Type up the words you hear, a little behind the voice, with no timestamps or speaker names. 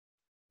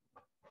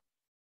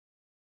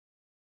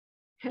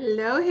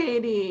Hello,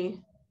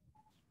 Heidi.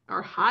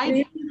 Or Good Heidi.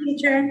 evening,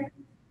 teacher.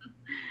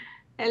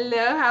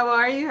 Hello, how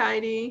are you,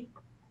 Heidi?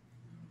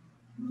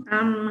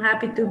 I'm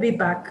happy to be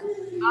back.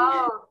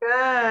 Oh,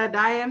 good.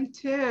 I am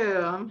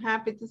too. I'm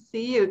happy to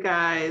see you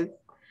guys.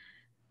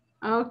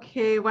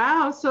 Okay,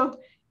 wow. So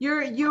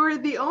you're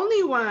the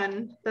only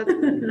one that's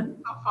so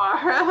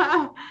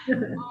far.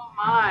 Oh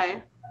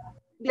my.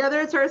 The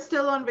others are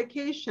still on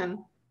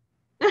vacation.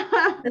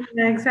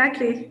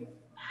 Exactly.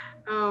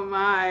 Oh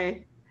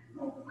my.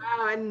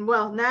 Wow. And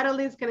well,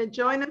 Natalie's going to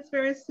join us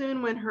very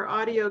soon when her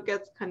audio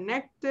gets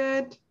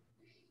connected.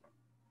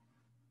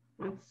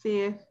 Let's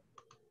see.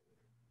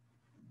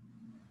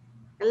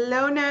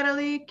 Hello,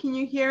 Natalie. Can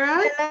you hear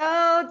us?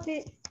 Hello.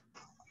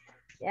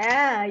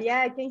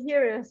 Yeah, I can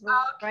hear us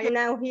right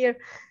now here.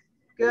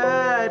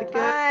 Good, good.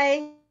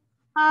 Hi.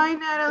 Hi,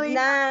 Natalie.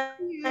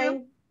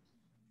 Nice.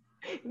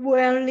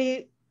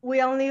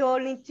 We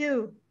only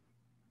two.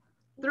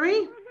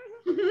 3?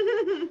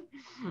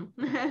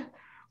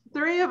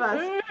 3 of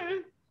us.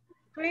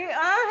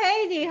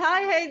 Heidi.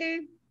 Hi,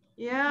 Heidi.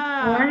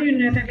 Yeah. How are you,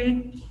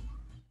 Natalie?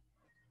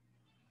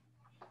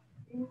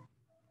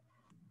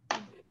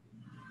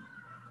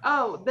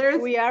 Oh,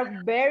 there's. We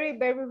are very,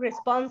 very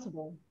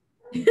responsible.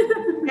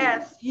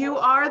 Yes, you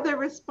are the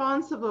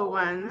responsible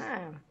ones.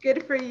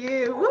 Good for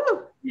you.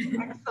 Woo.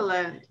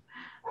 Excellent.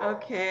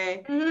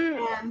 Okay.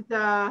 And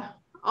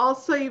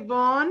also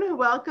Yvonne.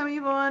 Welcome,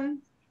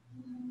 Yvonne.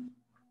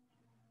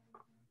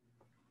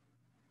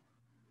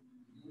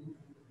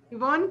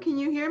 Yvonne, can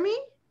you hear me?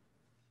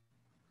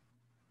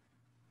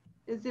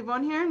 Is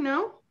Yvonne here?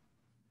 No?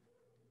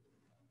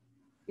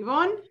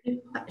 Yvonne?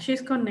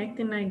 She's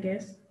connecting, I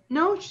guess.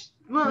 No,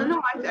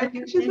 I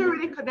think she's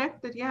already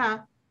connected.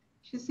 Yeah,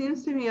 she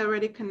seems to be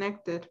already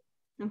connected.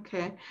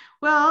 Okay.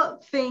 Well,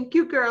 thank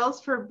you,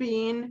 girls, for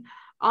being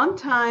on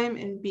time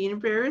and being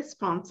very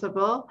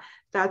responsible.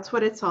 That's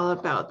what it's all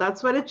about.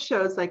 That's what it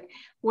shows. Like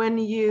when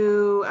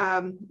you,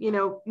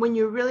 when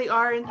you really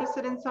are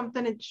interested in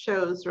something, it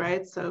shows,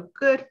 right? So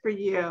good for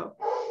you.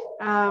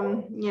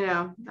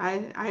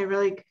 I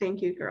really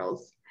thank you,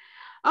 girls.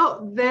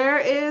 Oh, there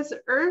is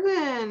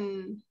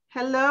Irvin.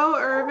 Hello,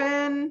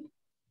 Irvin.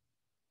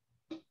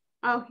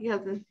 Oh, he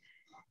hasn't.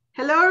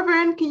 Hello,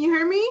 Irvin. Can you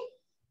hear me?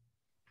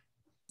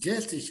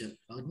 Yes, teacher.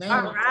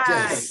 Now, all right.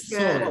 Yes.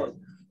 Good. Sorry.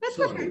 That's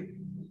Sorry. okay.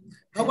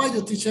 How are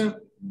you,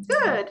 teacher?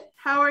 Good.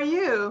 How are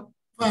you?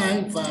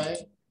 Fine, fine.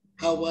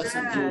 How was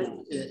your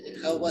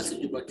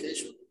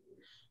vacation?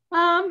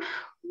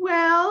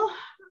 Well,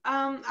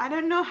 I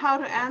don't know how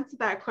to answer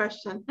that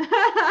question.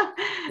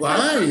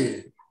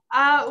 Why?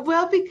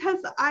 Well,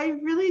 because I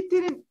really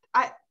didn't.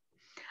 I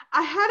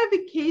had a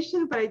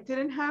vacation, but I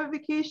didn't have a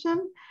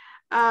vacation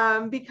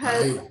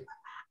because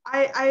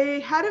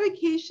I had a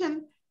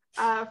vacation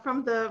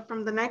from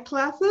the night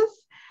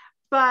classes,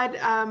 but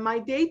my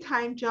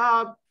daytime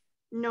job,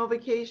 no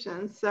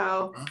vacation.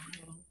 So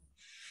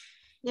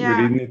yeah.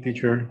 Good evening,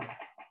 teacher.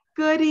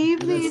 Good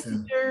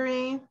evening,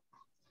 Jury.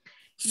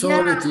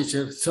 Sorry,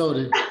 teacher.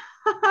 Sorry.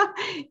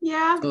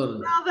 Yeah. Sorry.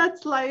 Well,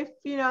 that's life.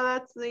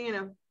 That's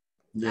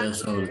Yeah,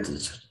 sorry,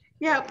 teacher.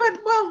 Yeah, but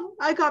well,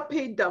 I got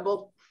paid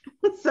double,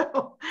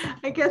 so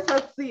I guess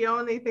that's the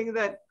only thing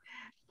that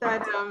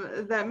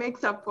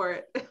makes up for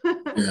it.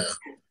 Yeah.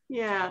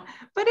 Yeah,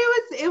 but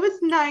it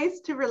was nice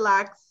to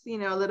relax, a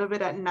little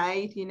bit at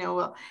night.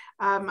 Well,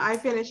 I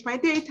finished my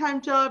daytime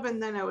job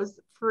and then I was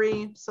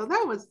free, so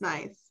that was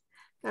nice.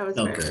 That was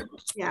okay. Very,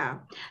 yeah.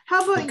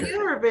 How about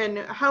you,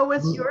 Irvin? How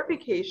was your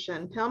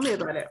vacation? Tell me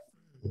about it.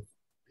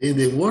 In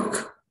the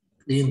work.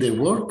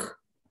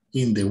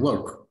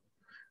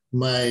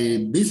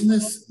 My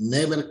business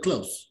never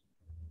closed.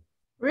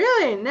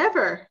 Really?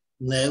 Never?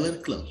 Never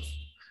closed.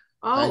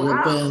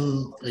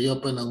 Oh, I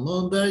open on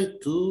Monday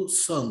to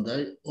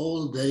Sunday,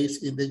 all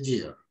days in the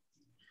year.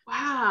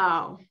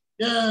 Wow.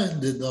 Yeah,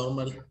 the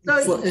normal.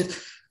 So it's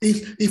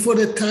for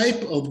the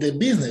type of the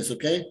business,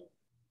 okay?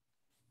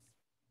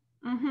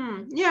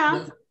 Mm-hmm.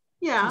 Yeah,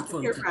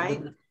 you're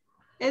right.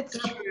 It's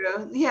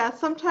true. Yeah,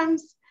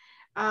 sometimes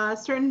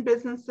certain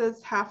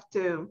businesses have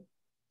to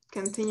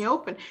continue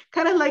open.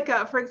 Kind of like,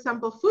 for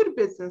example, food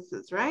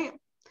businesses, right?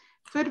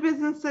 Food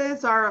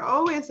businesses are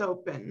always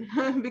open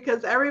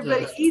because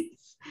everybody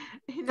eats,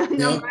 no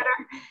matter,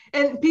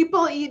 and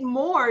people eat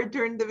more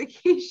during the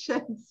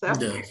vacation. So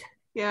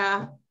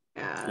yeah.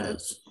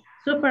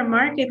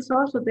 Supermarkets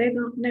also, they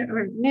don't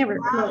never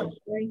close,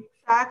 right?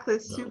 Exactly.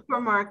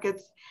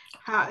 Supermarkets,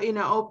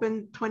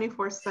 open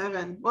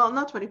 24/7. Well,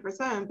 not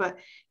 24/7, but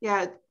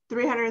yeah,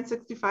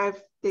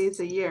 365 days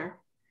a year.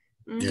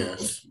 Mm-hmm.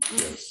 Yes.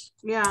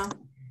 Yeah.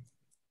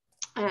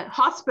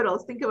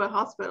 Hospitals. Think about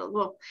hospitals.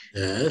 Well,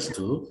 yes,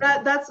 too.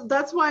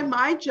 That's why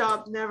my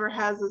job never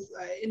has this.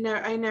 I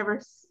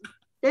never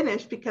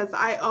finish because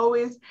I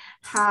always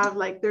have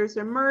there's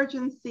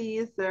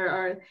emergencies. There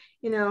are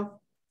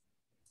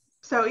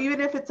So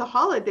even if it's a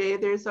holiday,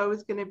 there's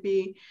always going to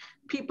be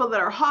people that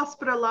are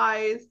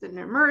hospitalized and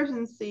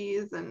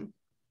emergencies, and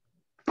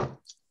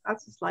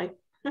that's just life.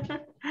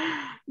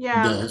 Yeah.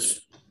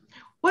 Yes.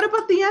 What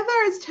about the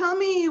others? Tell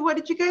me, what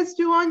did you guys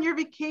do on your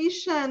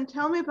vacation?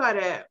 Tell me about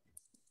it.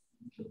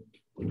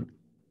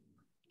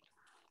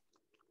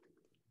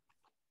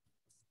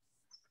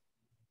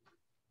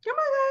 Come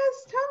on, guys,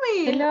 tell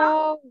me.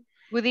 Hello,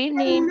 good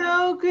evening.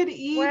 Hello, good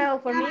evening. Well,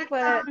 for me,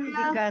 well,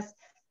 because,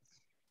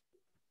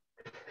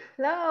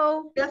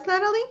 hello. Yes,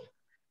 Natalie?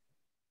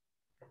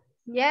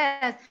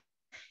 Yes.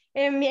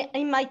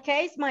 In my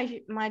case,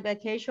 my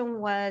vacation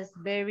was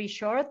very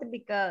short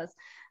because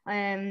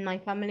my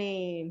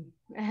family,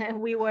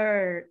 we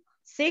were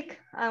sick,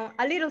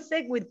 a little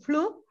sick with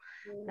flu.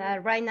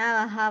 Right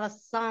now I have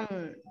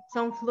some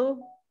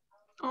flu.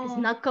 Oh. It's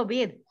not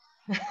COVID.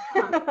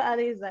 But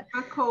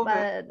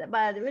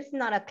it's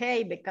not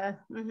okay because.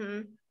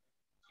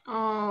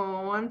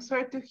 Oh, I'm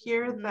sorry to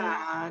hear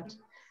that.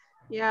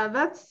 Yeah,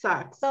 that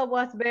sucks. So it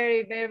was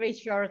very, very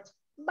short.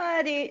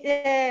 But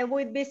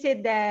we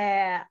visit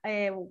the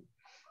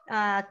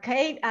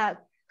cave,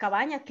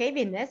 cabaña cave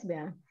in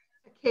Lesbian.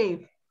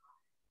 Cave.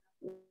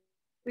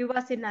 We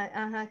was in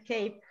a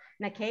cave,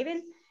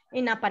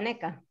 in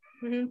Apaneca,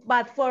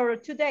 but for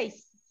 2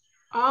 days.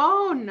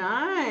 Oh,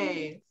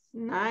 nice.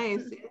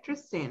 Nice,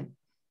 interesting.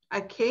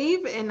 A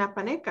cave in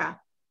Apaneca.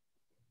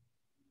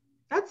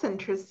 That's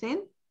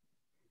interesting.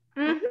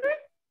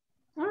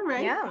 All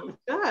right, Yeah. sounds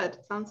good.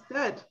 Sounds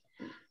good.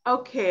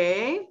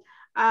 Okay.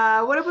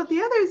 What about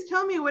the others?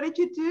 Tell me, what did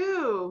you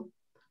do?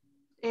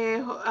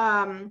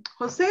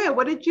 Jose,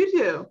 what did you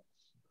do?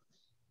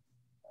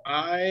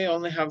 I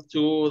only have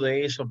 2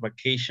 days of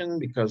vacation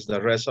because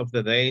the rest of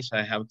the days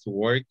I have to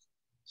work.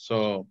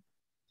 So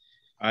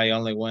I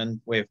only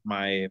went with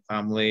my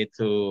family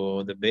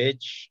to the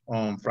beach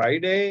on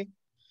Friday,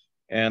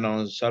 and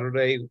on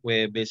Saturday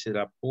we visit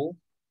a pool.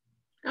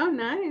 Oh,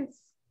 nice.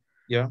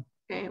 Yeah.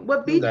 Okay.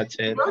 What beach That's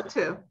did you it. go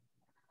to?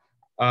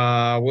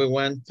 We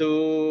went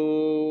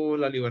to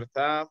La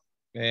Libertad,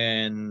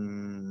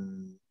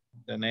 and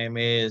the name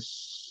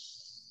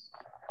is,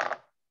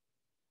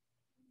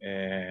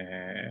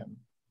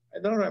 I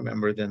don't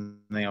remember the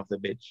name of the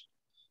beach,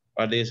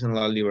 but it's in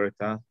La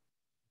Libertad.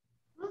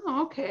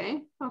 Oh,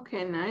 okay.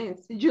 Okay,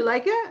 nice. Did you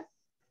like it?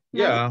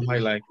 Yeah, Nice. I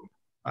like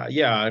it.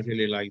 Yeah, I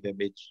really like the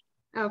beach.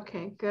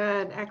 Okay,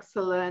 good.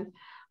 Excellent.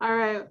 All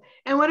right.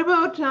 And what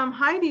about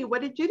Heidi?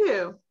 What did you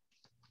do?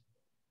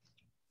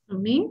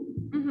 Me?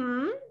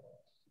 Mm-hmm.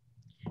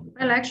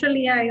 Well,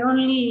 actually, I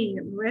only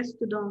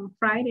rested on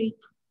Friday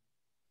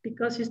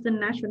because it's the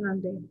National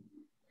Day.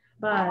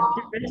 But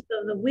the rest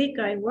of the week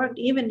I worked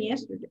even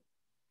yesterday.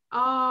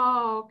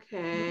 Oh,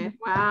 okay.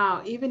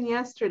 Wow. Even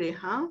yesterday,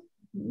 huh?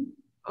 Mm-hmm.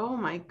 Oh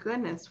my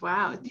goodness.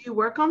 Wow. Do you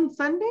work on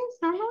Sundays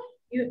normally?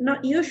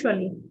 Not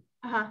usually.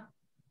 Uh-huh.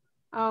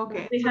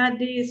 Okay. We had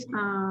this,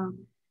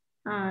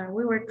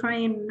 we were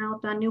trying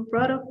out a new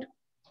product.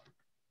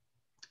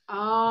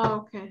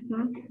 Oh, okay.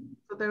 Mm-hmm.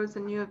 So there was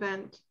a new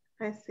event.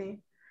 I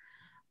see.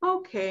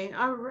 Okay.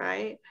 All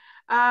right.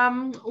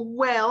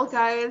 Well,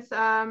 guys,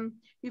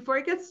 before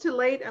it gets too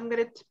late, I'm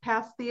going to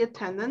pass the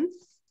attendance.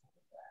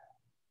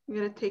 I'm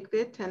going to take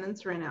the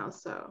attendance right now.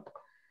 So,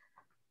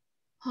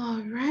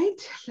 all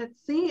right,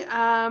 let's see.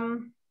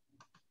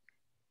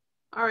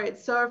 All right,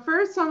 so our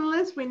first on the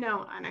list, we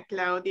know Ana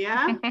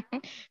Claudia.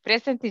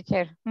 Present,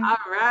 teacher. All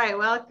right,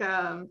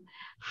 welcome.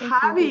 Thank you.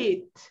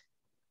 Habit.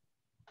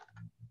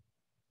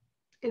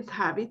 Is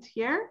Habit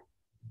here?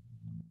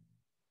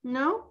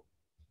 No?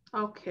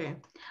 Okay.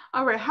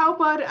 All right, how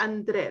about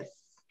Andrés?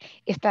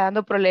 Está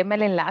dando problema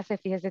el enlace,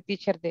 fíjese,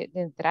 teacher, de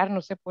entrar,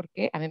 no sé por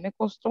qué. A mí me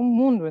costó un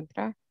mundo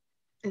entrar.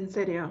 ¿En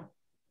serio?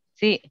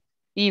 Sí,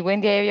 y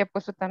Wendy ahí había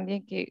puesto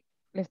también que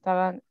le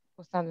estaban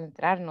costando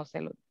entrar, no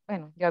sé.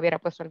 Bueno, yo hubiera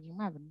puesto a alguien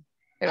más, ¿verdad?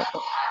 Pero...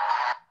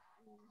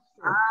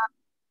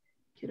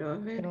 Quiero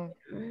ver, pero,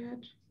 quiero ver.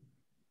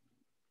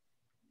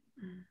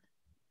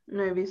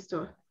 No he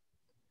visto.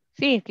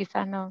 sí,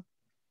 quizás no.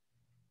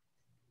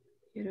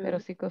 Quiero Pero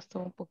ver. sí costó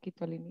un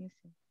poquito al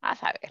inicio. A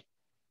saber,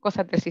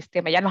 cosas del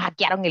sistema. Ya nos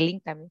hackearon el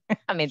link también.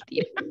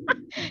 Mentira.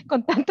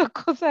 Con tantas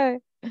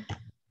cosas.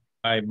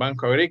 Hay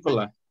Banco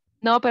Agrícola.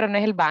 No, pero no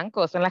es el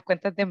banco, son las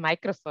cuentas de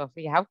Microsoft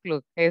y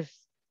Outlook.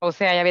 O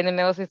sea, ya viene el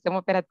nuevo sistema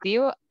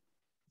operativo.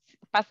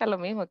 Pasa lo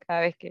mismo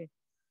cada vez que...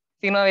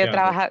 Si no había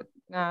trabajado...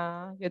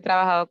 No, yo he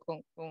trabajado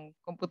con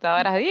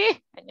computadoras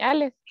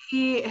pañales.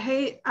 Y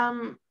hey,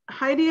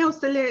 Heidi, a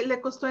usted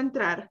le costó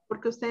entrar,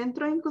 porque usted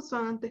entró incluso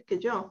antes que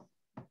yo.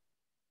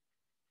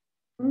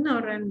 No,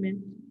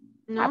 realmente.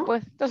 ¿No? Ah,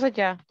 pues, entonces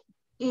ya.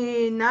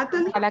 Y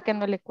Natalie. Ojalá que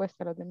no le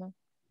cueste a los demás.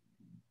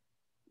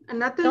 A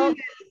Natalie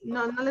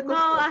no le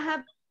costó. No, I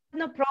have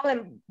no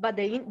problem, but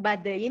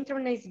the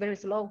internet is very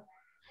slow.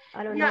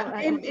 I don't know.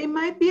 It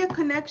might be a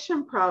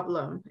connection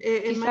problem.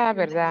 It Quizá, might be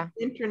 ¿verdad?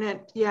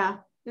 internet, yeah,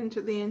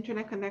 into the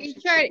internet connection.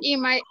 Teacher,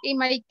 in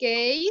my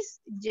case,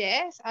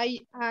 yes,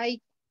 I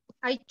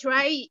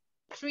try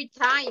 3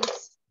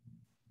 times.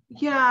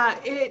 Yeah,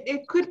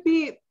 it could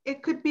be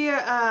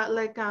a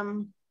like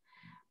an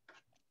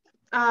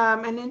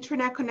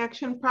internet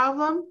connection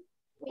problem,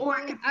 or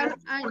it could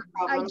be a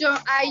problem.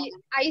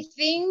 I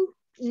think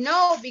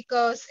no,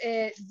 because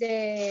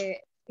the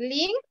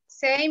link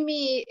say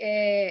me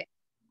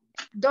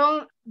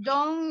don't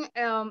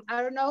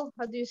I don't know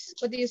what do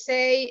you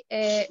say,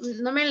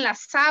 no me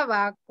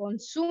enlazaba con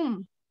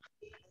Zoom,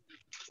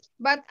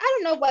 but I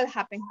don't know what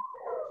happened.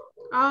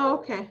 Oh,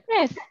 okay.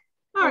 Yes.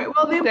 All right.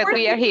 Well, the That important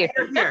we are here.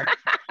 thing is you're here.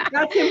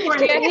 That's the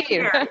important. We are thing,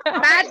 here. you're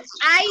But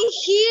I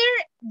hear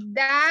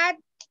that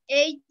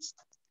 8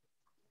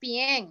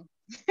 p.m.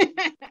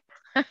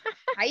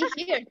 I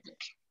hear.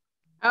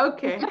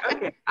 Okay.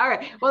 Okay. All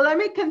right. Well, let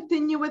me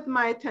continue with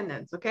my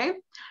attendance. Okay.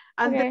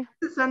 Okay.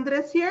 Is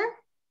Andres here?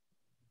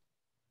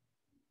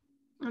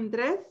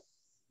 Andres?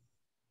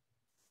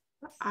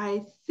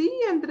 I see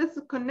Andres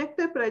is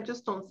connected, but I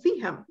just don't see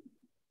him.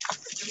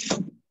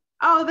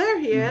 Oh, there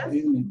he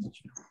is.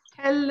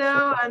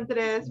 Hello,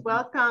 Andres.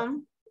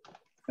 Welcome.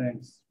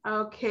 Thanks.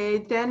 Okay,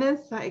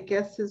 Dennis, I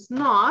guess is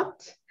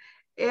not.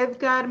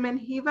 Edgar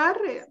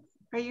Menjivar,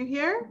 are you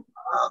here?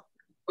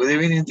 Good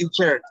evening,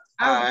 teacher.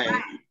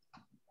 Oh,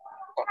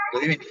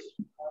 Good evening.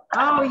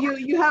 oh,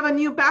 you have a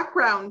new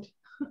background.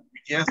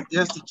 Yes,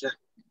 teacher.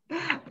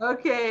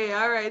 Okay,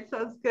 all right,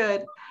 sounds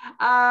good.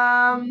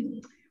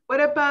 What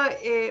about,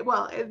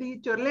 well,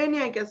 Edith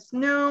Jorleni, I guess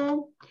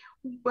no.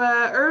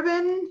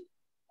 Irvin?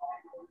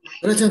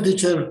 Present,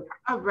 teacher.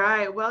 All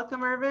right,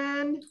 welcome,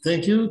 Irvin.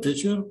 Thank you,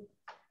 teacher.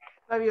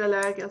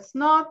 Fabiola, I guess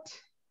not.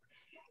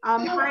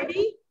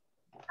 Heidi?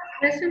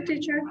 Present,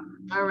 teacher.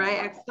 All right,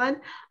 excellent.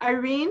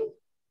 Irene?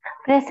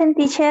 Present,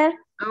 teacher.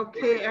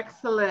 Okay,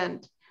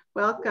 excellent.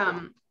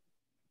 Welcome.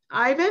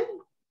 Ivan?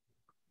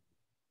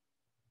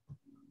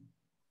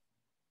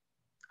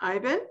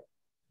 Ivan?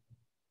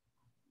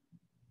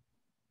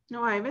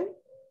 No, Ivan?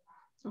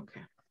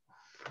 Okay.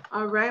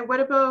 All right, what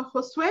about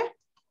Josue?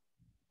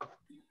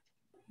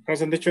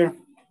 Present, teacher.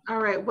 All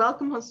right,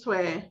 welcome,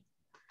 Josue.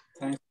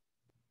 Thanks.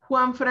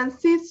 Juan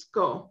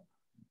Francisco.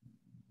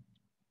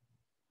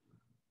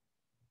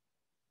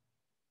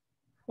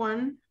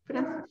 Juan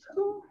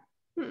Francisco?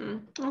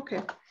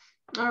 Okay.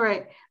 All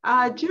right.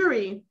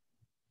 Jury.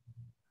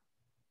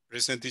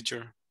 Present,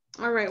 teacher.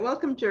 All right.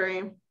 Welcome,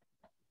 Jury.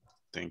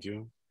 Thank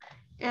you.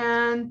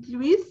 And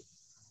Luis.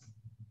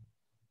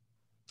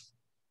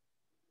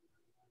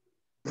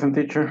 Present,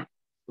 teacher.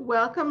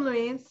 Welcome,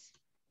 Luis.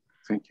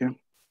 Thank you.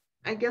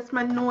 I guess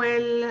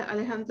Manuel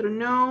Alejandro,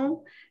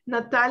 no.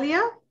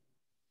 Natalia.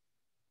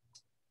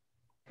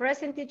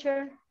 Present,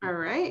 teacher. All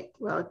right.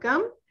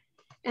 Welcome.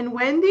 And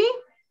Wendy.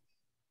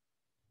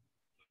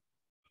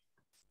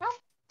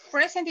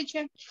 Present,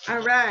 teacher.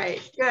 All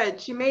right, good.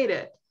 She made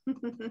it.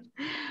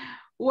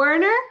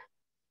 Werner?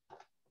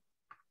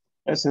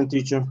 Present,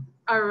 teacher.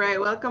 All right,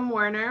 welcome,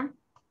 Werner.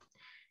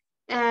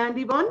 And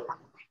Yvonne?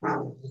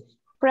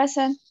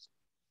 Present.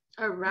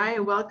 All right,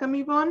 welcome,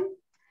 Yvonne.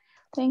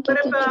 Thank you,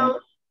 What teacher.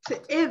 about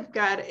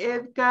Edgar?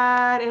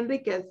 Edgar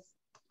Enriquez?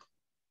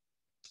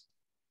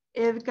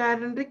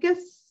 Edgar Enriquez?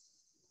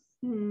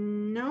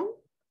 No?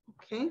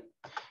 Okay.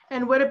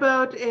 And what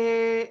about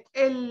Eli?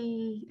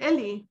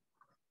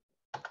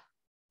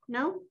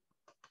 No?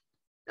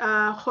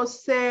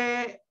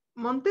 Jose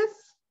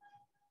Montes?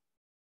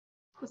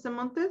 Jose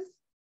Montes?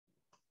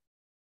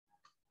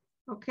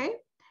 Okay.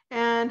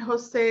 And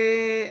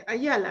Jose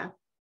Ayala?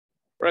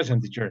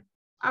 Present, teacher.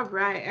 All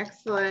right,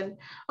 excellent.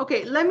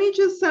 Okay, let me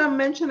just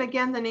mention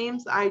again the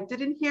names I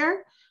didn't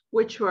hear,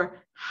 which were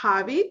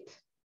Javid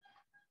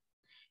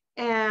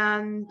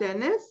and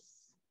Dennis,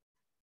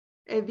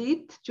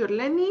 Edith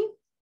Jorleni,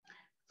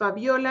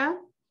 Fabiola,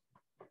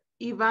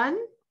 Ivan,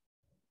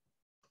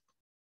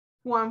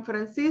 Juan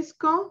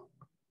Francisco,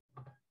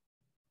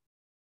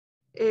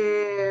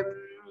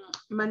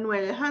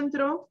 Manuel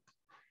Alejandro,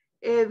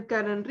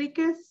 Edgar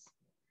Enriquez,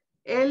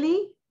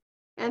 Eli,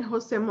 and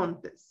Jose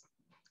Montes.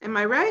 Am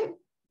I right?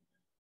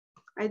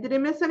 I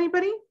didn't miss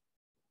anybody?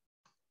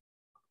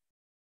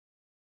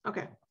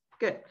 Okay,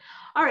 good.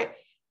 All right,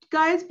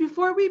 guys,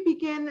 before we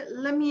begin,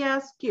 let me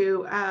ask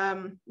you,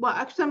 well,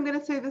 actually, I'm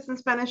gonna say this in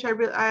Spanish.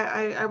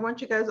 I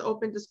want you guys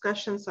open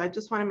discussion, so I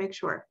just wanna make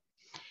sure.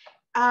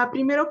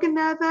 Primero que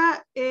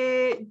nada,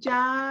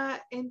 ¿ya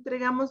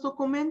entregamos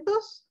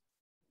documentos?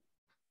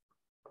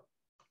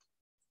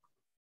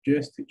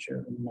 Yes,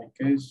 teacher. In my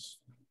case,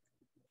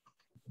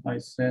 I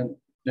sent,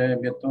 ya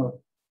envié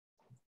todo.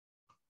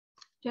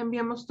 ¿Ya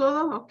enviamos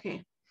todo?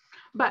 Ok.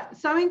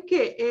 ¿Saben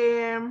qué?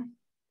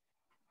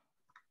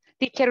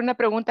 Teacher, una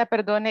pregunta,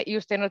 perdone, y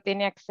usted no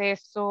tiene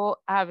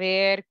acceso a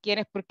ver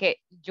quiénes,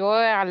 porque yo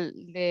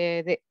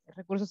de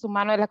recursos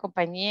humanos de la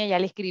compañía ya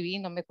le escribí,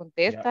 no me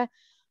contesta.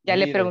 Ya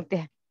le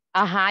pregunté,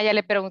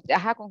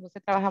 con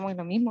José trabajamos en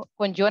lo mismo.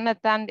 Con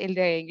Jonathan, el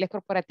de Inglés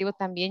Corporativo,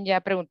 también ya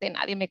pregunté,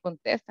 nadie me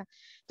contesta.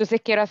 Entonces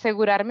quiero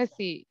asegurarme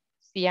si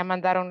ya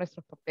mandaron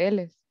nuestros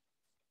papeles.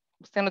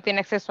 Usted no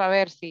tiene acceso a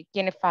ver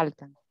quiénes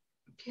faltan.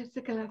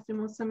 Fíjese que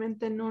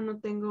lastimosamente no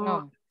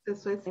tengo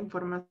acceso a esa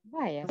información.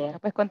 Vaya,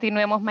 pues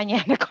continuemos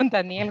mañana con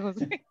Daniel,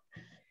 José.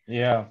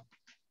 Yeah.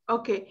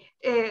 Ok,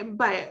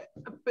 vaya,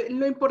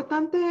 lo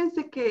importante es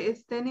de que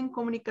estén en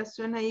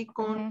comunicación ahí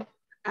con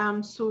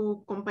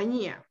su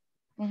compañía,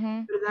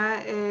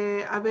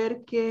 ¿verdad? A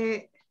ver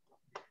qué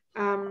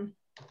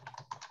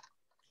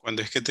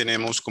 ¿Cuándo es que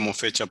tenemos como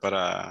fecha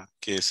para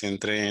que se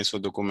entreguen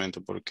esos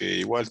documentos? Porque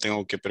igual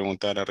tengo que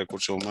preguntar a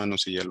Recursos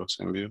Humanos si ya los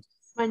envío.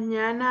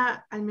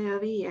 Mañana al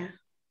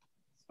mediodía.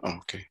 Oh,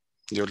 ok.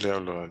 Yo le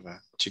hablo a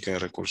la chica de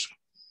recursos.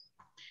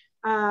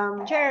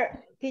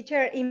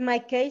 Teacher, in my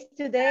case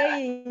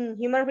today in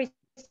human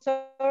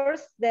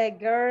resource, the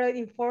girl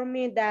informed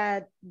me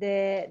that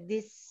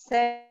this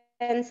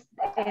sent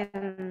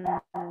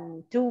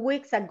 2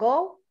 weeks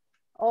ago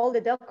all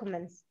the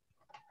documents.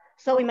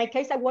 So in my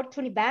case, I work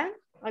to the bank.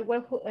 I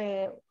work,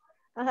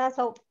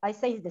 so I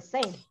say it's the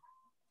same.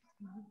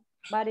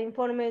 But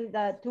informed me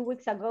that 2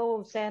 weeks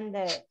ago send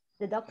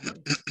the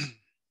documents.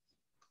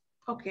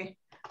 Okay.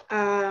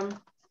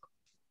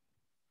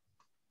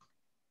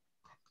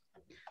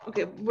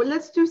 Okay, well,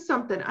 let's do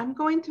something. I'm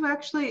going to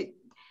actually,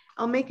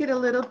 I'll make it a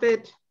little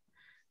bit,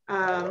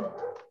 I'm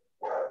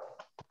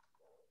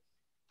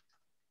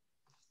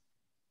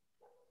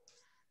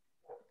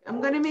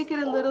going to make it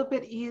a little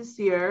bit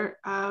easier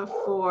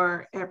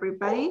for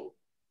everybody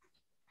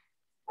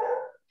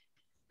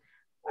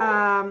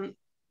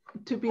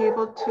to be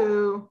able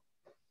to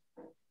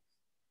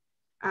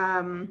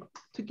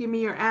give me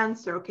your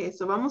answer. Okay,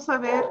 so vamos a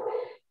ver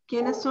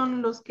quiénes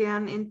son los que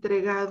han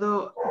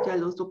entregado ya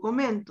los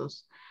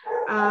documentos.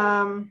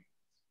 Hold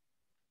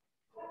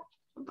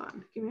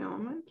on, give me a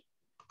moment.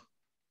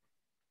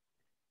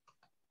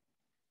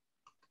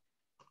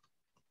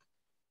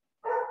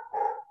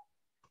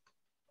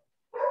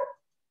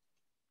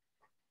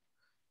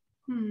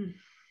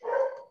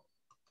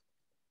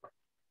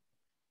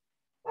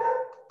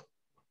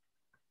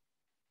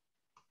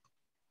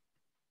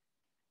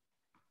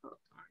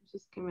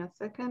 Just give me a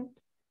second.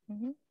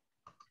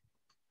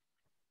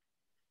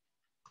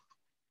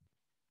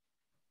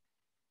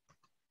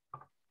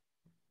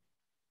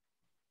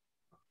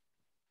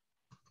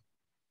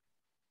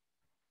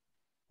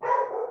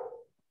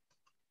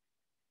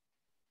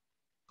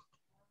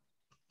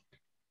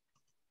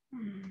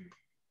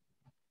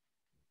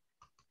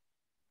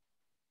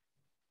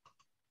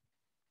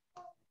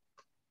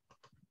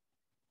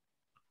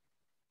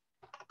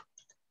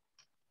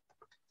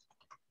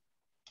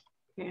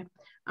 Okay,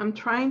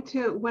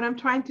 what I'm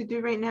trying to do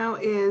right now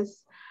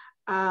is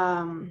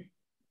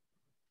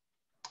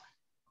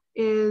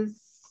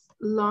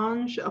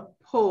launch a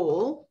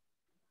poll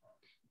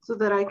so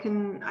that I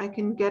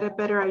can get a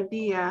better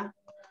idea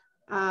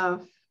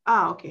of,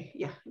 okay,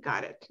 yeah,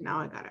 got it. Now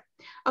I got it.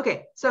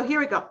 Okay, so here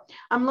we go.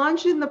 I'm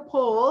launching the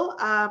poll.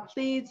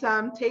 Please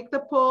take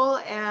the poll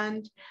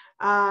and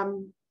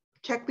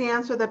check the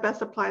answer that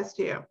best applies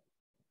to you.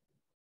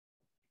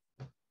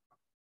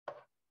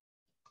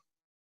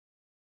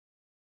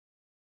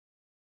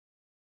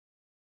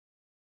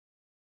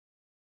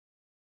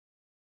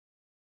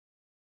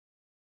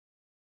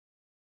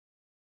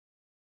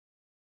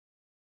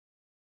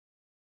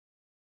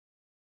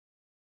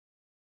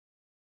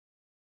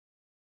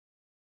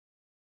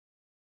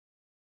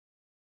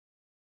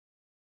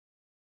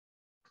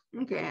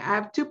 Okay, I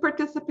have 2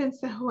 participants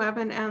who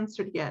haven't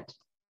answered yet.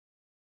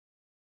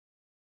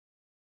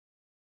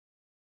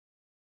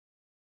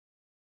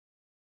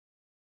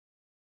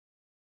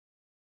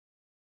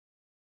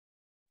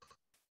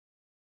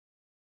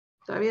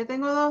 Todavía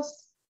tengo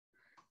 2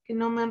 que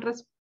no me han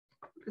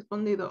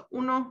respondido.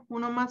 Uno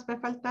más me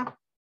falta.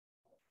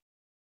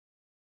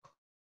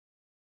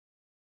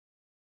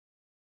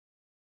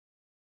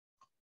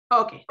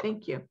 Okay,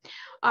 thank you.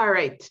 All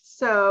right,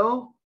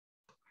 so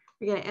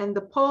we're going to end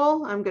the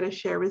poll. I'm going to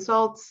share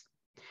results.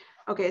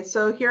 Okay,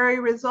 so here are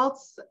your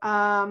results.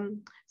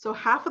 So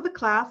half of the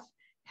class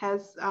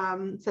has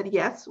said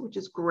yes, which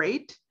is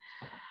great.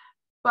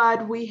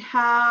 But we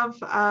have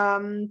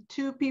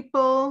 2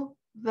 people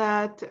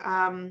that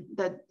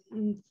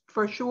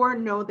for sure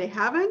no, they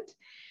haven't.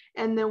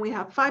 And then we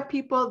have 5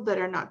 people that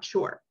are not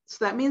sure.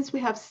 So that means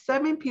we have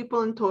 7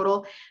 people in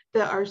total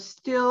that are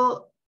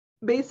still,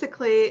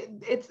 basically,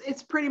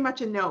 it's pretty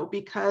much a no,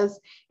 because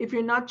if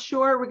you're not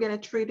sure, we're going to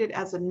treat it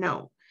as a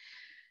no.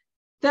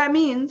 That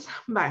means,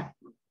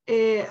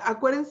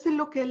 acuérdense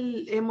lo que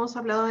hemos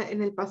hablado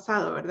en el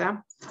pasado,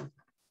 ¿verdad?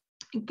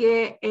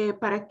 Que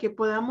para que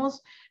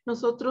podamos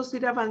nosotros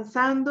ir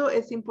avanzando,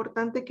 es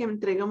importante que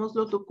entregamos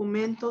los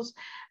documentos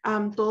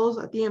todos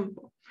a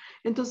tiempo.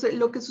 Entonces,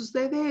 lo que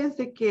sucede es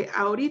de que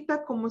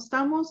ahorita, como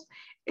estamos,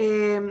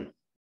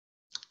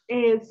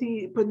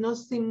 si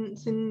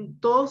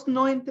todos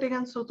no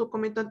entregan su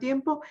documento a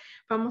tiempo,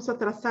 vamos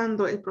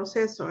atrasando el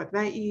proceso,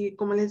 ¿verdad? Y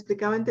como les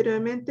explicaba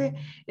anteriormente,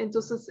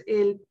 entonces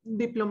el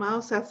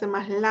diplomado se hace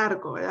más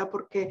largo, ¿verdad?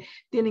 Porque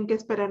tienen que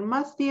esperar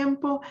más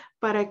tiempo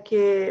para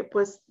que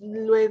pues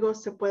luego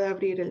se pueda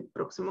abrir el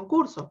próximo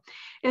curso.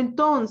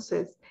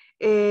 Entonces,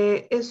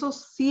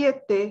 esos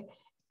 7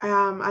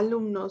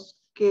 alumnos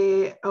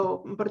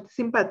o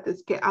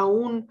participantes que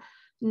aún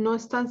no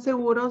están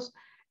seguros,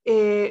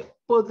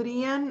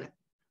 podrían,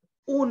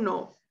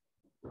 uno,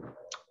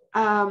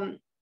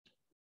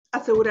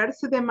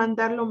 asegurarse de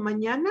mandarlo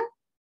mañana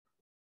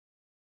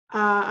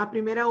a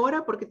primera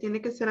hora, porque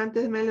tiene que ser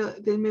antes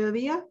del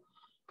mediodía,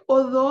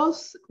 o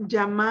 2,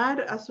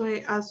 llamar a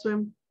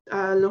su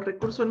los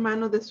recursos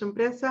humanos de su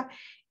empresa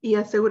y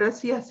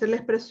asegurarse y hacer la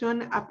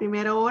expresión a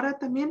primera hora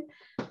también.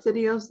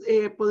 Sería,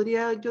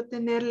 ¿podría yo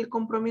tener el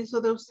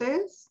compromiso de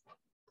ustedes?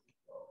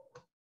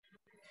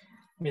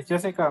 Miss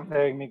Jessica,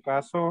 en mi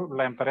caso,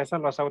 la empresa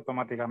lo hace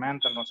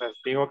automáticamente, entonces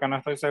digo que no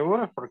estoy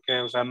seguro porque,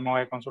 o sea, no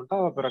he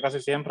consultado, pero casi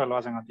siempre lo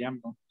hacen a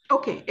tiempo.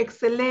 Ok,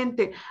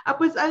 excelente.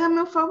 Pues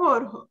hágame un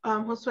favor,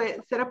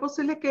 Josué, ¿será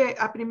posible que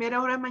a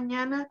primera hora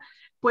mañana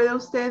pueda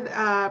usted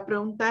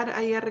preguntar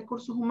ahí a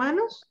Recursos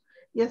Humanos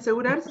y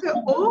asegurarse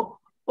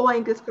o a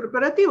Inglés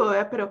Corporativo,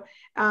 ¿verdad?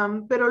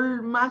 Pero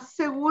lo más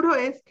seguro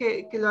es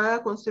que lo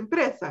haga con su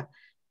empresa,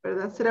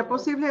 ¿verdad? ¿Será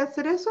posible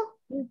hacer eso?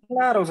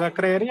 Claro, o sea,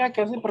 creería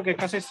que sí, porque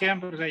casi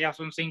siempre, o sea, ya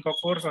son 5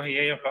 cursos y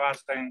ellos lo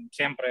hacen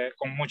siempre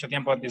con mucho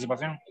tiempo de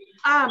anticipación.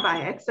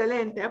 Vaya,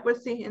 excelente.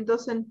 Pues sí,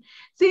 entonces,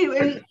 sí,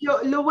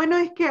 lo bueno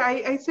es que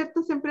hay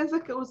ciertas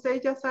empresas que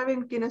ustedes ya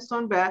saben quiénes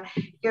son, ¿verdad?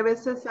 Que a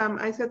veces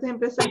hay ciertas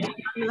empresas que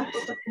hacen las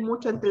cosas con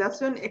mucha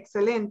antelación,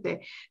 excelente.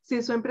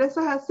 Si su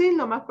empresa es así,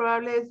 lo más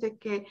probable es de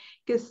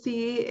que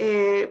sí,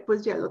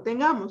 pues ya lo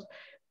tengamos.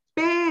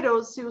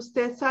 Pero si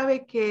usted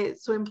sabe que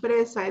su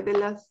empresa es de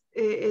las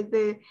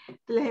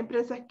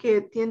empresas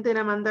que tienden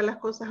a mandar las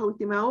cosas a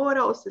última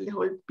hora o se les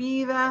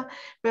olvida,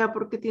 ¿verdad?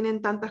 Porque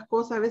tienen tantas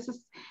cosas, a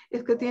veces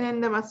es que tienen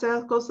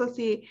demasiadas cosas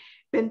y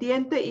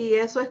pendiente y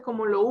eso es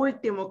como lo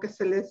último que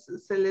se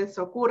les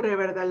ocurre,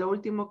 ¿verdad? Lo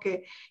último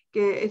que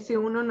si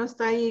uno no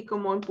está ahí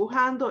como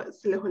empujando,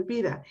 se les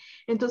olvida.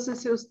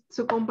 Entonces, si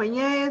su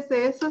compañía es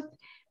de esas,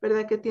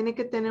 ¿verdad? Que tiene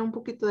que tener un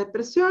poquito de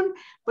presión,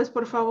 pues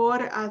por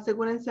favor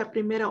asegúrense a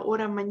primera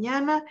hora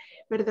mañana,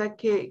 ¿verdad?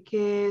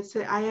 Que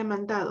se haya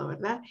mandado,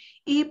 ¿verdad?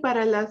 Y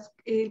para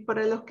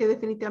los que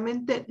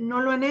definitivamente no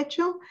lo han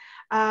hecho,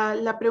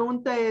 la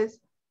pregunta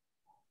es,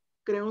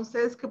 ¿creen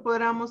ustedes que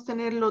podamos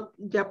tenerlo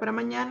ya para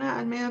mañana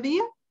al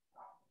mediodía?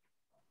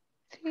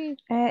 Sí.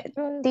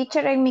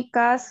 Teacher, en mi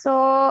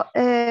caso,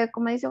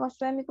 como dice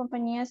Josué, mi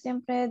compañía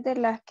siempre es de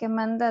las que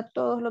manda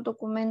todos los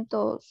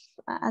documentos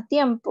a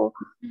tiempo.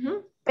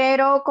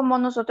 Pero como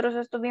nosotros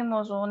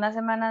estuvimos una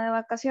semana de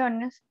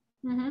vacaciones,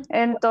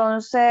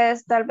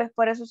 entonces tal vez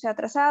por eso se ha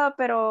atrasado,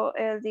 pero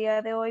el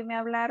día de hoy me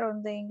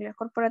hablaron de Inglés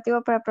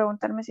Corporativo para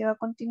preguntarme si iba a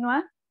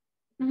continuar.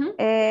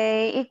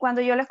 Y cuando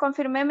yo les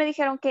confirmé, me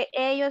dijeron que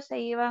ellos se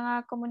iban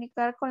a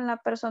comunicar con la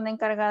persona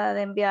encargada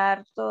de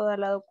enviar toda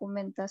la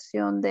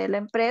documentación de la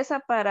empresa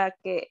para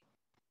que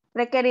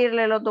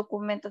requerirle los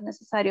documentos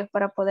necesarios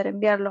para poder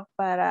enviarlos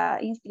para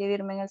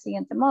inscribirme en el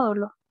siguiente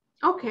módulo.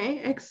 Ok,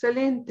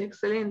 excelente,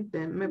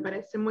 excelente, me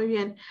parece muy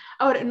bien.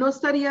 Ahora, no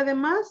estaría de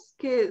más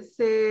que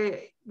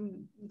se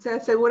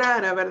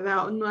asegurara,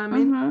 ¿verdad?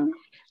 Nuevamente,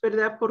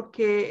 ¿verdad?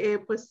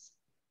 Porque pues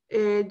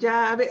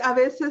ya a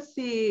veces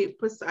si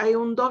pues hay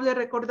un doble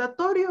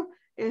recordatorio,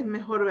 es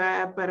mejor,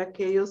 ¿verdad? Para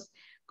que ellos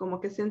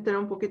como que sienten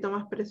un poquito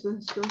más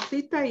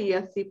presioncita y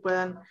así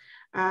puedan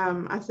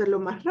hacerlo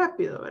más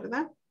rápido,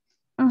 ¿verdad?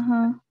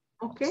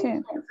 Ok,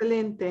 sí.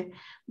 Excelente.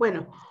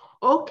 Bueno,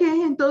 ok,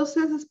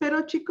 entonces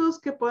espero, chicos,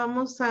 que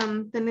podamos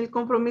tener el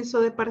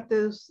compromiso de parte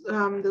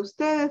de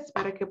ustedes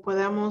para que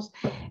podamos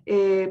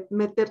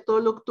meter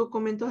todos los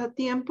documentos a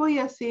tiempo y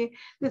así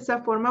de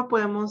esa forma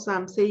podemos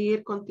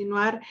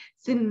continuar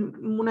sin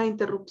una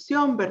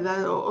interrupción,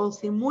 ¿verdad? O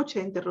sin mucha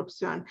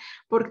interrupción,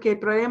 porque el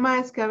problema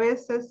es que a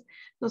veces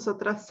nos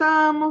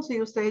atrasamos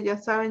y ustedes ya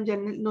saben, ya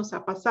nos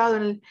ha pasado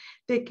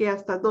de que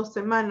hasta 2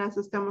 semanas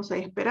estamos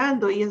ahí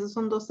esperando y esas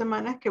son 2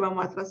 semanas que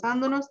vamos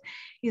atrasándonos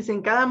y si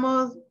en cada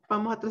modo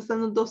vamos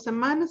atrasando 2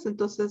 semanas,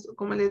 entonces,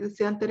 como les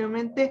decía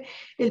anteriormente,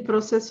 el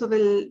proceso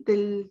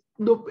del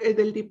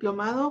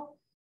diplomado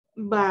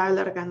va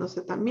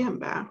alargándose también,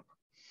 ¿verdad?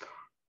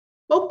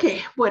 Ok,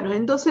 bueno,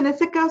 entonces en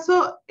ese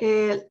caso,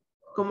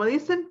 como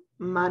dicen,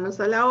 manos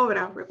a la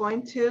obra. We're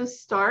going to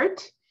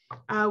start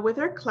with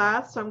our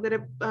class. So I'm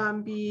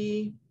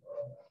going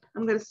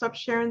to stop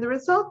sharing the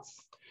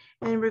results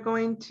and we're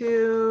going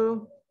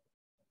to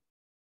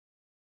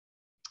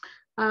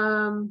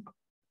I'm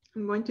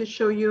going to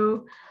show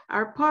you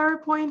our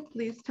PowerPoint.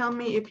 Please tell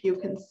me if you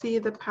can see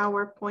the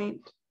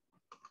PowerPoint.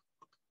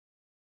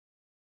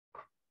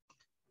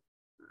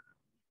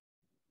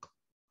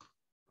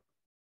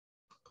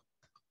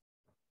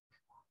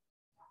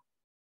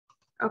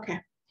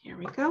 Okay, here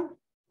we go.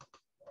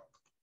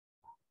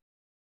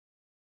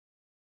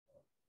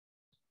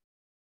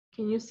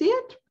 Can you see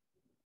it?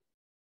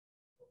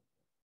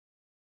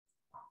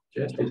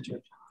 Yes,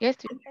 teacher. Yes,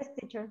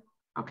 teacher.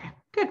 Okay,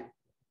 good.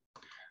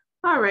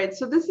 All right,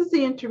 so this is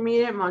the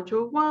intermediate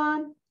module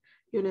 1,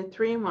 unit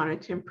 3,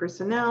 monitoring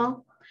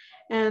personnel.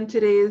 And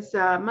today is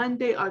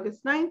Monday,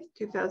 August 9th,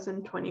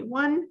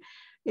 2021,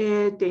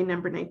 day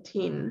number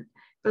 19.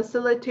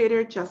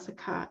 Facilitator,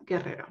 Jessica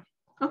Guerrero.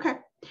 Okay,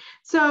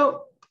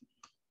 so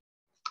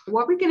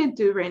what we're going to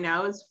do right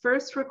now is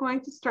first we're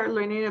going to start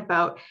learning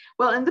about,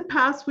 well, in the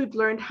past we've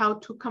learned how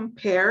to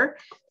compare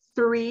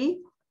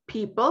two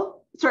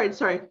people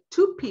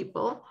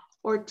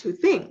or two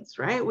things,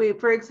 right?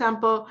 For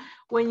example,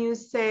 when you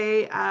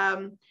say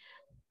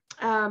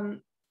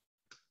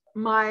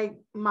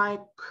my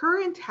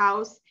current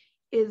house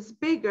is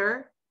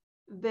bigger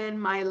than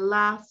my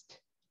last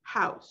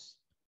house,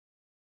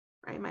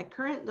 right? My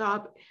current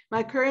job,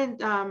 my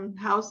current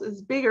house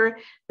is bigger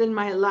than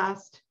my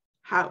last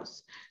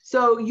house.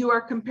 So you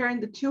are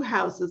comparing the two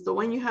houses, the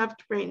one you have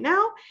right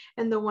now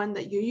and the one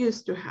that you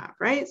used to have,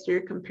 right? So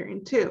you're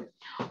comparing two.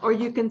 Or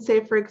you can say,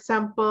 for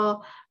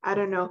example, I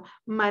don't know,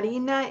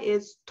 Marina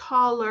is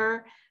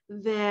taller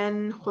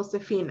than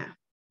Josefina.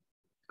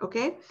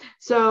 Okay,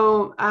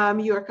 so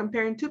you are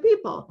comparing two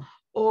people.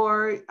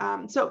 Or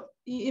so,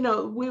 you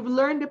know, we've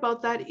learned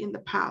about that in the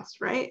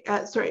past, right?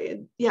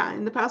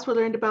 In the past we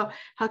learned about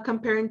how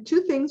comparing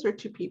two things or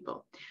two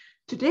people.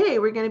 Today,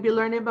 we're going to be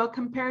learning about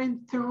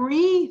comparing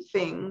three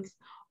things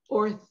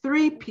or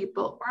three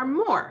people or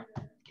more.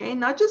 Okay,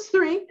 not just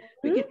three,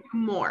 we could do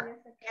more.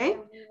 Okay,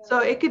 so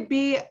it could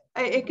be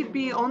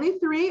only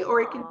three,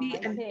 or it could be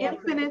an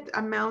infinite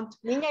amount.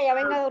 Niña, ya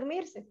venga a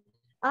dormirse.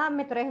 Ah,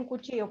 me traes un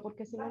cuchillo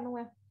porque si no, no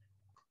voy a...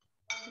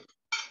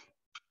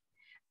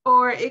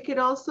 Or it could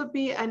also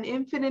be an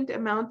infinite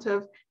amount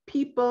of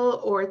people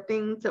or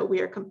things that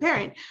we are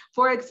comparing.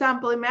 For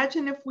example,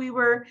 imagine if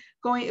we're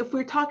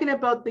talking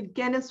about the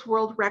Guinness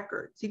World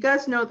Records. You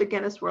guys know the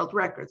Guinness World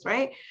Records,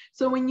 right?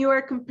 So when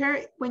you're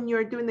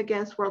doing the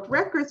Guinness World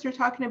Records, you're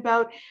talking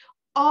about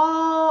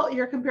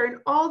you're comparing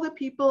all the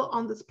people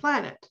on this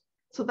planet.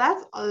 So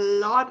that's a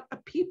lot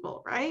of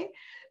people, right?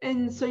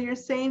 And so you're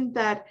saying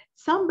that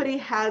somebody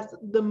has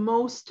the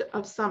most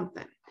of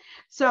something.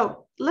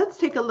 So let's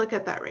take a look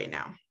at that right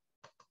now.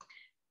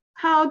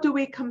 How do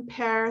we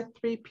compare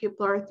three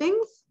people or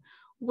things?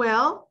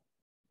 Well,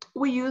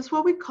 we use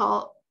what we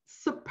call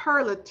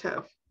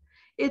superlative.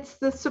 It's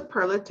the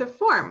superlative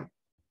form.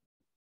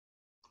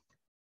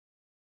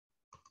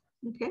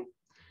 Okay,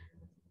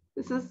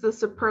 this is the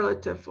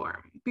superlative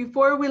form.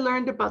 Before we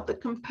learned about the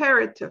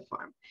comparative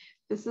form.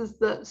 This is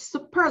the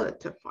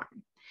superlative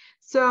form.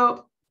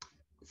 So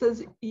it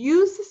says,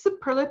 use the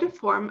superlative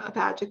form of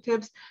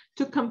adjectives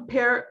to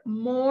compare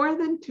more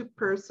than two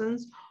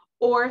persons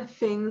or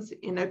things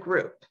in a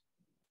group.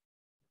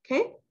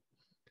 Okay.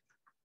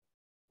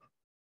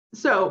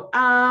 So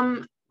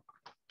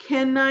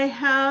can I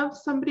have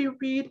somebody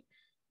read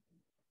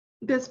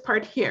this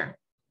part here?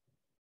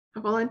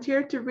 A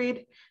volunteer to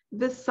read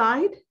this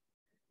side.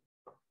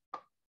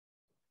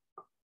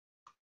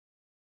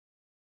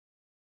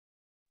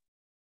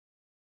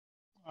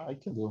 I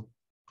can do.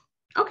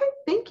 Okay,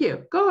 thank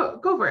you. Go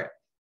for it.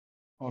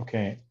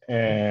 Okay,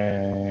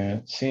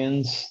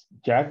 since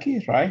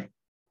Jackie, right?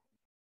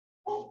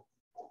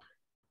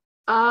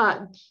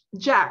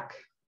 Jack.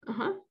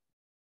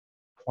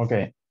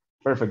 Okay,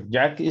 perfect.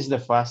 Jack is the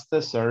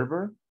fastest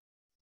server.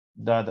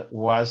 That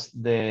was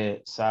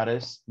the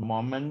saddest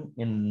moment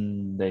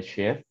in the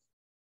shift.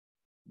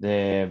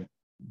 The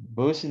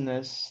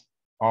business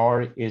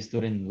hour is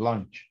during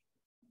lunch.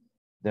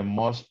 The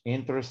most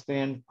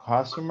interesting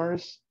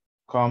customers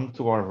come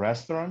to our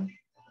restaurant.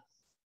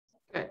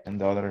 Okay. And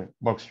the other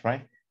box,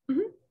 right?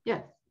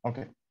 Yes.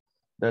 Okay.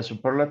 The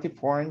superlative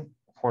form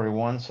for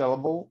one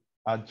syllable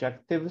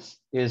adjectives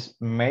is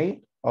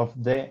made of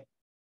the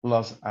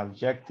plus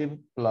adjective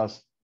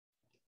plus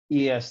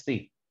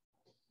est.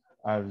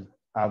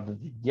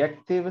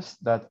 Adjectives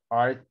that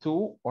are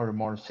two or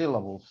more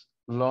syllables.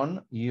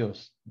 Long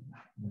use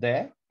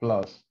the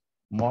plus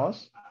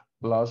most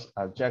plus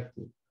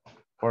adjective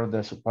for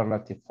the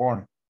superlative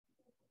form.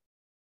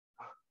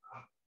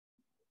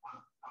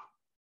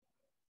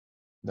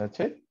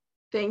 That's it.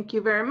 Thank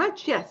you very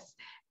much. Yes.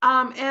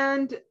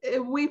 And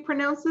we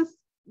pronounce this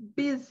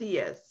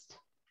busiest.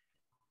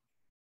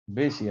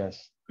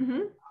 Busiest.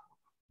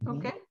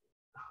 Okay.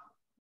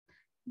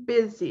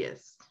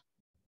 Busiest.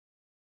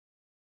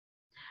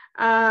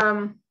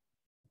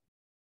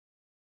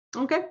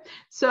 Okay.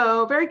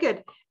 So very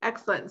good.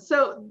 Excellent.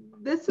 So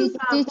this is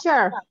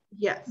teacher.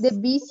 Yes. The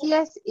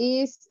busiest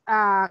is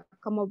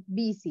como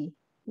busy.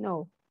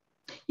 No.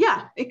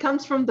 Yeah, it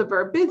comes from the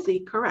verb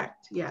busy.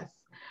 Correct. Yes.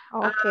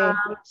 Okay.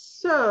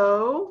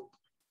 So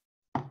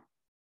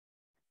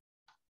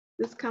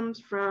this comes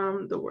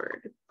from the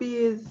word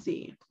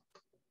busy.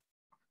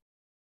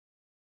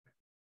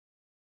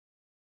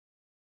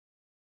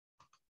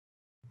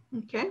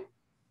 Okay.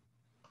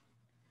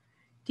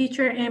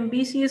 Teacher, and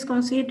busy is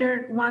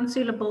considered one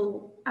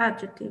syllable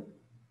adjective.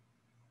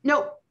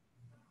 No.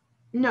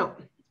 No.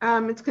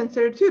 It's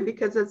considered two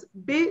because it's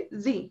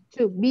busy.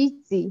 Too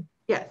busy.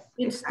 Yes.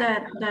 It's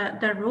exactly. that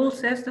the rule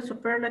says the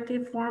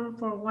superlative form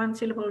for one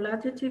syllable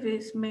adjective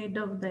is made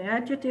of the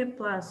adjective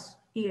plus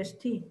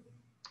est.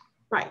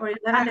 Right. Or is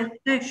that an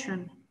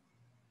exception?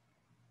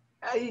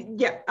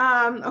 Yeah.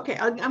 Okay.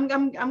 I'm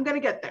gonna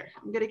get there.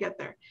 I'm gonna get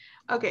there.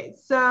 Okay.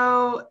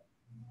 So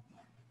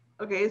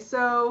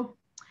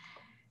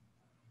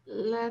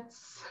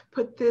let's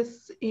put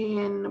this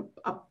in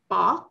a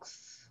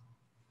box.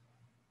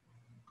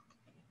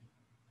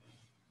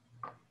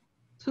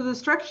 So the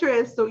structure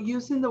is, so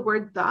using the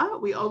word the,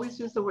 we always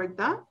use the word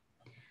the,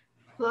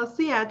 plus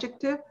the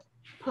adjective,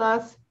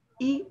 plus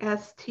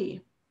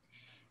est.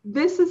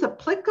 This is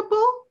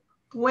applicable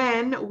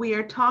when we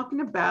are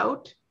talking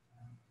about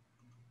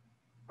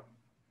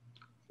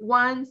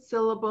one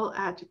syllable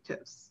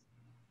adjectives.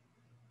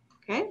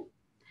 Okay.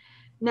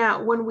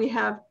 Now, when we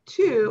have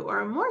two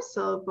or more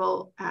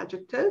syllable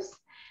adjectives,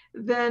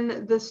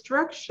 then the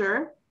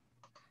structure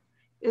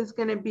is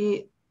going to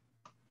be,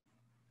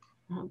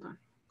 hold on.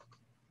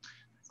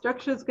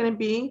 Structure is going to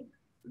be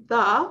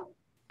the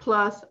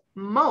plus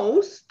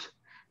most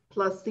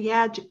plus the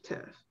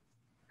adjective.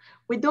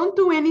 We don't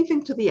do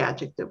anything to the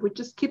adjective. We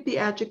just keep the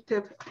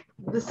adjective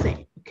the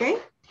same. Okay.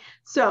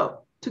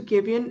 So to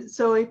give you,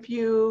 so if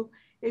you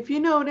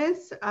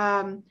notice,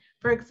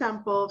 for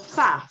example,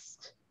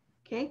 fast.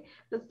 Okay.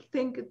 Let's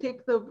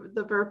take the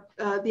verb,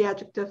 the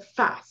adjective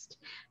fast.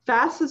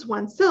 Fast is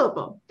one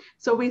syllable.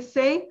 So we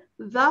say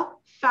the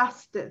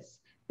fastest.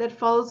 That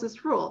follows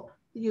this rule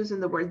using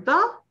the word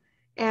the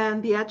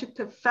and the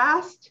adjective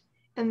fast,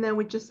 and then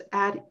we just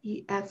add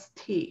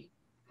est,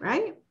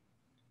 right?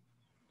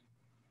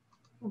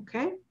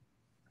 Okay,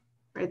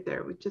 right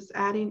there, we're just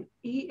adding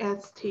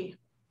est.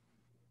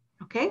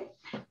 Okay,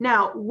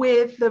 now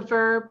with the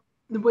verb,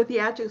 with the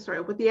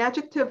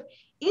adjective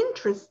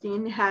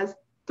interesting has,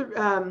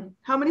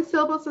 how many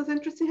syllables does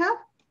interesting have?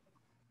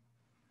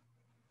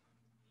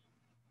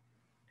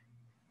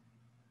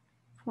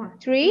 4.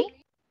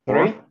 3.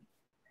 3.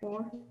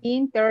 4.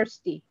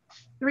 Interesting.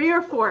 3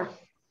 or 4?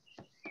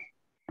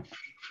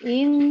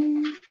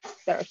 Interesting.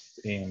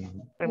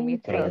 For me,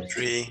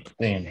 3.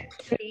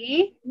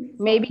 3.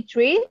 Maybe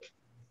 3?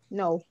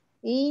 No.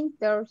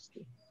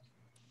 Interesting.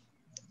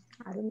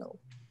 I don't know.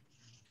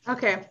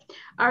 Okay.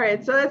 All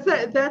right. So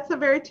that's a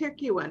very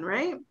tricky one,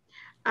 right?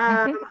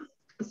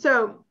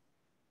 So,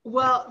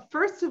 well,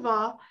 first of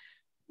all,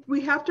 we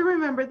have to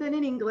remember that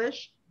in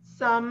English,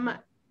 some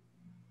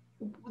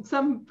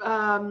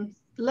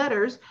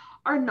letters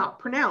are not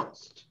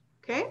pronounced.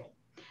 Okay.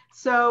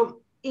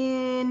 So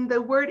in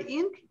the word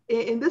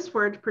in this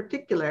word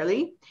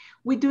particularly,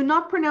 we do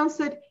not pronounce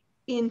it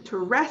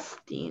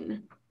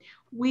interesting.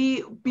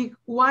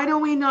 Why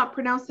don't we not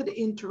pronounce it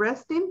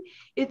interesting?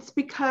 It's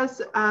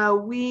because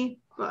well,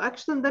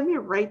 actually, let me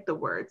write the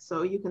word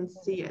so you can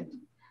see it.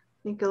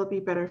 I think it'll be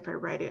better if I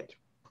write it.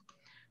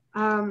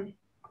 The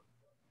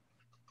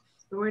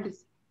word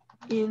is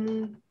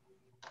in.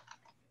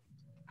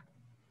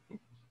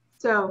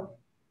 So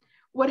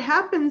what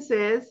happens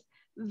is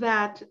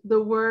that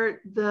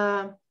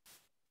the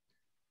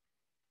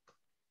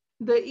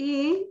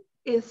E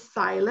is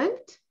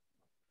silent.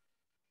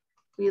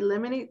 We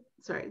eliminate,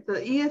 sorry,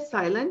 the E is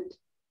silent.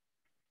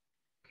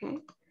 Okay.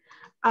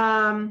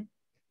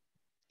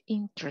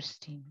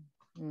 Interesting.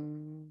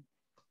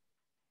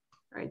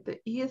 Right, the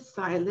E is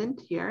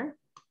silent here.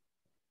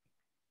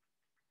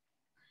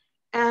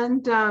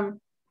 And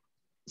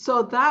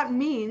so that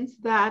means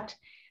that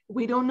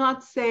we do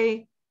not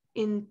say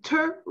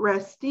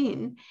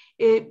interesting.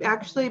 It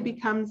actually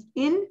becomes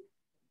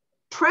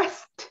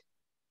interesting.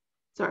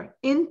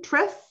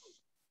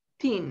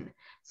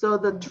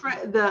 So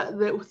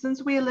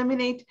since we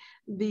eliminate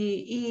the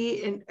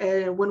E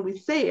when we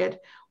say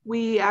it,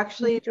 we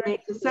actually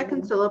make the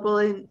second syllable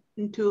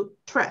into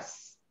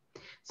tres.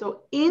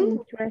 So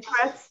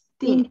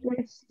interesting.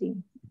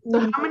 So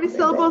how many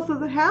syllables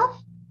does it have?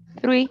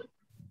 3.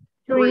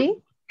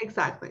 3.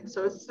 Exactly.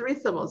 So it's 3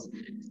 syllables.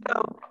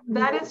 So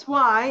that is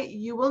why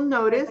you will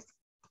notice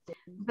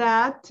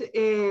that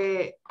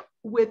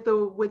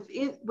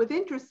with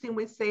interesting,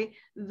 we say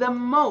the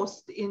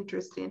most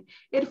interesting.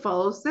 It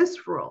follows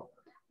this rule: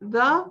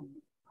 the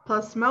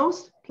plus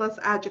most plus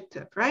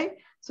adjective, right?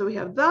 So we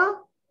have the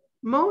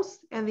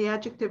most and the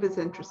adjective is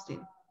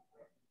interesting.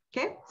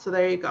 Okay, so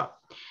there you go.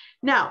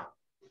 Now,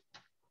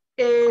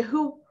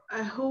 who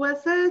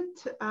was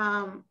it?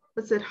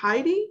 Was it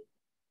Heidi?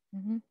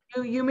 Mm-hmm.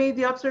 You made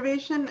the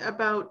observation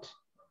about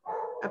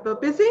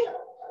busy?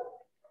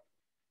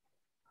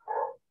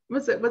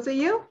 Was it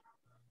you?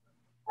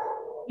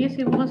 Yes,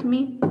 it was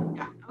me.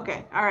 Yeah,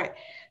 okay, all right.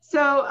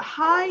 So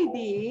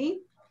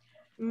Heidi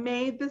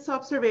made this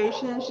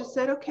observation. She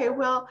said, okay,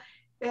 well,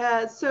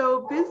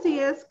 so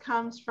busiest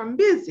comes from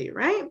busy,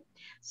 right?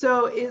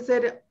 So is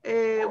it,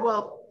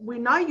 well, we're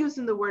not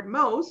using the word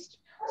most.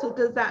 So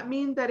does that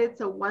mean that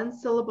it's a one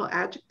syllable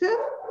adjective?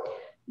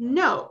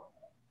 No,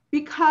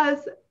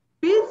 because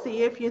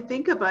busy, if you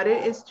think about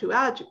it, is 2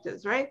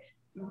 adjectives, right?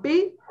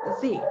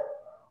 Busy,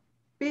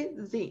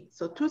 busy.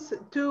 So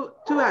two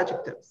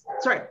adjectives.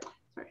 Sorry.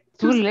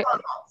 2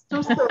 syllables.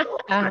 2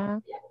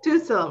 syllables. 2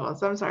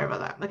 syllables. I'm sorry about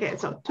that. Okay,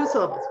 so 2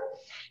 syllables.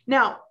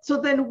 Now, so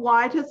then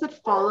why does it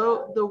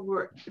follow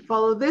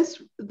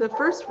the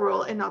first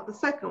rule and not the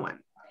second one?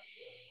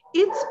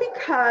 It's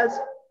because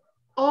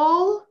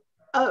all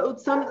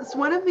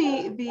one of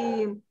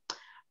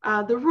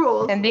the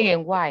rules. Ending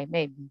in Y,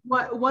 maybe.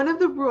 One of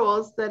the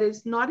rules that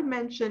is not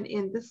mentioned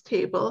in this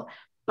table,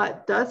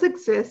 but does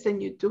exist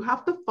and you do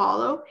have to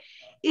follow,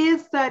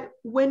 is that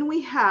when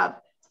we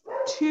have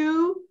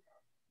 2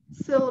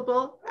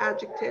 syllable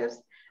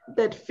adjectives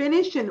that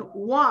finish in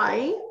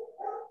Y,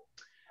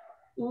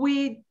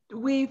 we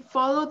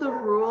follow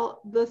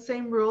the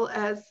same rule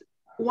as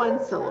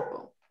 1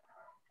 syllable.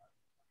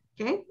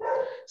 Okay,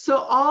 so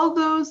all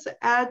those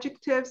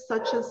adjectives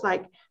such as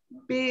like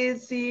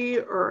busy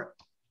or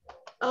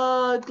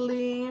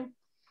ugly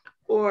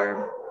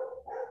or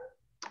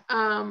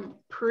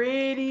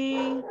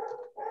pretty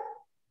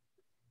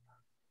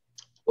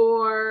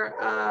or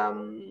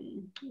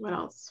what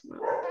else?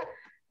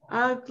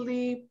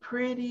 Ugly,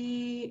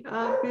 pretty,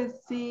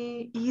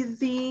 busy,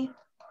 easy,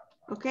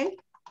 okay?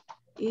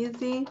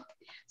 Easy.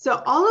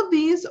 So all of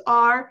these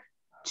are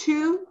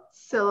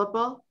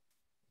 2-syllable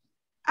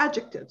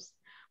adjectives,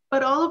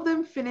 but all of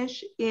them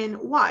finish in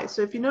Y.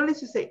 So if you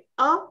notice, you say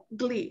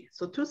ugly,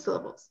 so 2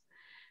 syllables,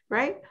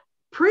 right?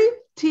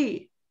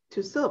 Pretty,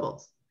 2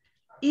 syllables.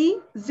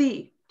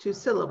 Easy, 2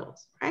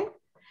 syllables, right?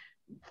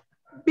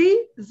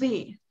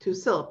 Busy, 2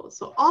 syllables.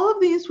 So all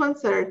of these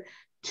ones that are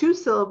 2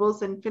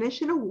 syllables and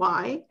finish in a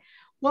Y,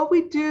 what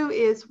we do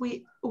is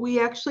we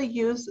actually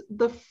use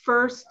the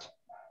first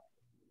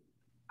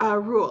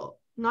rule,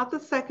 not the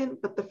second,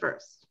 but the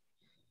first.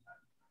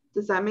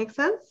 Does that make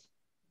sense?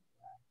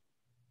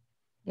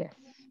 Yes.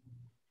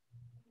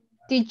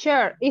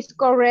 Teacher, is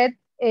correct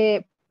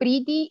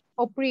pretty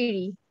or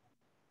pretty?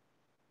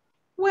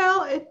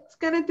 Well, it's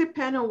going to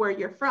depend on where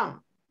you're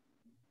from.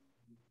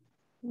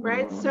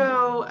 Right,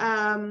 so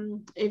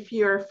if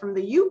you're from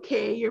the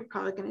UK, you're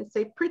probably going to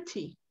say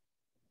pretty,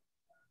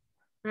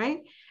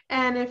 right?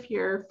 And if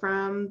you're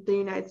from the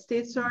United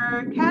States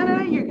or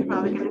Canada, you're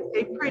probably going to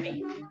say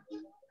pretty.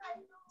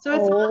 So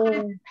it's all going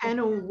to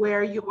depend on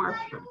where you are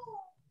from.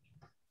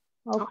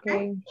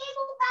 Okay.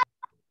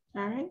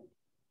 All right.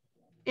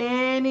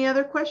 Any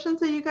other questions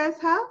that you guys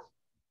have?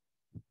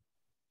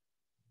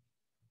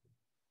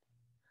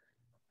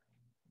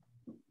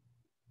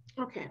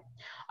 Okay.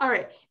 All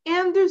right.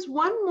 And there's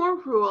one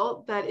more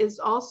rule that is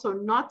also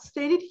not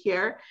stated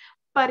here,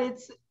 but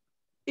it's,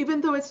 even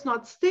though it's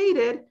not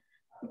stated,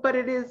 but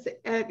it is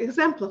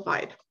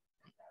exemplified.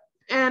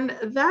 And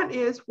that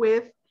is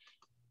with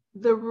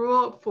the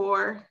rule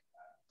for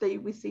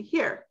that we see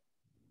here.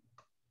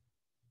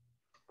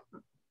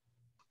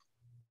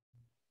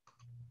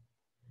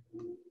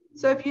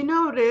 So if you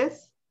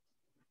notice,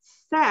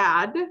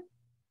 sad,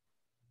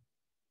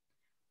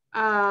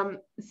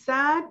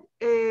 sad,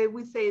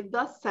 we say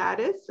the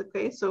saddest,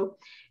 okay? So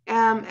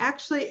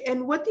actually,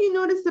 and what do you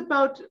notice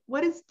about,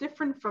 what is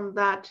different from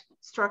that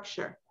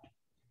structure?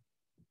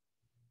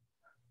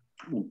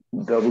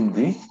 Double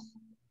D.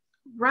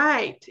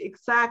 Right,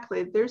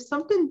 exactly. There's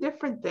something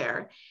different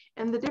there.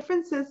 And the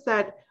difference is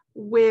that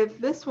with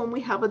this one,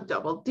 we have a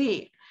double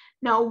D.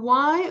 Now,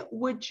 why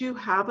would you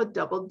have a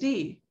double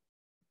D?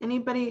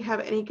 Anybody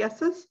have any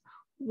guesses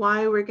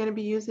why we're going to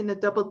be using a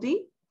double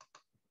D?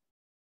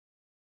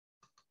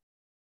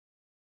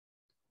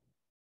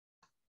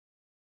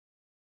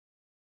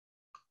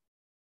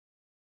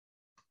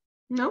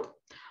 No?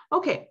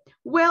 Okay.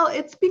 Well,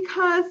 it's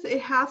because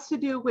it has to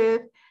do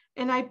with,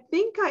 and I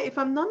think if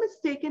I'm not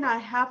mistaken, I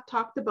have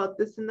talked about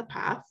this in the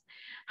past.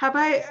 Have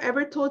I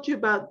ever told you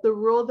about the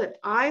rule that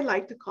I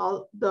like to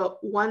call the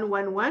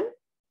 1-1-1?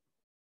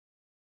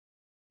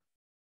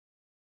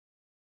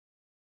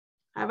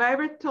 Have I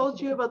ever told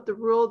you about the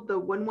rule, the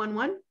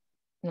 1-1-1?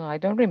 No, I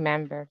don't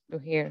remember to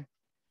hear.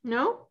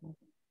 No?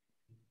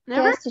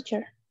 Never? Yes,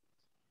 teacher.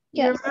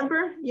 You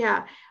remember?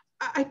 Yeah.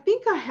 I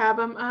think I have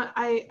them.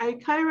 I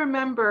kind of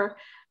remember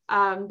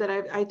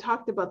that I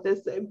talked about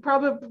this,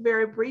 probably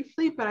very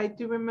briefly, but I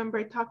do remember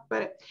I talked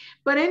about it.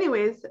 But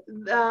anyways,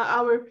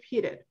 I'll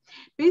repeat it.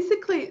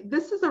 Basically,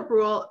 this is a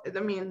rule. I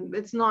mean,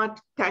 it's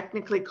not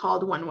technically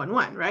called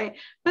 1-1-1, right?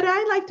 But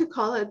I like to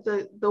call it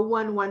the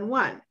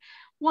 1-1-1.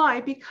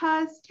 Why?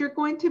 Because you're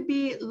going to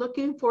be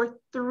looking for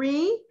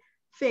 3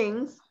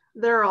 things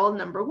that are all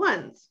number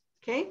ones,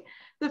 okay?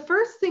 The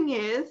first thing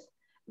is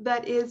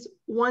that is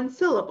 1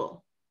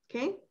 syllable,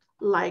 okay?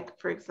 Like,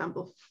 for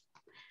example,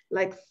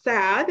 like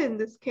sad in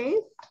this case,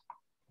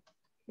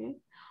 okay?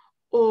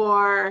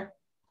 Or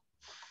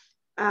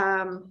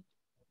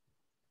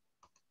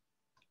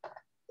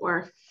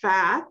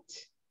fat,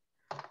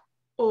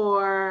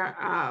 or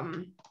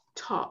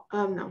tall,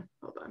 no,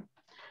 hold on.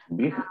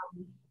 Big.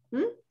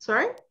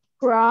 Sorry?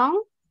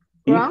 Wrong.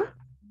 Wrong.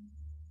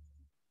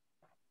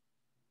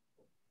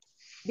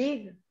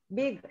 Big.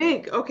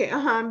 Big, okay,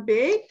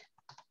 big.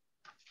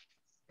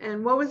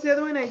 And what was the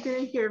other one? I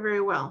didn't hear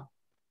very well.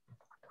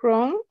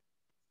 Wrong.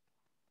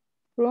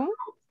 Wrong.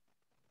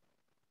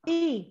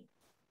 E.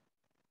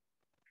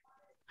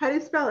 How do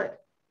you spell it?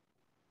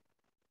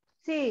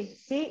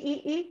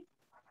 C-E-E.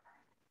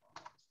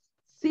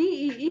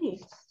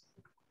 C-E-E.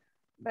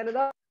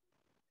 Perdón.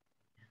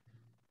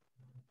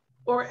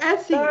 Or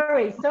S-E.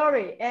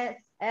 Sorry,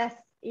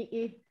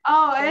 S-E-E.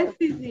 Oh,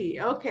 S-E-Z.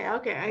 Okay,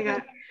 I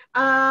got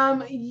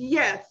it.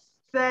 Yes,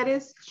 that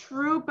is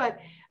true, but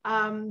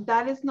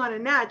that is not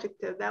an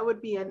adjective. That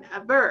would be a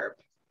verb,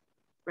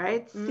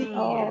 right? See is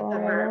a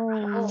verb.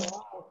 Oh,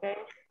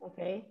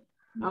 okay.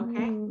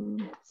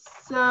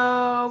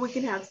 So we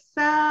can have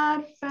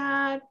sad,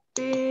 fat,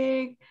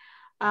 big,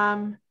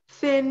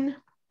 thin.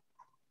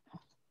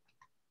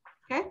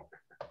 Okay.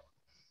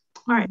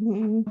 All right.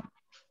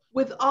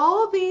 With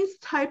all these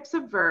types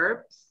of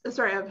verbs,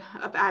 sorry, of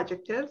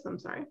adjectives, I'm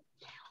sorry.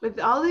 with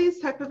all these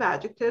type of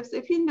adjectives,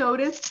 if you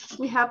notice,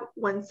 we have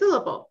one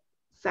syllable.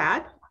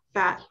 Sad,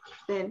 fat,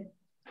 thin,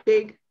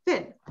 big,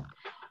 thin.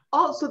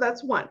 Also,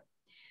 that's one.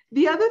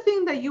 The other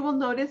thing that you will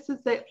notice is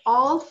they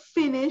all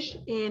finish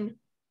in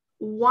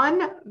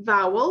one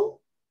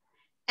vowel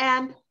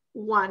and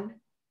one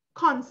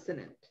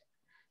consonant.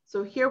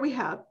 So here we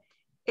have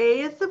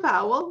A is the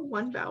vowel,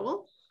 one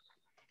vowel,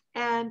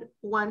 and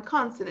one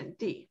consonant,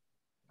 D.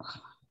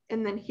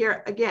 And then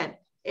here again,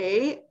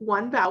 A,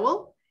 one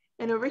vowel,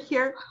 and over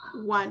here,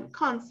 one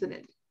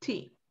consonant,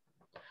 T.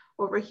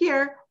 Over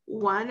here,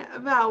 one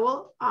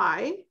vowel,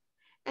 I,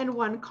 and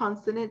one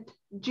consonant,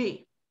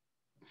 G.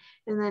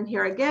 And then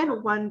here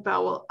again, one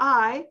vowel,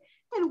 I,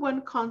 and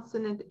one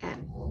consonant,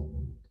 N.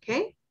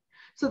 Okay?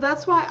 So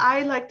that's why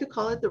I like to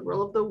call it the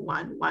rule of the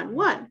 1, 1,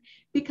 1,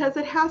 because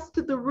it has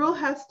to, the rule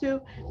has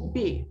to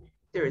be,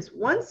 there is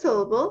one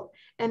syllable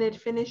and it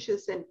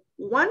finishes in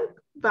one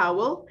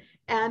vowel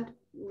and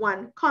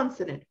one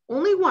consonant,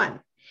 only one.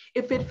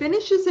 If it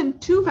finishes in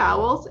two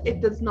vowels,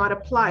 it does not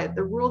apply.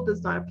 The rule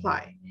does not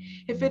apply.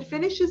 If it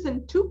finishes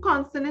in two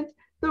consonants,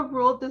 the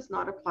rule does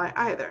not apply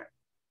either.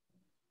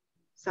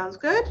 Sounds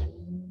good?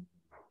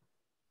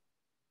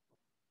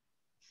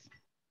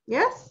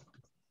 Yes?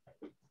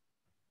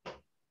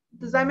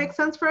 Does that make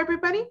sense for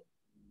everybody?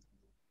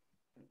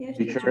 Yes,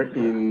 Teacher,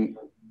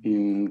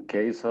 in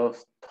case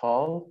of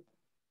tall?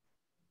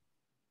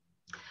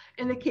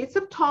 In the case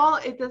of tall,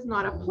 it does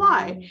not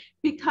apply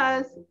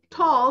because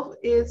tall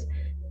is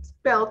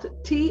spelled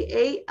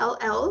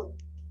T-A-L-L.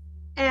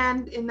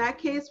 And in that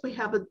case, we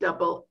have a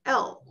double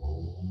L,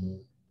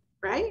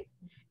 right?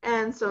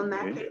 And so in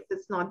that case,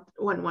 it's not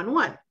 1, 1,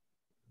 1.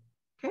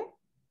 Okay?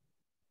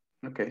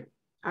 Okay.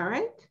 All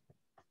right.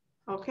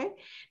 Okay.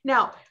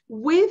 Now,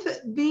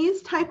 with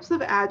these types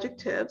of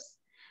adjectives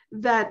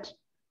that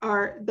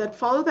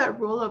follow that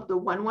rule of the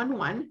 1, 1,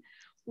 1,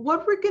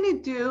 what we're going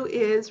to do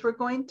is we're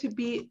going to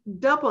be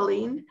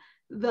doubling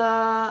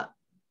the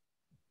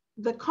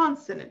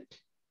consonant.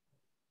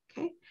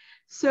 Okay.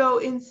 So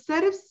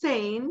instead of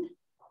saying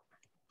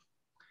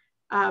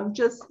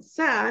just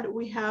sad,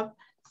 we have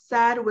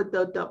sad with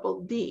the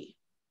double D.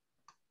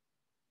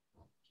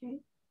 Okay.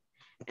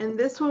 And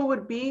this one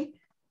would be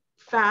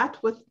fat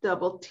with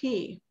double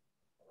T.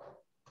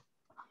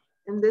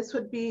 And this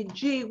would be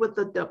G with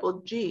the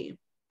double G.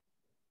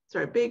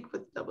 Sorry, big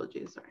with double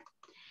G, sorry.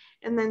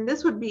 And then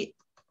this would be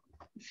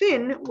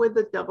thin with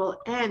the double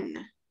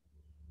N.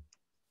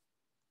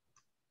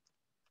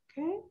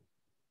 Okay.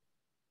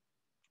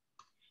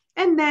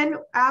 And then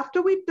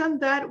after we've done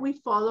that, we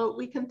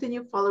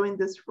continue following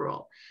this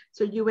rule.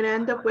 So you would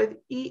end up with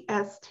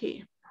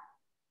EST.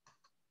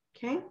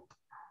 Okay.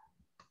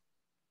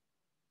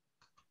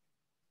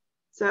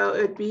 So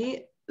it would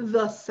be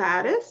the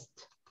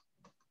saddest,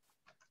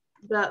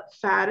 the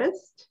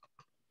fattest,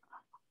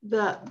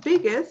 the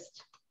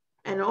biggest,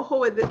 and ojo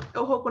with it,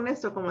 ojo con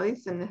esto, como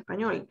dicen en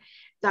español.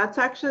 That's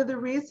actually the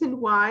reason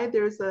why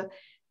there's a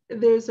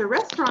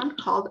restaurant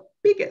called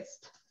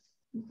Biggest,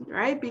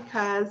 right?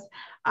 Because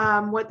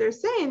what they're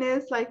saying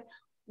is like,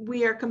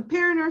 we are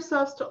comparing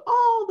ourselves to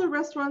all the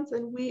restaurants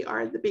and we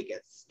are the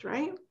biggest,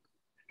 right?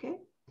 Okay.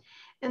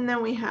 And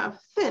then we have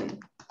thin,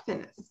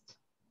 thinnest.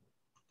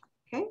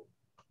 Okay.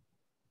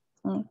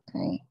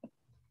 Okay.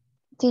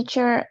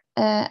 Teacher,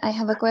 I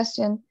have a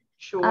question.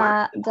 Sure.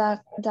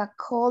 The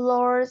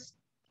colors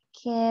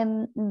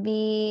can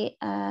be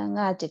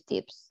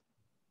adjectives.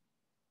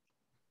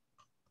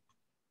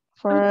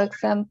 For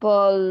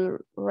example,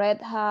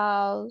 red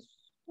house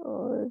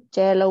or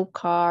yellow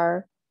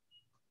car.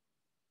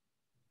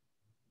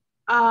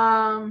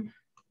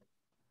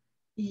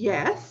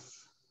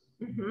 Yes.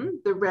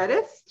 The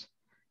reddest.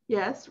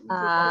 Yes.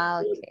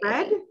 Okay.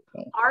 Red.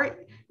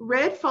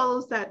 Red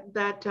follows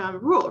that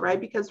rule,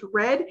 right? Because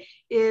red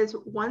is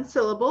one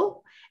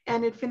syllable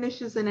and it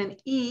finishes in an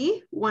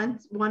E, one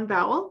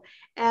vowel,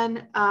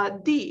 and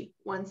D,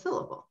 one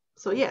syllable.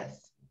 So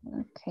yes.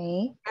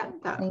 Okay. Yeah,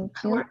 thank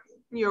you.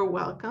 You're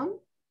welcome.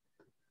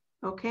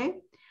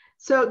 Okay.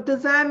 So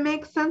does that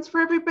make sense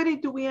for everybody?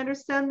 Do we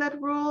understand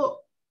that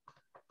rule?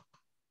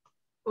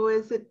 Or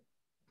is it,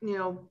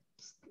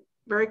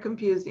 very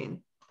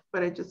confusing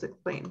what I just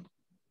explained?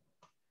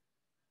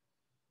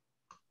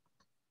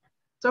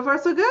 So far,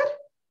 so good?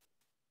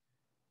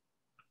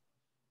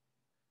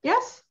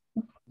 Yes?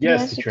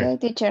 Yes, okay,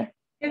 teacher.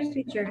 Yes,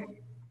 teacher.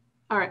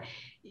 All right.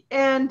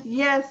 And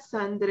yes,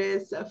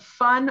 Andres,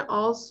 fun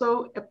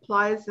also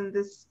applies in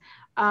this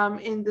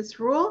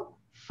rule.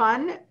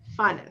 Fun,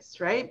 funnest,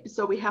 right?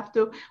 So we have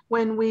to,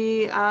 when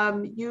we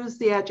use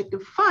the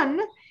adjective fun,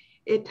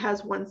 it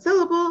has one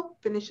syllable,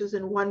 finishes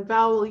in one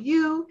vowel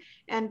U,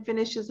 and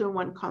finishes in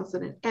one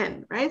consonant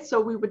N, right?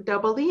 So we would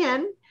double the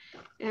N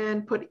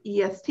and put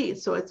EST.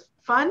 So it's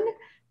fun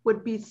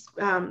would be,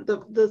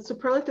 the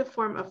superlative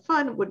form of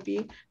fun would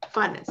be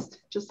funnest,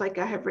 just like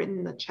I have written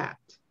in the chat.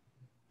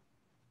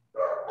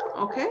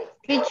 Okay.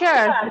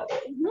 Teacher,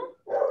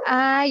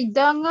 I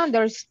don't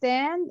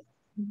understand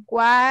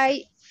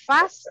why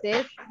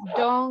fastest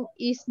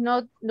is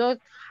not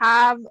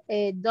have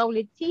a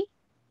double T.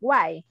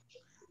 Why?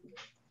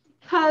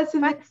 Because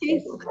in the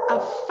case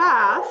of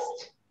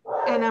fast,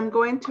 and I'm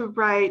going to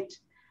write,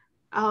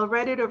 I'll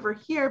write it over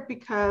here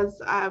because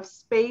I have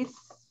space.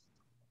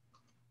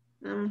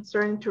 I'm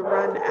starting to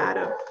run out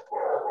of,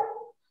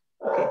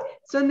 okay.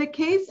 So in the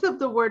case of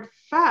the word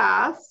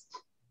fast,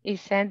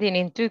 it's ending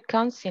in two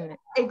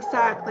consonants.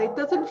 Exactly, it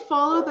doesn't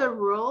follow the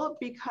rule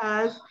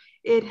because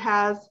it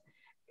has,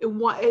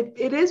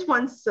 it is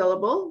one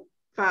syllable,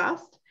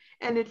 fast,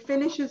 and it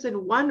finishes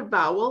in one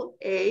vowel,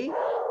 A,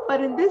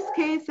 but in this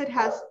case, it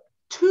has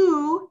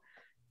two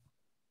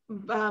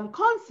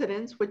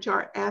consonants, which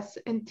are S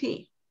and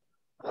T.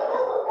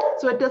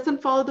 So it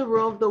doesn't follow the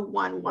rule of the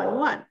 1, 1,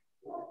 1.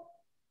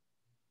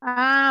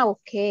 Ah,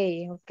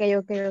 okay.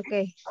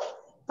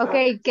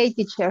 Okay,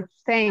 teacher,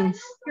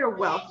 thanks. You're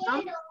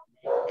welcome.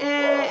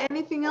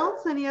 Anything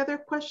else? Any other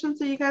questions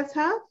that you guys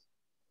have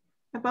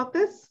about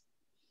this?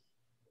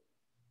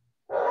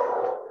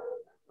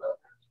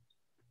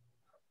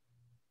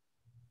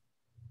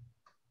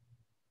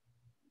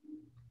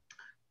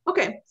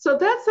 Okay, so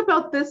that's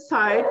about this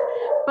side,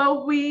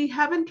 but we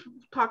haven't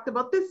talked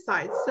about this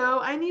side. So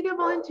I need a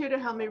volunteer to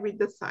help me read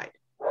this side.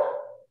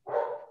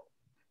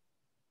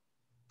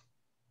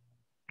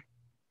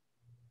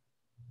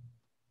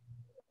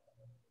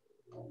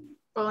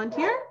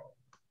 Volunteer?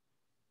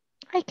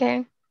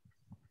 Okay.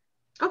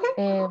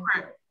 Okay.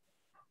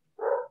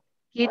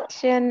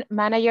 Kitchen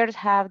managers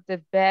have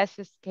the best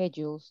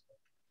schedules.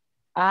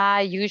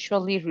 I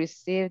usually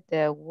receive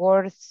the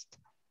worst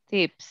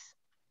tips.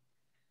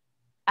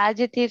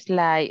 Adjectives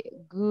like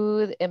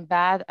good and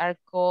bad are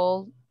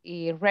called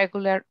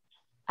irregular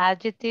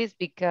adjectives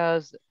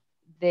because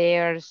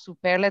their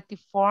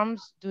superlative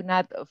forms do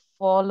not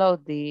follow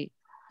the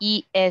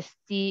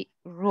EST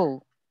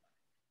rule.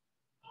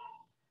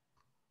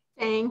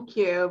 Thank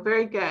you.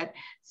 Very good.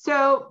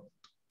 So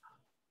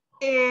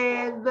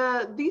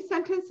these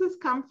sentences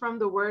come from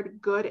the word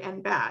good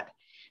and bad.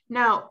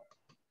 Now,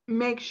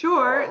 make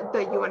sure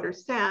that you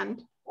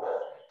understand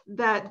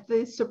that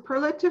the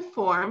superlative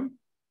form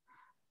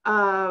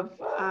of,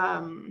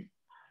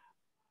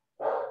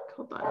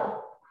 hold on,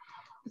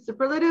 the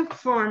superlative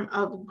form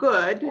of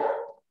good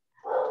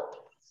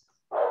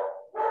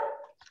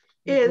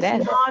is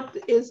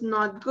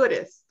not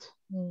goodest,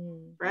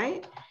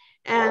 right?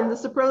 And the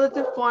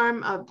superlative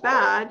form of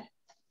bad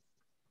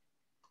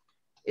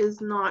is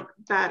not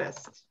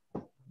baddest.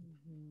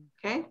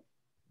 Okay.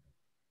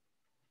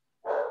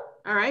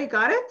 All right,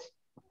 got it?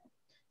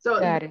 So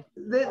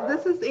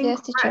this is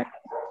incorrect. Yes,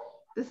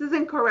 this is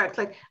incorrect.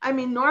 Like, I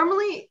mean,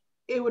 normally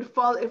it would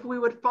follow, if we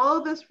would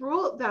follow this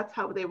rule, that's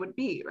how they would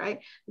be, right?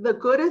 The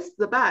goodest,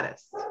 the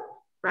baddest,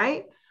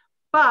 right?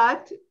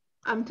 But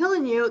I'm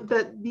telling you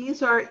that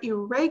these are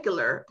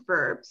irregular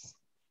verbs.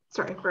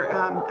 Sorry, for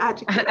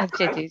adjectives.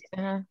 Adjectives.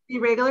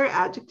 Irregular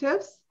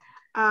adjectives.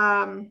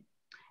 And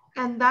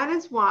that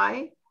is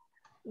why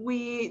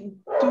we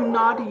do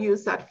not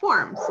use that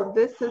form. So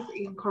this is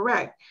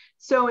incorrect.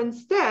 So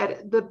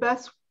instead, the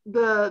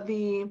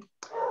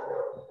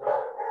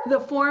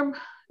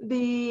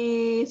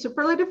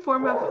superlative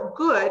form of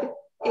good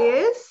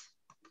is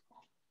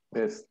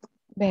best.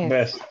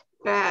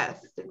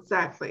 Best,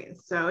 exactly.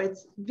 So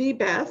it's the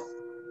best.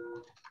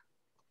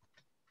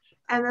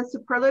 And the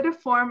superlative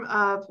form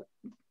of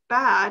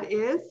bad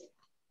is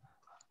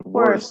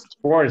worst.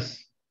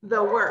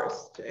 The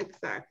worst,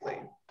 exactly.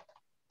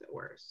 The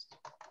worst.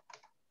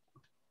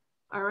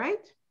 All right,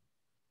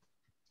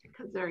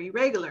 because they're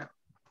irregular.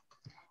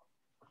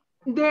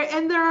 There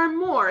are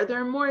more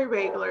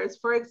irregulars.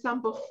 For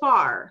example,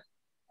 far.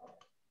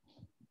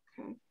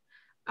 Okay.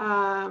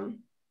 Actually,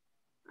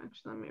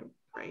 let me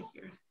write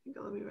here. I think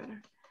it'll be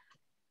better.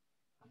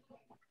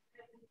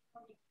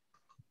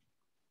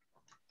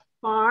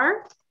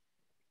 Far.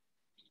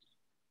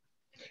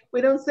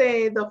 We don't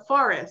say the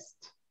forest.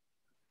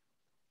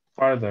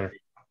 Farther.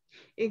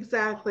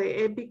 Exactly.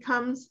 It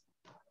becomes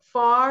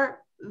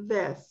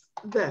farthest.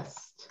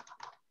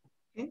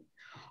 Okay.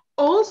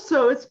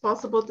 Also, it's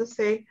possible to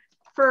say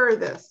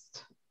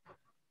furthest.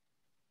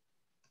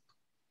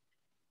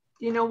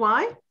 Do you know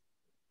why?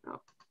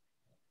 Oh.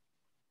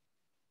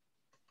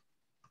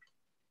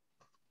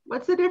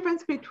 What's the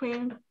difference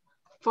between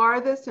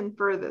farthest and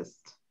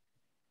furthest?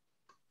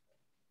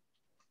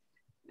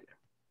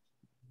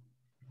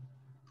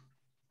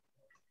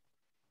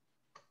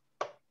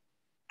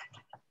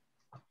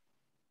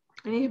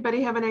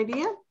 Anybody have an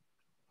idea?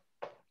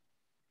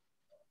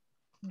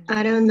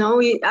 I don't know.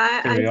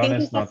 I think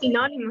it's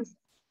synonymous.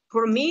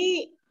 For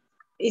me,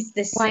 it's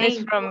the same. One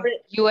is from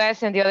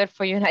US and the other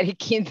for United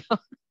Kingdom.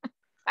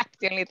 That's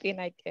the only thing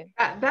I can.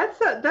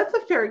 That's a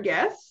fair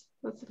guess.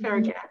 That's a fair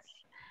guess.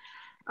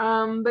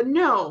 But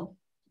no.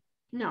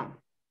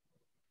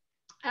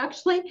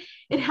 Actually,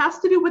 it has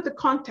to do with the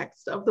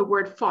context of the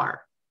word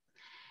far.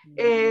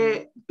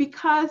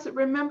 Because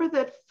remember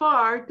that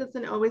far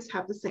doesn't always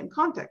have the same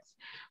context.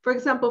 For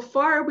example,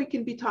 far, we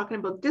can be talking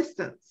about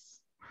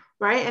distance,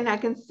 right? And I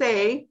can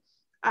say,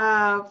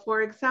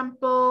 for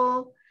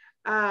example,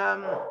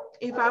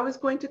 if I was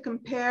going to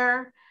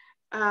compare,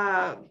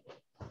 I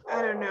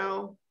don't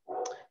know,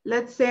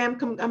 let's say I'm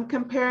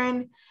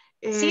comparing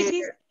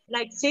cities,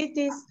 like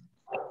cities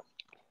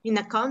in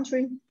a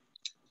country.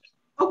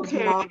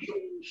 Okay,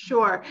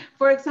 sure.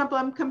 For example,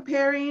 I'm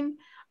comparing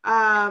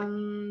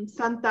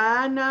Santa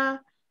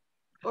Ana,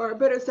 or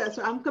better said,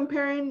 so I'm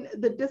comparing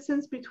the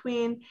distance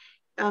between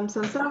San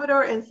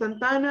Salvador and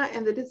Santa Ana,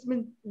 and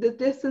the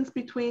distance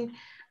between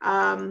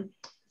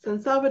San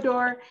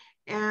Salvador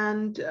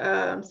and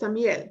San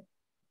Miguel.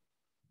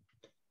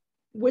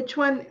 Which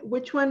one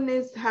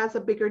has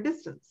a bigger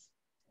distance?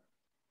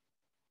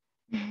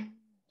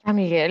 San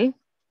Miguel.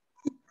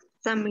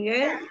 San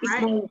Miguel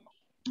is more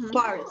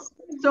farthest.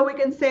 So we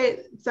can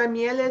say San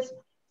Miguel is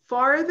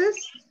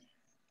farthest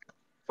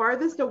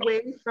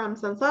away from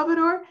San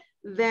Salvador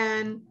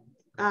than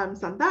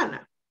Santa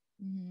Ana,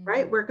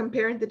 right? We're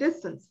comparing the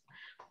distance.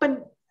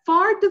 But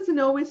far doesn't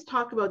always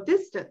talk about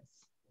distance.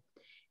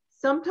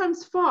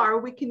 Sometimes far,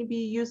 we can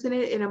be using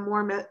it in a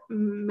more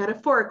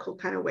metaphorical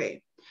kind of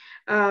way.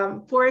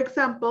 For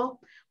example,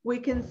 we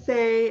can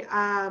say,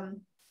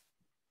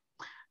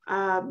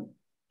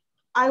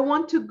 I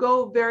want to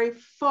go very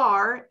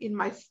far in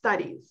my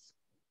studies.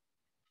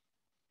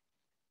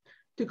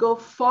 To go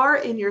far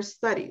in your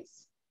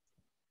studies,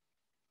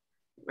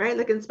 right?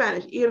 Like in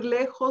Spanish, ir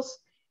lejos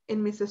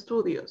en mis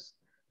estudios.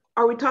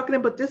 Are we talking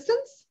about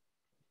distance?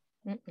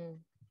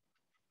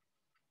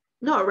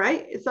 No,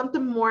 right? It's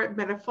something more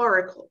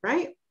metaphorical,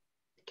 right?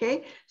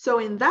 Okay, so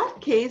in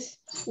that case,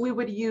 we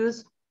would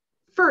use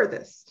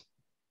furthest.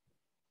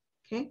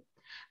 Okay,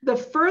 the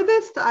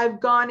furthest I've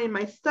gone in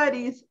my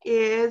studies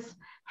is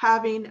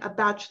having a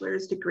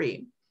bachelor's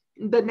degree.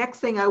 The next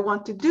thing I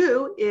want to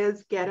do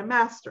is get a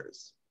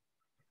master's.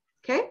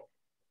 Okay,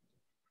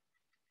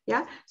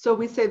 yeah, so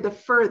we say the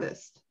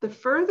furthest. The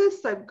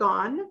furthest I've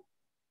gone.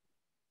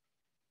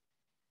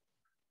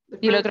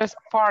 Y el otro es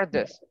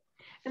farthest.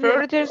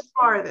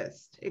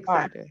 Farthest,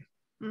 exactly.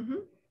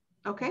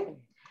 Okay,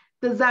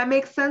 does that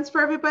make sense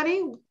for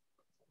everybody?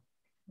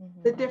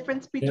 The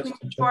difference between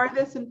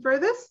farthest and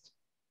furthest?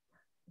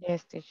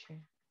 Yes, teacher.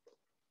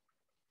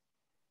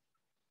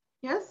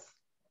 Yes?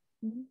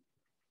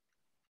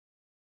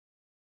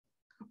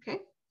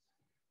 Okay.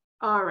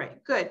 All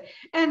right, good.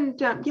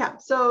 And yeah,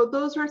 so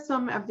those are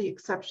some of the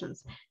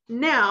exceptions.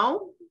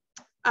 Now,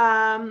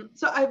 now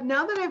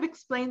that I've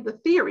explained the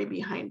theory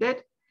behind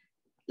it,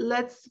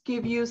 let's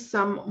give you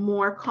some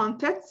more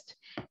context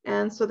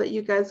and so that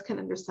you guys can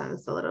understand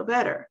this a little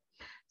better.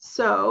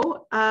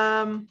 So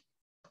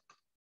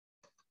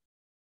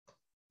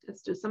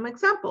let's do some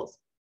examples.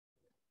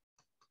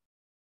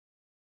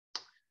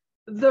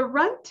 The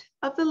runt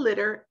of the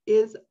litter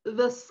is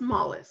the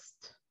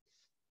smallest.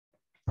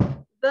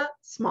 The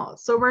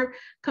smallest. So we're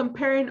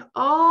comparing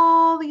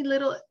all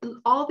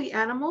the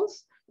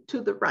animals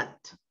to the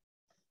runt.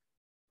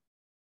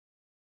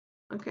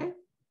 Okay.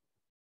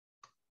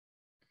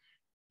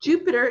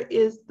 Jupiter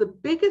is the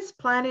biggest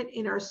planet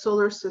in our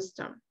solar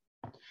system.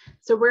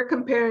 So we're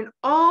comparing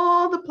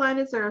all the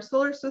planets in our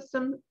solar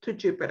system to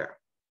Jupiter.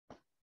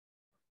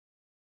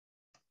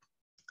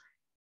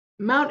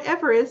 Mount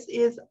Everest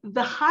is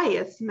the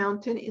highest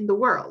mountain in the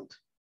world.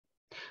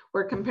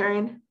 We're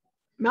comparing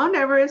Mount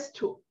Everest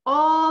to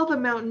all the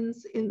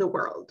mountains in the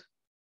world.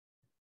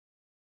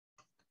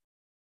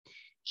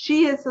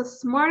 She is the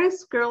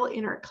smartest girl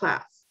in our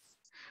class.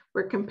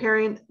 We're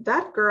comparing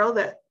that girl,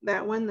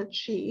 that one, that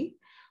she,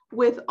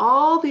 with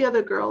all the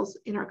other girls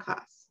in our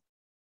class.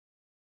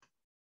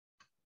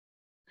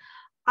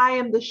 I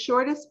am the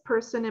shortest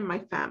person in my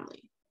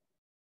family.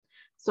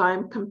 So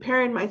I'm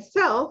comparing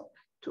myself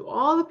to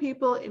all the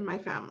people in my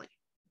family.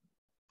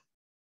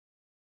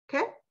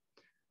 Okay,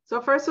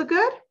 so far so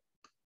good?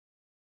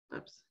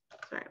 Oops,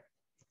 sorry.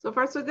 So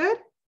far so good?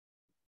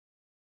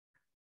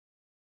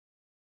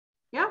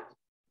 Yeah?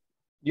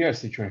 Yes,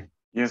 teacher.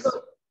 Yes.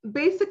 So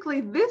basically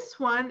this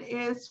one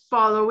is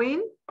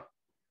following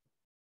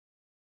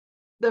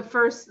the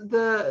first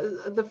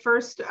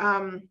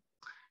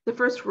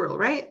rule,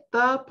 right?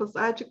 The plus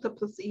adjective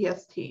plus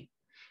est.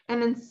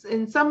 And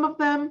in some of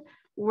them,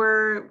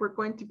 we're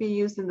going to be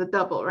using the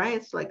double, right?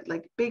 It's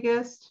like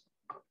biggest,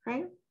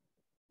 right?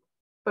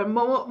 But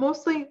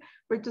mostly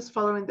we're just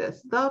following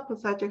this. The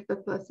plus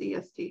adjective plus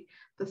est.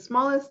 The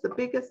smallest, the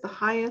biggest, the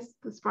highest,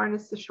 the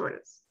smartest, the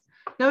shortest.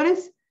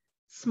 Notice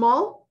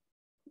small,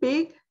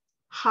 big,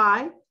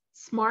 high,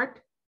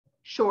 smart,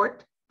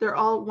 short. They're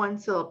all one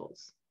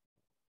syllables.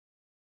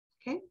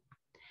 Okay.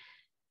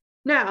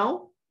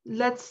 Now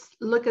let's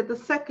look at the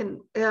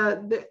second.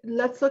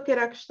 Let's look at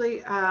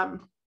actually.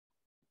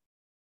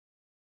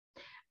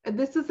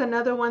 This is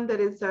another one that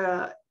is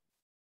an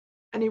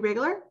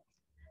irregular.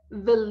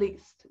 The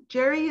least.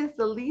 Jerry is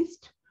the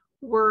least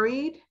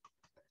worried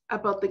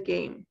about the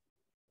game.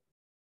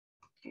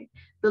 Okay.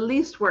 The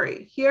least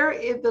worry.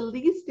 Here, the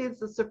least is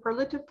the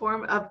superlative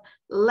form of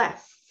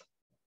less.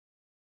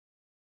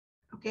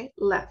 Okay,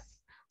 less.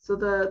 So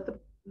the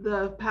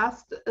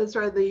past, the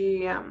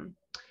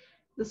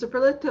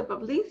superlative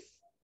of least,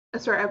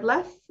 of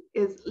less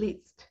is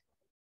least.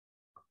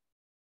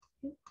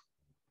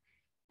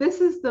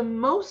 This is the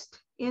most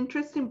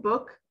interesting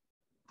book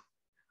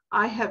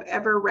I have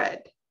ever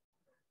read.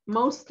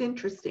 Most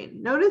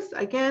interesting. Notice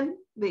again,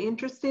 the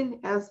interesting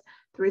has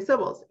 3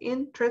 syllables.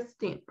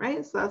 Interesting,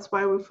 right? So that's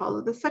why we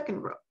follow the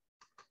second row.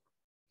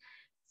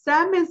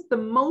 Sam is the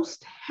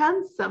most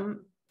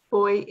handsome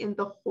boy in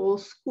the whole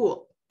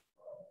school.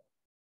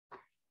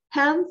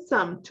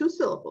 Handsome, 2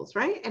 syllables,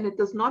 right? And it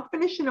does not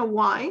finish in a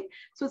Y,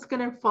 so it's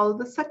going to follow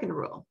the second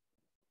rule.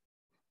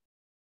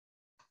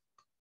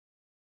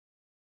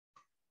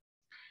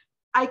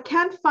 I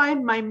can't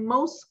find my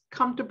most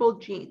comfortable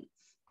jeans.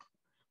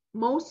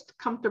 Most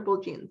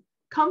comfortable jeans.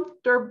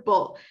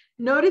 Comfortable.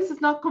 Notice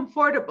it's not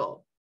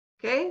comfortable.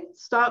 Okay,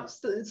 stop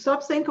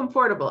saying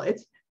comfortable.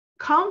 It's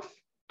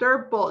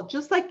comfortable.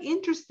 Just like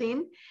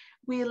interesting,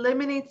 we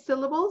eliminate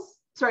syllables.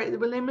 Sorry,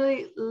 we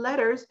eliminate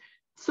letters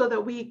so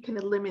that we can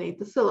eliminate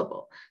the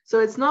syllable. So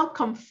it's not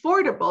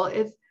comfortable,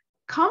 it's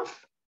comfortable.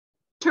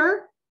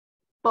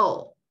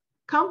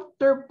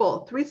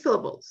 Comfortable, 3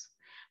 syllables.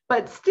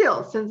 But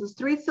still, since it's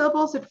 3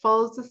 syllables, it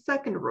follows the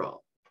second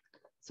rule.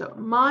 So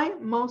my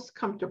most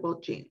comfortable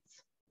jeans.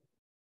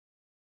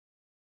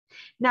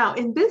 Now,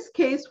 in this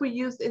case, we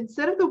used,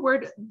 instead of the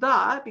word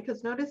the,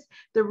 because notice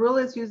the rule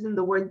is using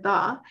the word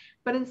the,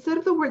 but instead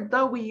of the word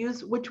the, we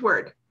use which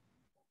word?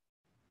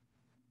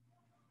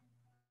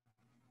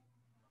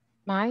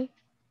 My.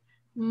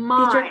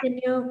 Teacher,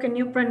 can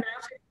you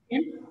pronounce it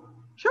again?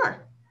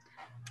 Sure.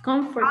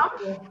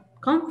 Comfortable.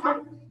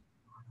 Comfort.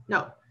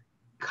 No.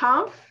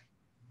 Comfortable.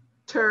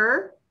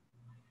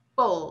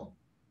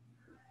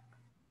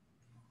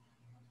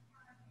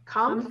 Comfortable.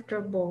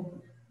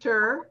 Comfortable.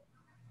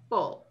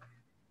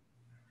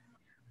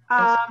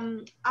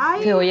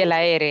 Se oye la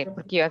R,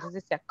 porque yo a veces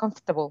decía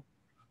comfortable.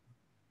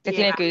 Se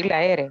tiene que oír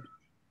la R.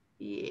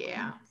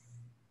 Yeah.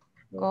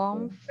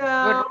 So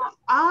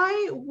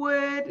I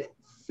would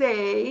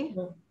say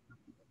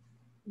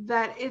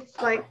that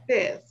it's like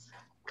this.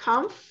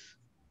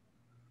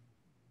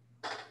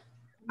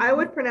 I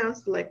would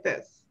pronounce it like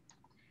this.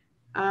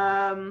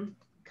 Comfortable.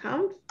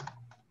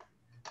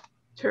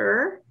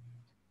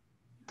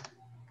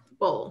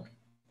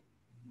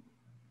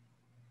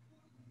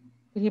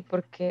 ¿Y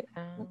por qué?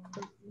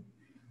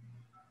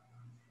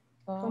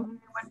 I would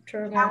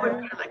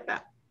put it like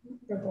that.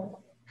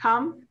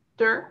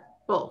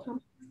 Comfortable.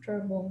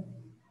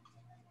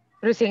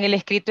 Pero si en el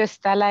escrito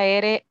está la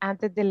R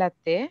antes de la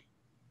T,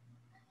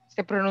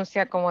 se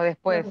pronuncia como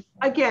después.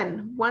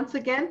 Again, once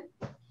again,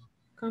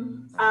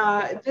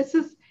 this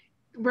is,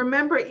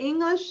 remember,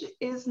 English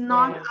is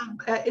not,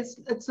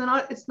 it's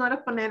not a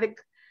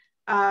phonetic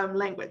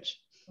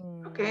language.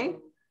 Okay.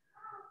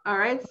 All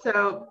right.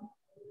 So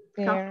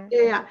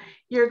yeah,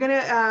 you're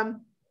gonna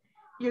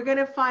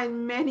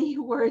find many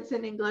words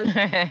in English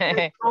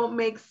that don't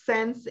make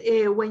sense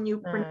when you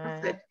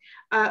pronounce it.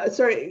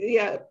 Sorry,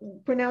 yeah,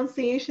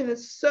 pronunciation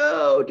is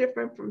so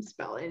different from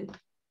spelling.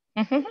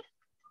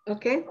 Okay.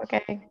 Okay.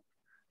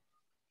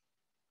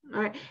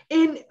 All right.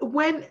 And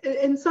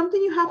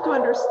something you have to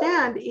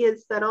understand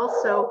is that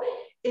also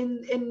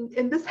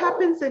and this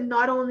happens in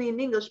not only in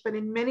English but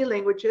in many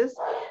languages,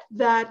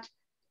 that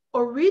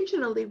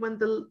originally when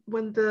the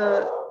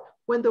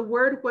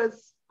word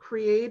was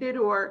created,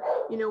 or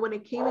when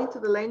it came into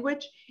the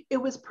language, it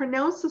was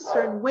pronounced a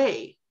certain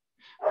way.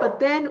 But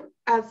then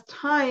as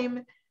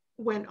time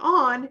went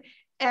on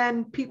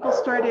and people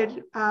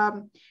started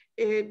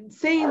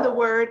saying the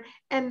word,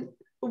 and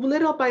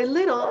little by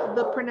little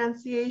the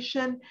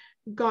pronunciation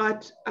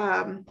got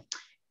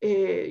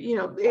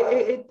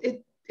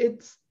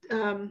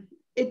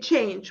it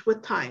changed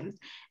with times,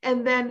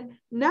 and then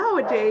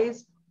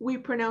nowadays we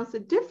pronounce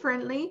it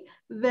differently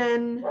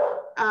than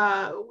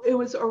it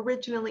was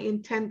originally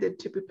intended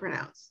to be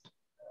pronounced.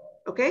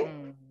 Okay.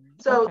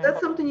 So that's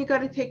something you got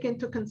to take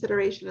into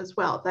consideration as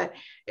well. That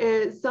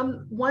is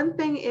one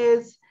thing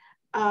is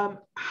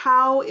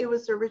how it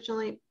was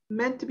originally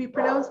meant to be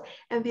pronounced,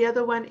 and the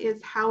other one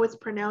is how it's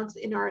pronounced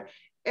in our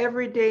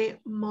everyday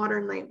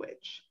modern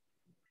language.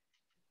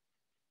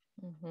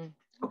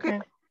 Okay.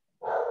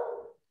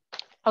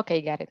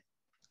 Okay, got it.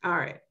 All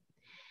right.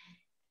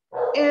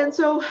 And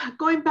so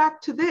going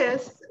back to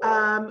this,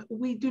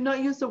 we do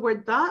not use the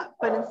word the,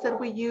 but instead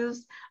we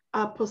use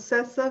a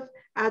possessive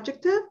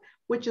adjective,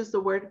 which is the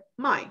word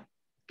my.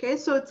 Okay,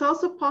 so it's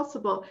also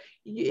possible.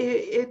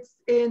 It's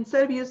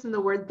instead of using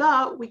the word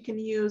the, we can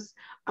use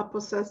a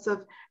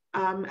possessive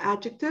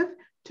adjective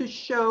to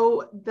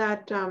show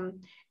that to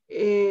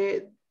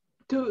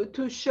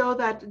show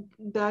that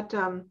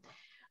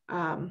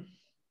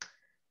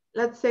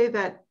let's say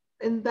that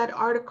in that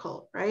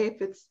article, right?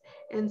 If it's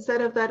instead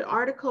of that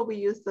article, we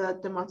use the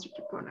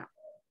demonstrative pronoun.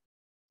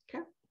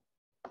 Okay.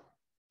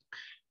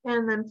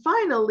 And then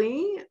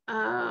finally,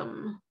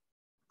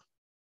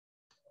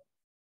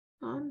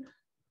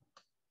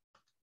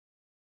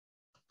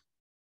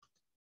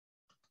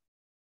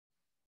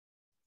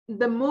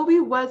 the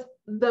movie was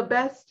the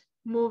best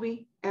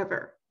movie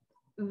ever.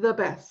 The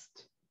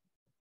best.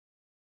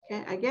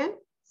 Okay, again,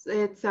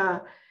 it's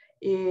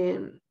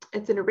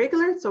an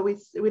irregular, so we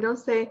don't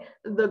say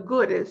the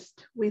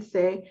goodest, we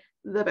say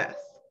the best.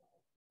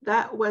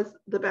 that was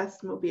the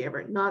best movie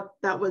ever, not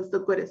that was the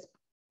goodest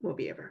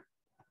movie ever.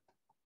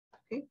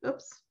 Okay,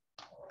 oops.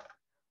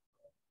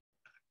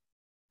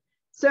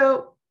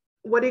 So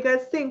what do you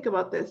guys think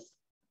about this?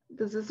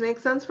 Does this make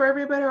sense for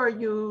everybody, or are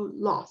you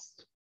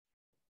lost?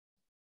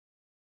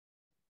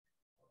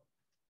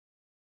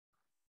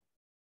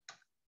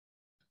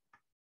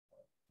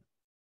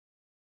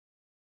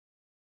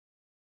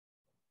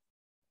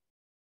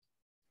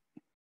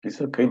 It's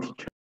okay,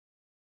 teacher.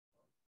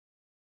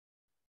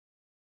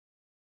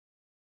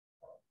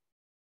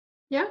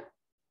 Yeah.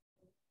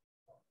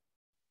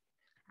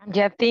 I'm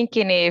just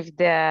thinking if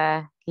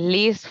the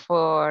list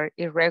for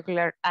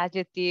irregular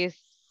adjectives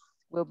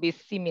will be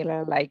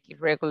similar, like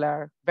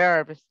irregular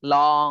verbs,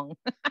 long.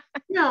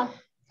 No.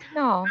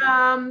 No.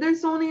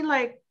 There's only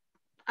like,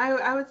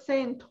 I would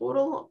say in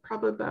total,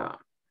 probably about,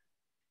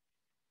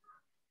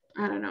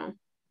 I don't know,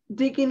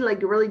 digging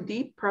like really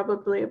deep,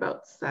 probably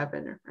about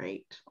 7 or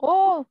 8.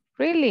 Oh,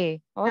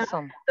 really?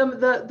 Awesome.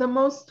 Yeah. The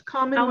most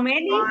common How ones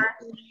many? are,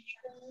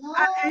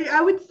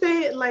 I would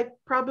say like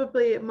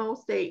probably at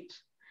most 8,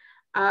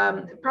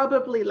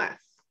 probably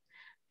less.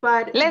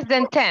 But less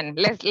than 10.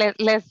 Let's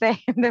say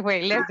the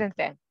way less than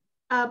 10.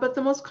 But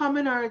the most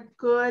common are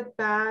good,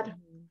 bad,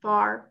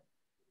 far,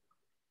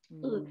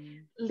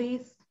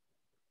 least.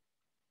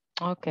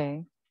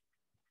 Okay.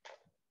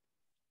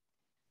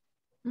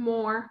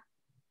 More.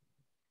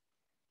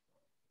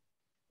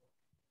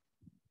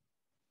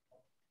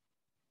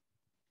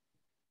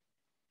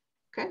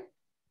 Okay.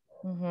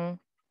 Mm-hmm.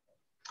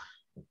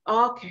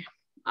 Okay.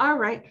 All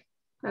right.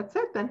 That's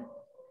it then.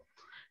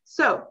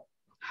 So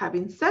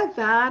having said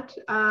that,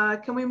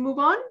 can we move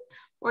on?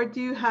 Or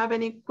do you have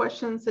any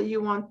questions that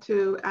you want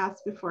to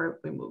ask before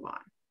we move on?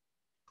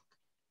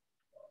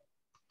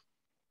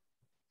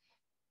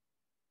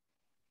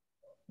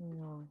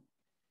 No.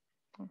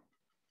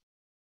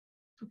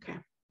 Okay.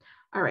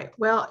 All right.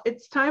 Well,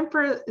 it's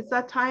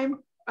that time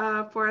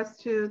for us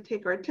to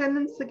take our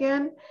attendance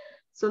again.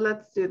 So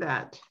let's do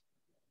that.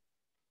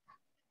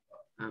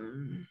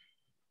 Okay.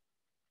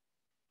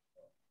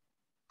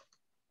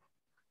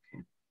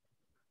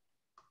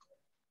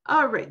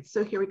 All right.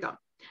 So here we go.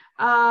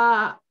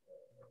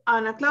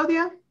 Ana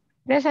Claudia.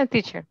 Present,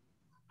 teacher.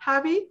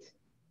 Javid.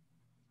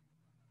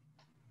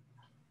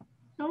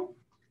 No.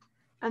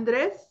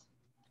 Andres.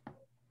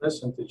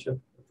 Present, teacher.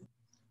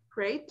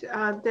 Great.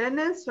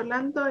 Dennis,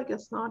 Orlando, I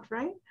guess not,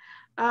 right?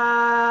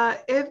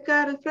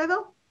 Edgar,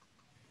 Alfredo.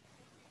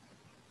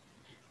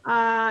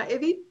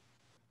 Edith,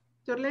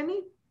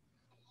 Jorleni.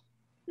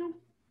 No.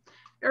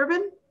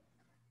 Irvin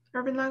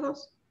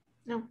Lagos.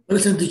 No.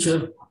 Present, teacher.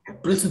 Okay.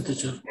 Present,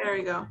 teacher. There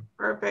we go.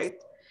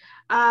 Perfect.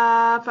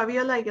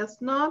 Fabiola, I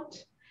guess not.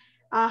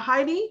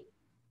 Heidi.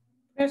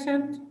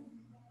 Present.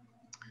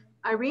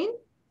 Irene.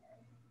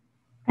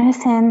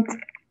 Present.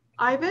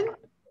 Ivan.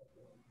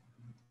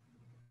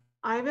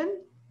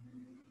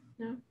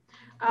 No.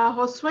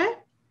 Josue.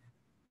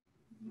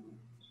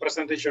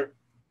 Present, teacher.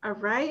 All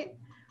right.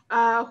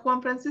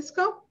 Juan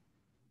Francisco.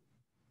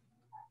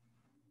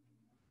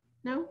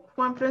 No.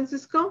 Juan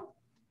Francisco.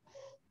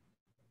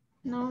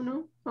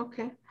 No.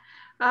 Okay.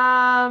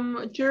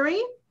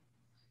 Jury.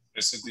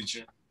 Present,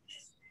 teacher.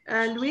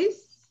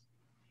 Luis.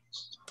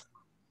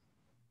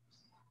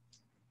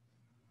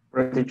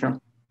 Present, teacher.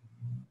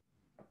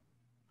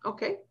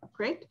 Okay,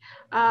 great.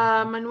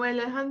 Manuel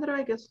Alejandro,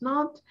 I guess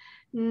not.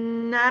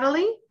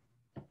 Natalie.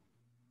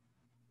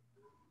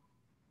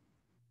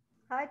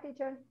 Hi,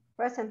 teacher.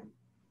 Present.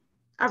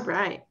 All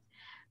right.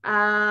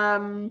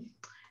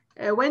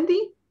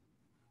 Wendy.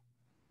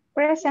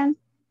 Present.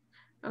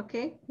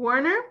 Okay.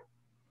 Warner.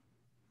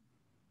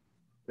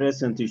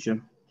 Present,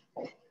 teacher.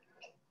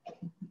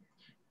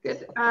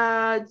 Good.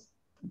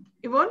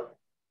 Yvonne.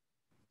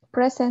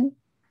 Present.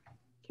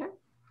 Okay.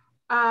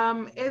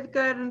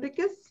 Edgar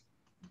Enriquez.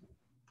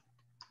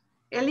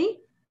 Eli.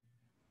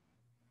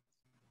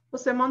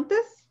 Jose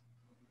Montes.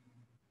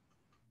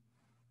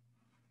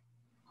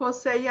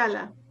 Jose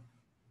Ayala.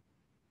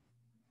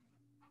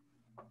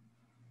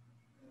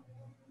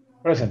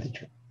 Present,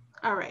 teacher.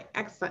 All right,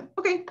 excellent.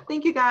 Okay,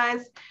 thank you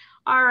guys.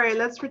 All right,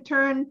 let's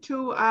return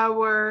to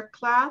our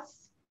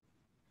class.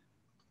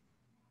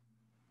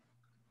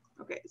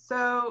 Okay,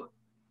 so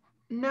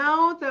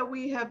now that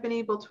we have been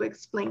able to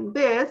explain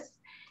this,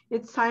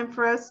 it's time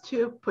for us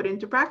to put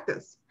into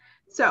practice.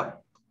 So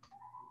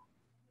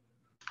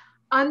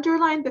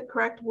underline the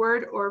correct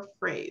word or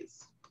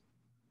phrase.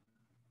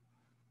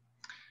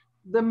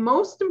 The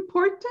most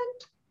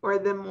important or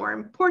the more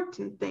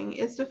important thing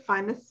is to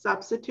find a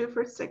substitute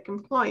for sick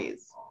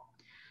employees.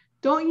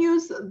 Don't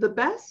use the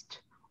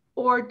best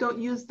or don't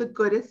use the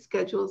goodest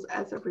schedules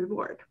as a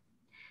reward.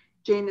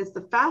 Jane is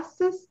the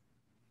fastest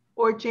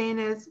or Jane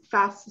is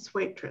fastest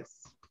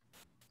waitress.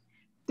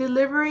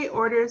 Delivery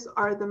orders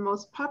are the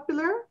most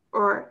popular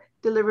or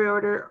delivery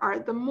order are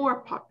the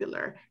more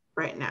popular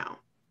right now.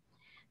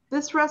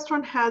 This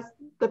restaurant has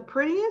the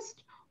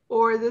prettiest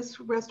or this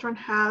restaurant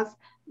has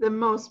the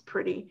most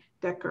pretty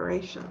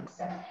decorations.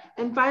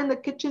 And find the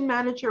kitchen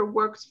manager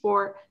works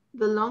for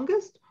the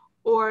longest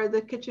or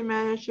the kitchen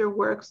manager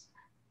works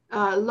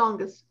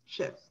longest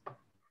shift.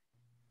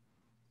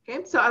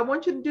 Okay, so I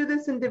want you to do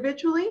this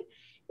individually.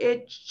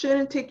 It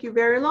shouldn't take you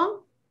very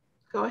long.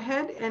 Go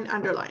ahead and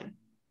underline.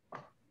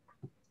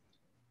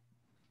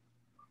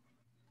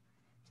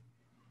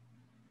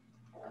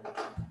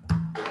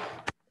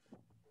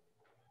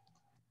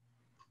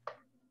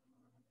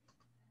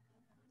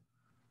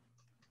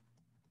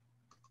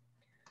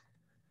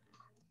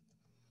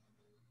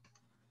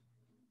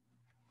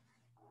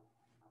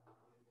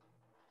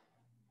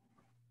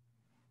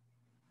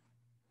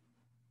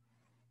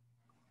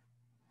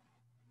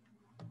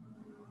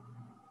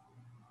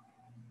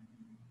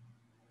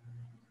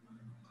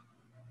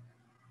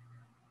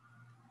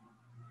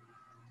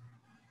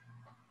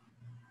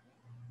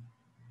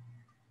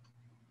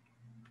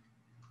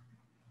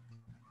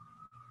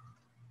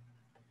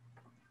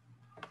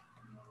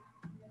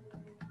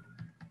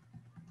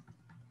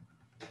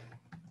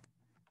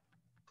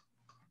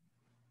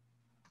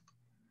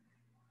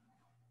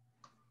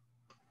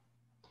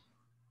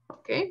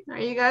 Okay, are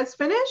you guys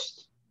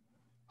finished?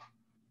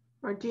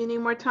 Or do you need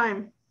more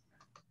time?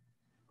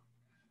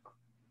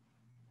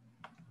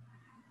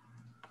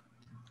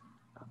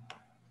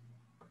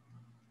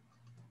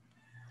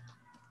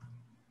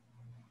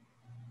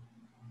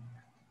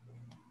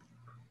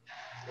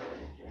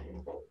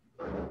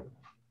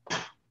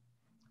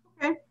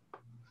 Okay.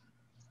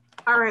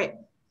 All right.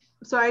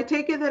 So I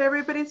take it that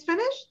everybody's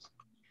finished?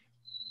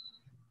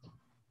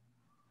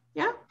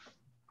 Yeah?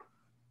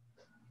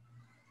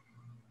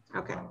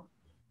 Okay.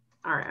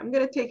 All right, I'm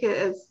going to take it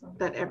as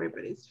that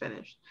everybody's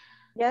finished.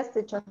 Yes,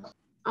 teacher.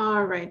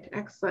 All right,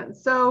 excellent.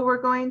 So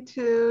we're going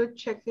to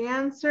check the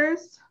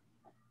answers.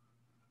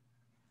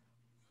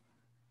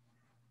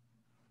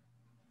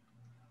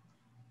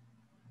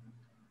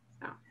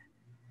 So,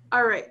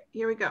 all right,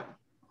 here we go.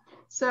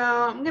 So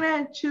I'm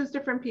going to choose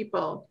different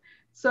people.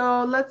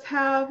 So let's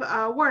have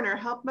Warner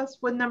help us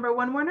with number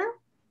 1, Warner.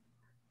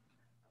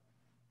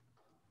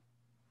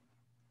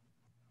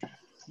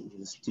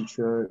 Yes,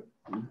 teacher.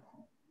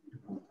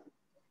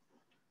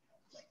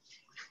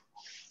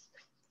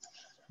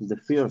 The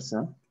first,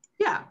 huh?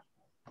 Yeah.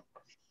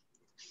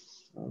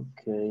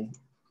 Okay.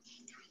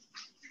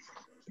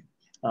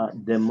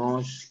 The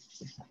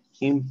most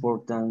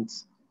important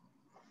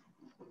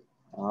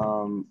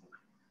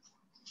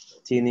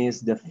thing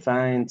is the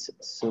find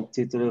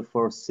subtitle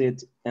for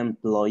seat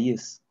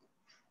employees.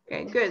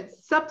 Okay, good.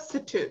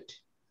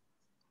 Substitute.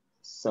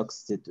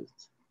 Substitute.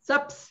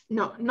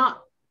 No,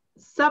 not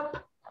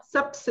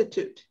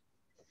substitute.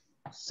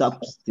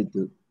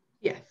 Substitute.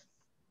 Yes.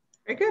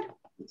 Very good.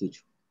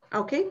 Teacher.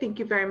 Okay, thank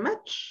you very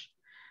much.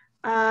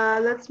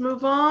 Let's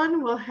move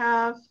on. We'll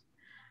have,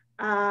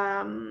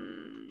 let's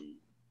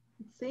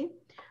see,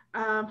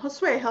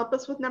 Josue, help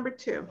us with number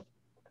 2.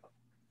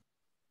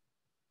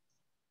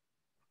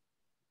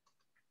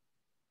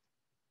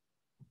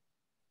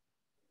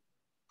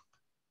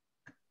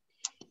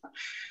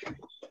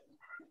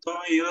 To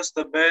use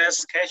the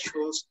best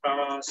schedules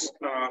as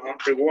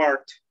reward.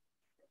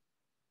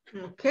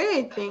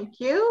 Okay, thank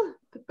you.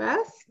 The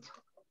best.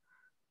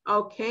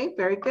 Okay,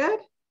 very good.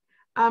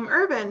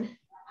 Irvin,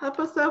 help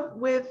us up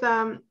with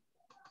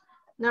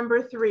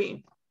number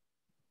 3.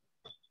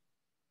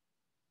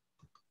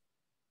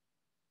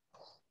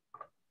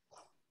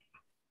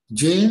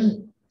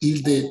 Jane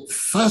is the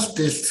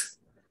fastest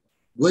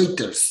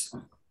waiters.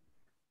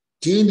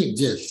 Jane,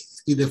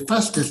 yes, is the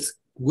fastest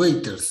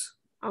waiters.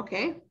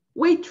 Okay,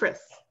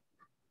 waitress.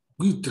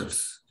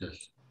 Waiters,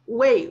 yes.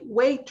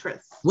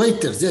 Waitress.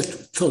 Waiters,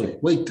 yes, sorry,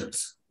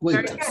 waiters.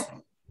 Waiters.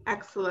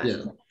 Excellent.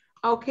 Yeah.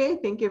 Okay,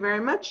 thank you very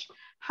much.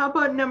 How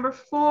about number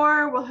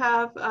 4? We'll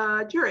have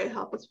Jure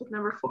help us with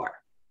number 4.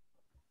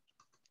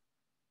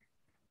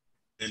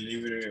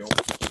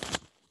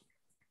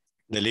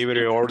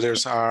 Delivery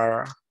orders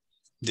are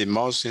the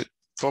most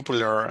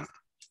popular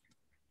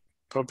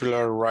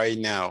right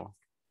now.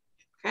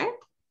 Okay,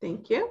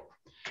 thank you.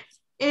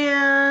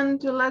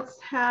 And let's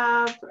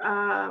have,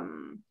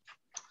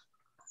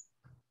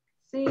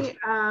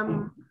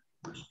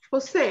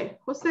 Jose,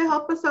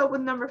 help us out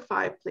with number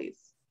 5, please.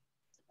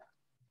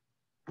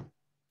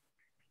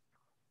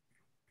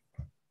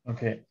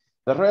 Okay,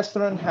 the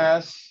restaurant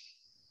has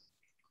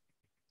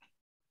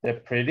the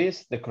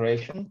prettiest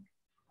decoration.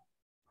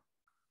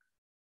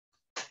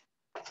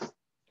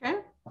 Okay.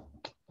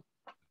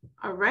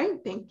 All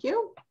right, thank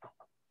you.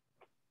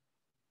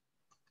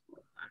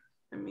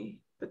 Let me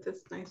put this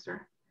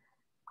nicer.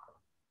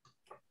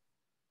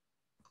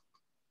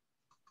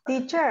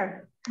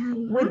 Teacher,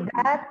 with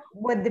that,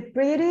 with the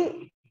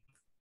pretty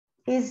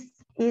is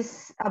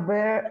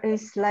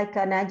like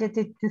an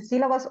adjective 2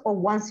 syllables or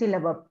 1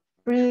 syllable?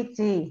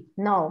 Pretty,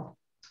 no.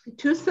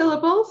 2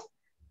 syllables,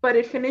 but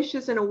it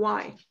finishes in a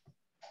Y.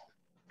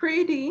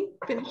 Pretty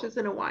finishes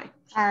in a Y.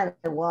 And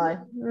the Y.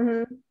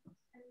 Mm-hmm.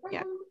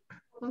 Yeah.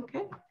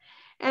 Okay.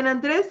 And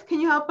Andres, can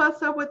you help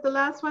us out with the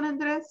last one,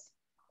 Andres?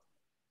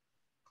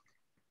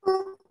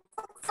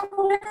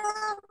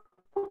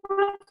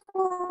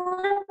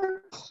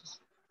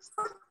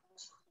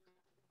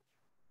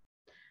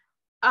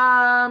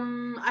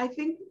 I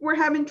think we're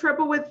having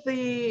trouble with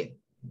the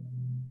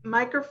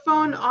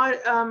microphone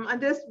on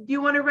this. Do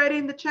you want to write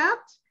in the chat?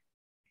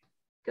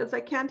 Because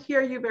I can't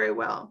hear you very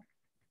well.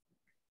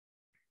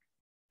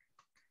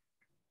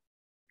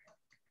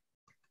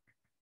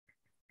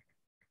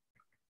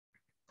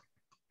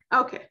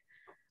 Okay.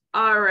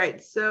 All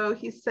right. So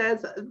he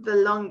says the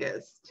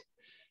longest.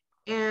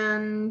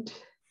 And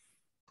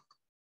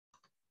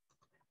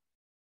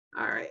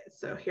all right.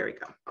 So here we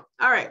go.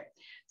 All right.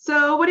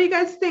 So what do you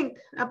guys think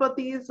about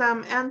these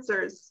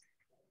answers?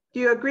 Do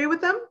you agree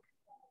with them?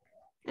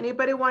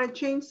 Anybody want to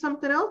change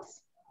something else?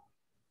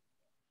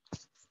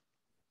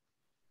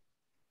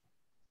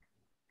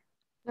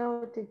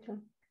 No, teacher.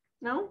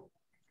 No?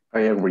 I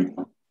agree.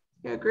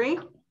 You agree?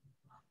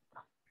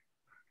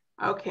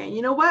 Okay,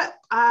 you know what?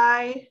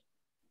 I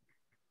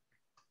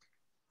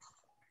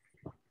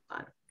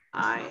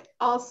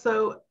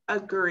also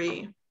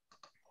agree.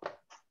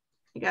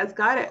 You guys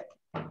got it?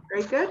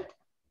 Very good.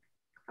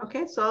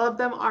 Okay, so all of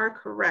them are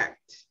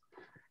correct.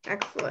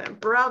 Excellent,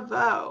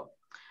 bravo.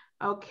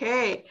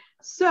 Okay,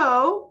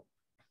 so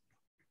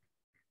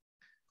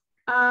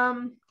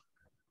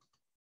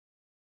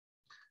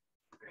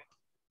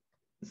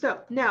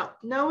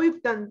now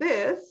we've done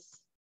this.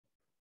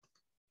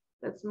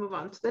 Let's move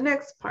on to the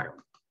next part.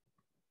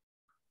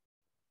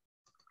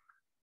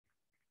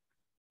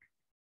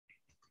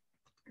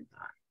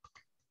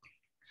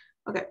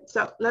 Okay,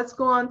 so let's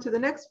go on to the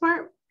next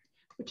part,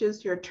 which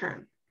is your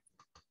turn.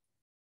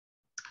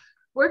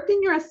 Work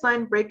in your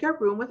assigned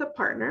breakout room with a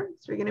partner.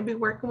 So you're going to be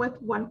working with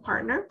one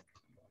partner.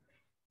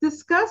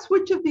 Discuss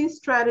which of these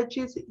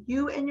strategies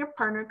you and your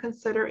partner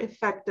consider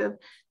effective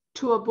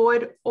to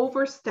avoid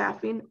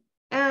overstaffing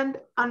and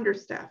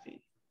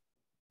understaffing.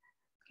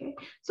 Okay,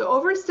 so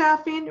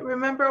overstaffing,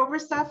 remember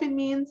overstaffing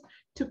means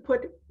to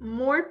put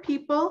more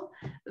people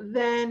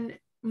than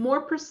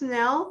more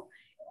personnel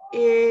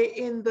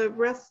in the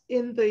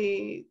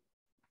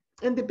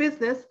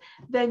business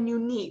than you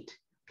need.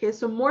 Okay,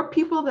 so more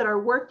people that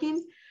are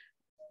working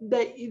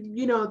that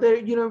you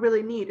don't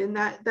really need, and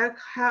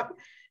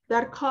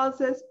that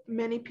causes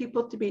many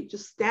people to be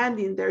just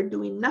standing there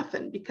doing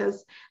nothing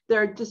because there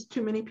are just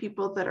too many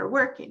people that are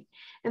working.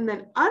 And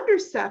then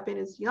understaffing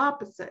is the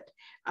opposite,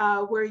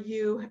 where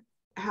you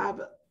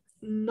have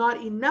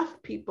not enough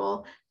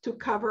people to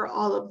cover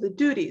all of the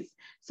duties.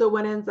 So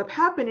what ends up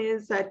happening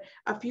is that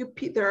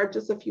there are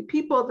just a few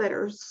people that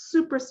are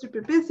super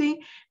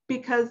busy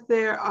because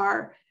there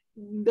are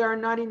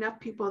not enough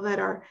people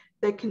there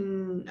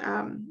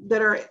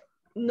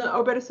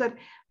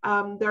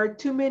are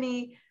too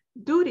many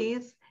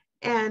duties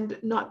and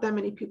not that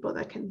many people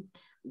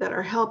that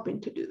are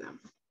helping to do them.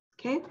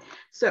 Okay,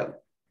 so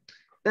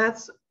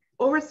that's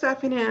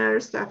overstaffing and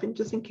understaffing,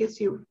 just in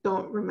case you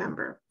don't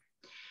remember.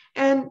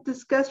 And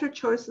discuss your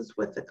choices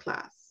with the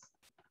class.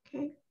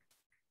 Okay,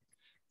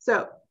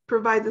 so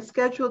provide the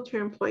schedule to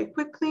your employee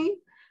quickly,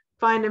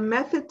 find a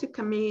method to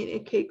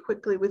communicate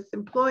quickly with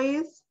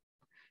employees,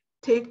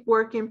 take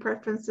working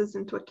preferences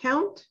into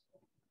account,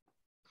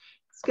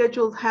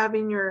 schedule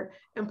having your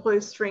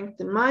employee's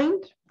strength in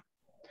mind,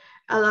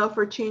 allow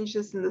for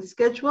changes in the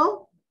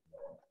schedule,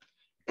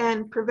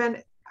 and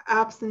prevent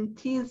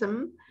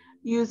absenteeism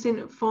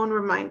using phone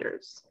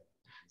reminders.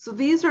 So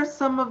these are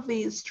some of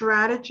the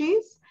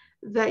strategies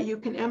that you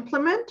can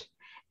implement,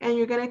 and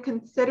you're going to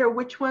consider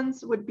which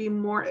ones would be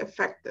more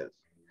effective.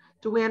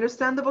 Do we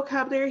understand the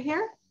vocabulary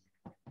here?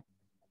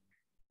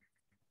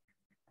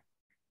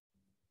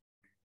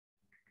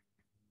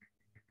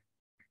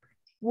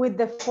 With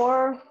the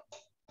 4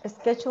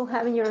 schedule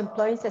having your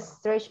employees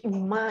stretch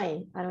in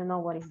mind. I don't know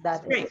what is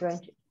that.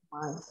 Strength.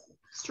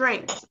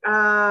 Strength.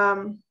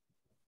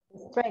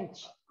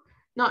 Strength.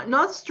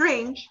 Not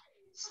strange.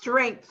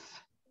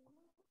 Strength.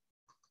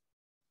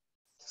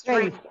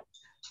 Strength.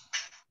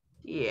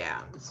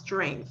 Yeah,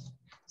 strength.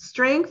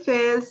 Strength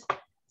is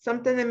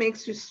something that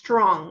makes you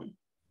strong.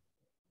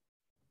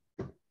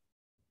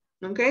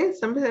 Okay,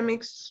 something that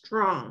makes you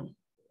strong.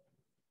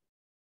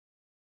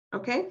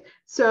 Okay,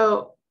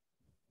 so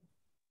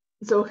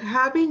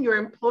having your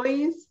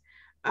employees,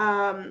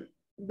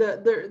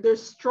 their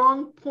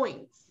strong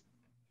points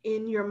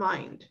in your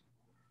mind.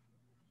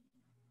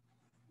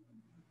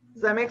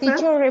 Does that make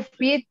sense? Teacher,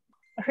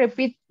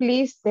 repeat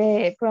please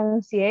the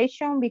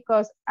pronunciation,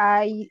 because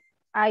I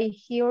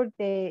hear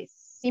the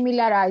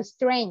similar as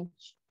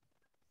strange.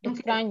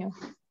 Okay. Extraño.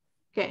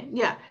 Okay,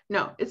 yeah,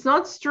 no, it's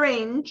not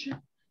strange.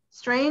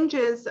 Strange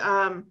is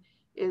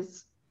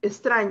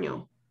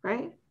extraño,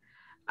 right?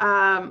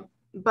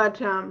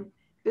 But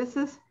this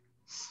is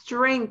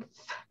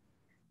strength.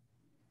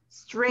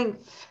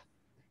 Strength.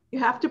 You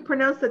have to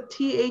pronounce the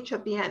TH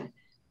at the end.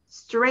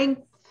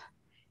 Strength.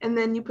 And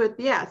then you put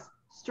the S.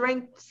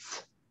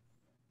 Strengths.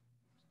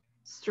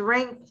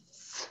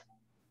 Strengths.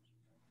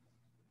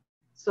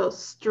 So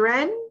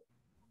strengths.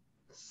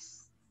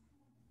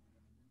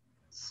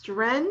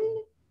 Strengths.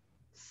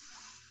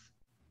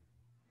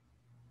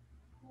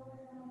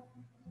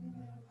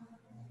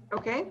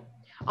 Okay.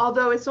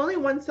 Although it's only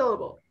one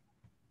syllable.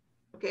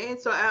 Okay,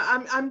 so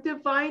I'm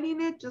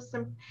dividing it just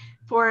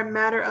for a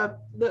matter of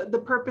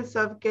the purpose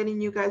of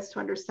getting you guys to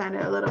understand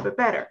it a little bit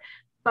better.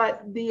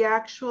 But the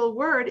actual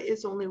word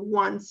is only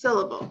one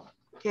syllable.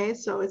 Okay,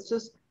 so it's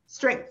just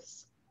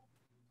strengths.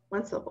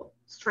 One syllable,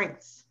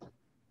 strengths.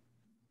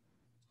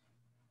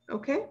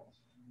 Okay.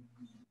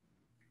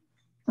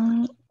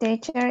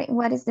 Teacher,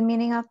 what is the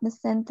meaning of the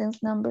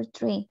sentence number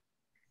 3?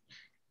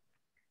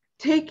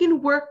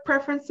 Taking work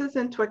preferences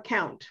into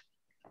account.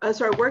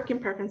 Working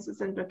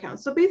preferences into account.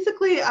 So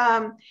basically,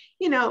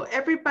 you know,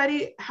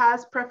 everybody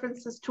has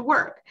preferences to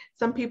work.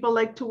 Some people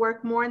like to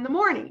work more in the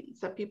morning.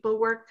 Some people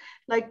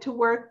like to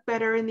work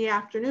better in the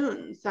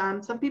afternoons.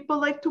 Some people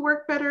like to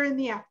work better in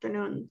the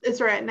afternoon,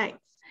 at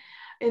nights,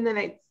 in the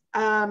nights.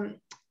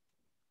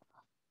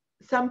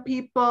 Some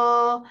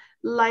people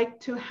like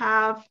to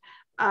have,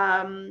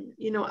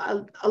 you know,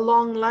 a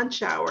long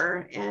lunch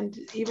hour, and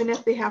even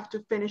if they have to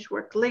finish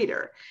work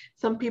later.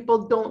 Some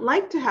people don't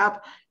like to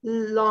have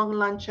long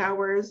lunch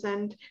hours,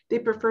 and they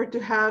prefer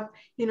to have,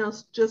 you know,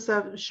 just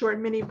a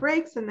short mini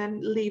breaks and then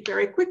leave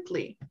very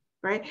quickly,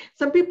 right?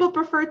 Some people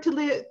prefer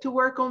to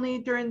work only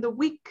during the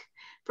week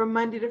from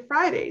Monday to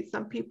Friday.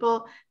 Some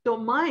people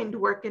don't mind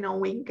working on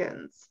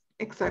weekends,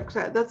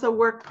 etc. That's a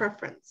work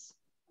preference,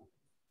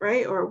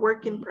 right? Or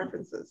working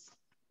preferences.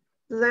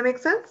 Does that make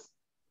sense?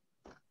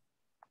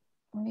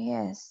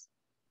 Yes.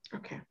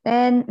 Okay.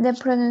 Then the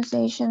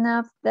pronunciation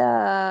of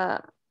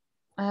the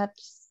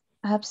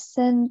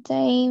absent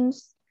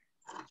times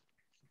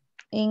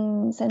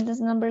in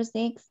sentence number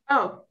 6.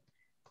 Oh.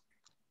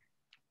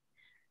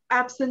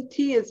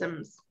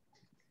 Absenteeisms.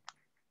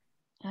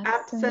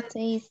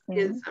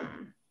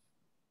 Absenteeism.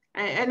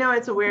 I know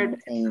it's a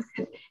weird,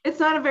 it's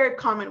not a very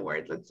common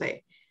word, let's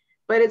say,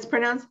 but it's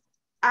pronounced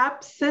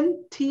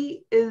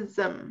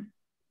absenteeism.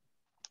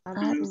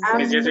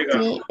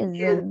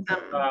 Absenteeism.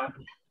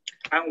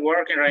 I'm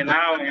working right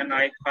now and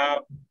I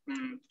have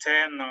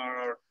 10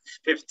 or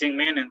 15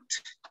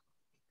 minutes.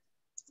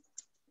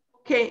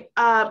 Okay,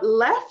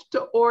 left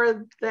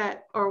or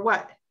that, or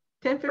what?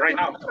 10, 15 right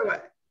minutes or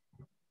what?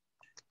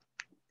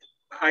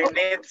 I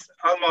need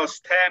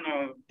almost 10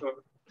 or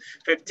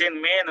 15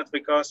 minutes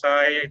because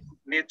I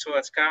need to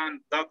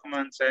scan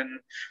documents and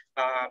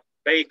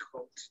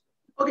vehicles.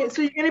 Okay,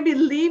 so you're going to be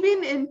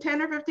leaving in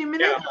 10 or 15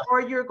 minutes, yeah.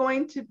 Or you're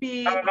going to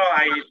be... No,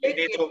 I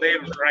need to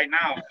leave right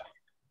now.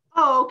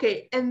 Oh,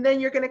 okay. And then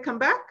you're going to come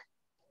back?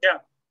 Yeah.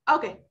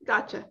 Okay,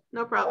 gotcha.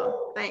 No problem.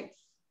 Thanks.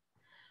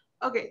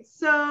 Okay,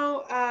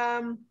 so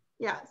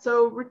yeah,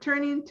 so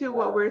returning to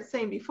what we were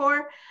saying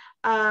before,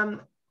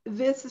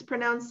 this is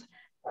pronounced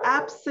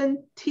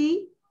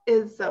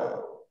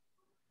absenteeism.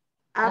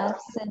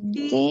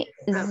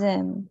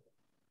 Absenteeism.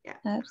 Yeah.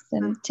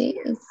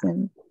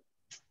 Absenteeism.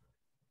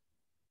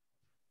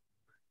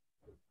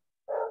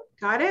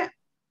 Got it?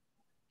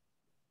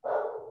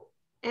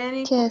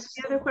 Any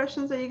other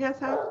questions that you guys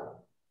have?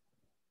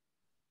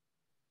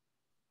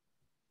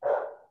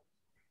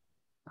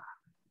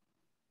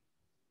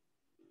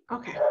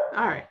 Okay,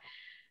 all right.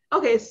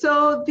 Okay,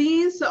 so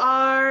these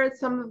are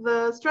some of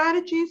the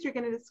strategies you're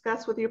going to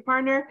discuss with your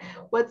partner.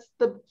 What's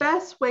the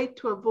best way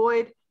to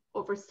avoid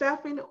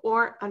overstaffing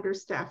or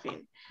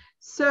understaffing?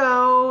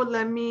 So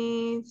let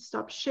me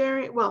stop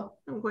sharing. Well,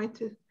 I'm going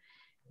to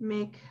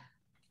make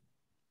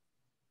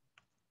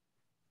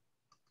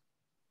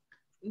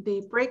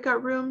the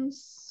breakout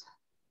rooms.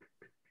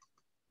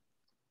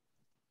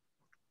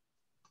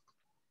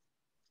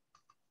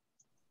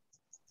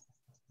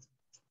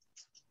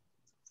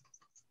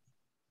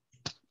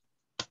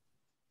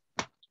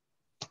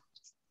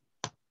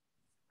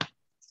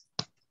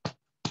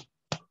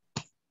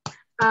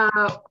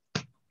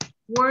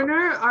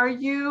 Werner, are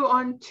you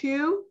on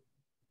two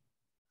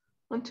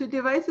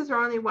devices or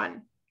only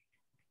one?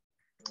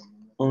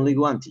 Only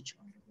one, teacher.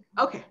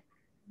 Okay,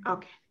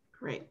 okay,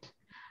 great.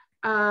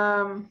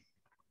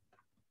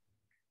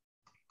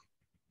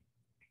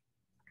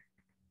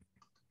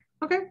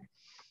 Okay,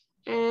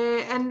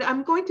 and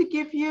I'm going to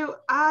give you,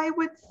 I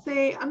would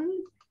say 10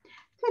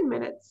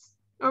 minutes,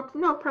 or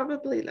no,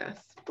 probably less.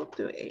 We'll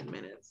do 8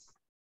 minutes.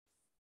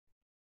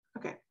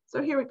 Okay,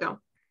 so here we go.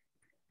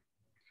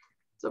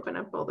 Let's open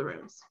up all the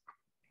rooms.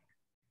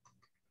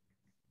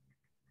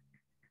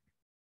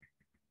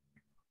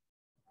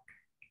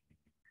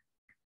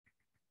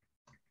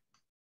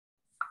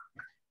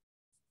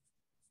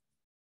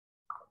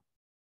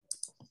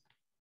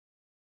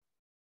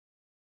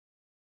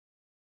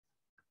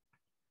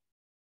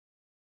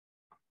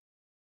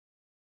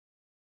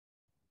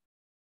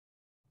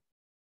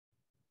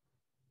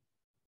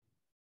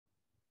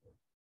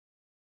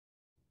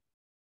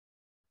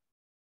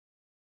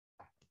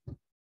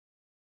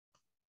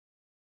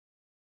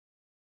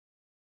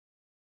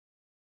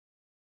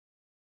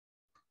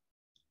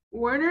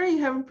 Werner,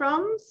 you having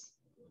problems?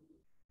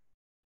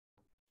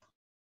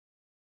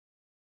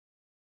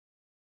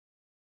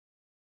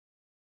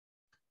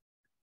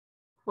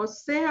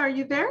 Jose, are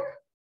you there?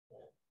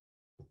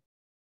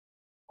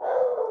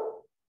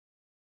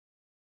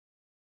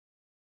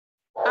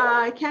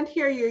 I can't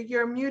hear you.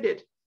 You're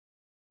muted.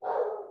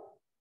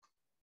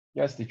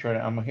 Yes, teacher,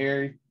 I'm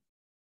here.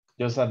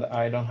 Just that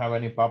I don't have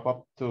any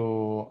pop-up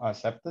to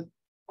accept it.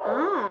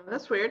 Oh,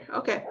 that's weird.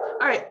 Okay.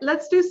 All right,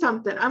 let's do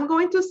something. I'm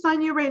going to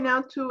assign you right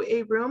now to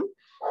a room.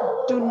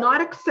 Do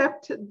not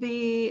accept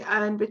the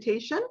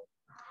invitation.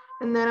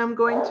 And then I'm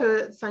going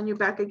to assign you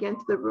back again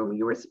to the room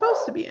you were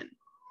supposed to be in.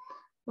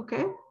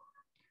 Okay.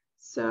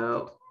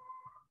 So,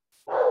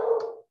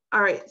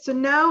 all right. So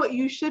now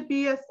you should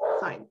be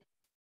assigned.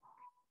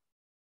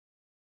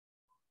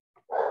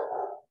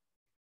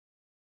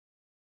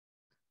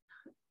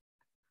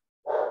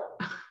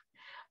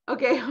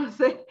 Okay,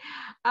 Jose.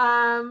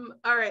 All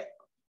right,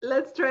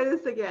 let's try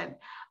this again.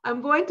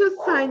 I'm going to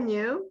assign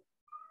you,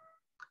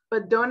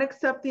 but don't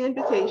accept the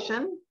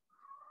invitation.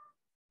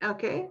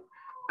 Okay,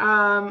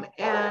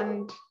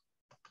 and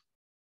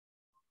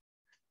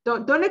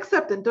don't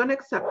accept it. Don't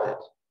accept it.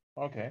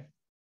 Okay.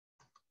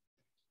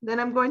 Then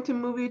I'm going to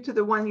move you to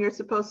the one you're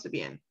supposed to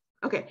be in.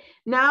 Okay.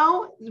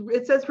 Now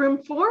it says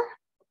room 4.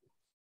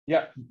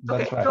 Yeah,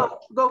 that's okay, right.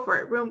 Go for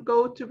it.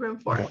 Go to room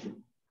 4. Okay.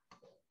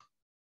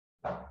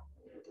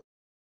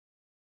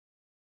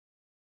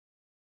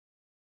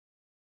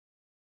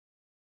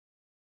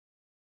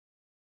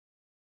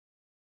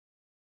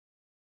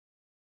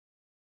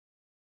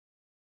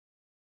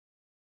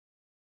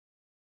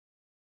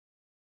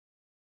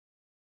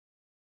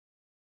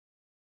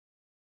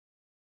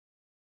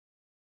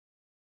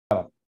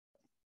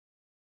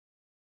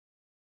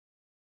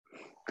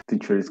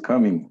 Teacher is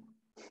coming.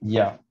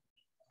 Yeah.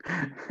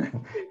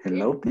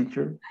 Hello,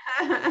 teacher.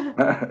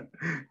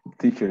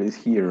 Teacher is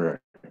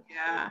here.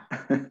 Yeah.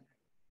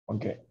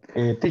 Okay.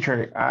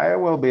 Teacher, I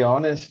will be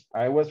honest.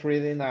 I was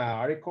reading an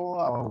article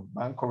about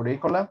bank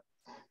curricula,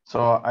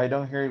 so I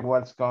don't hear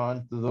what's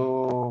going to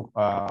do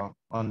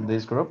on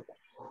this group.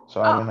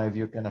 So I don't know if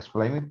you can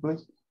explain it,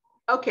 please.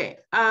 Okay.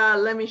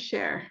 Let me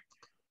share.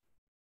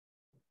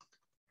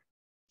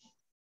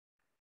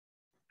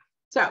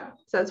 So it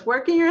says,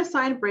 work in your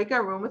assigned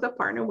breakout room with a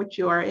partner, which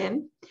you are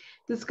in.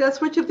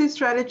 Discuss which of these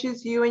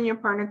strategies you and your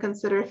partner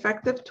consider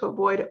effective to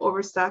avoid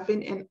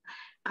overstaffing and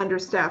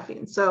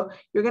understaffing. So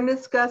you're going to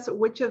discuss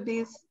which of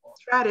these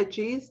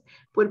strategies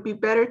would be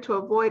better to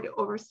avoid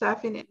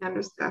overstaffing and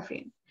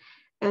understaffing,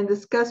 and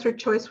discuss your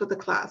choice with the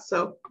class.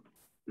 So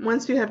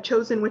once you have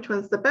chosen which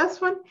one's the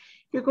best one,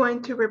 you're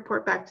going to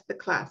report back to the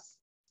class.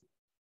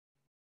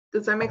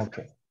 Does that make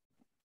sense?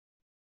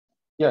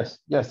 Yes,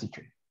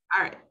 teacher.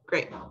 All right,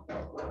 great.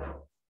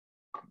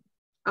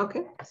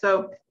 Okay,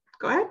 so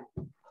go ahead,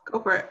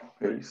 go for it.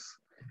 Please.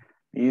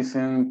 It's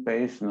in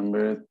page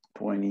number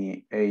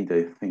 28,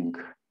 I think,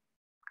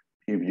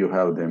 if you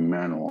have the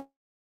manual.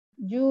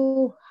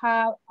 You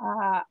have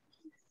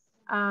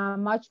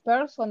much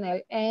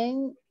personnel,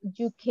 and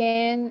you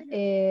can,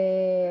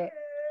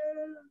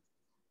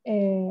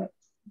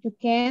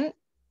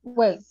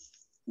 well,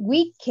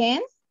 we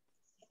can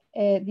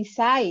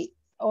decide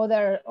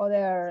other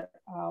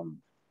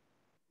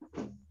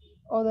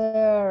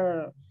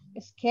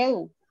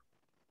schedule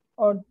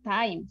or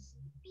times,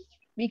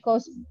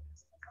 because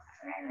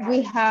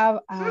we have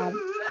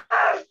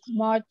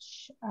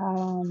much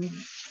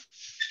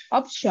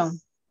option,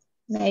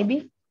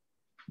 maybe.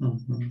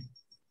 Mm-hmm.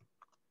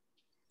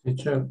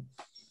 Teacher,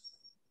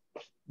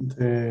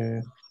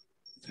 the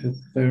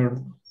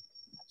third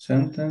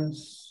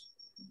sentence,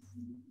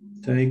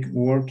 take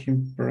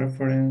working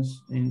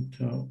preference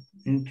into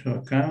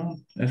account,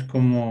 es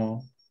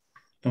como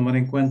tomar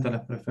en cuenta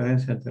las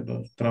preferencias de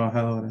los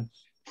trabajadores.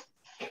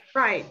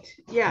 Right,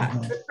 yeah,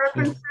 the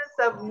preferences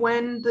of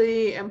when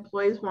the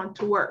employees want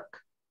to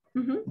work.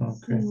 Mm-hmm.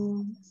 Okay.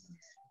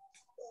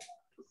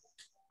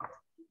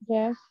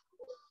 Yes.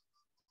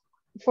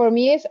 For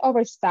me, it's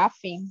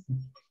overstaffing.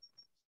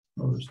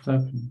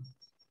 Overstaffing.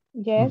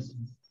 Yes,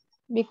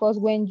 because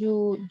when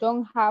you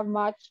don't have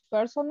much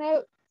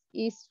personnel,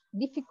 it's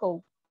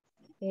difficult.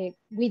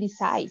 We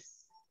decide.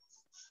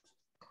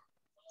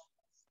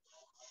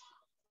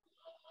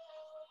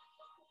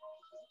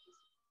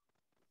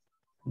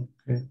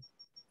 Okay.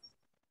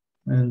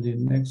 And the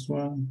next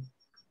one,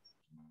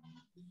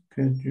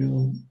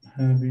 schedule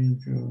having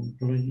your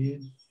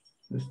employees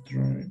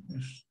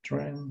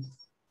strength.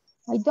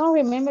 I don't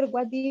remember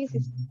what is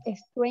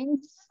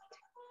strength.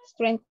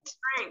 Strength.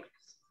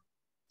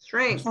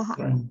 Strength.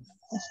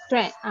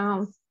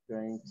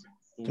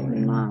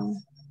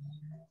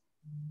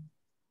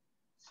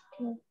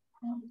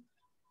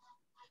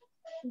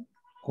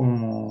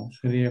 Como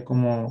sería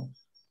como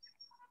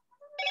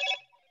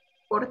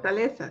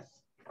fortalezas.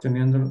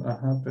 Teniendo,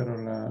 pero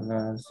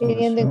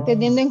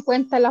teniendo en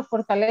cuenta las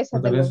fortalezas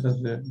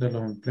de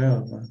los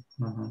empleados.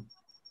 Ajá.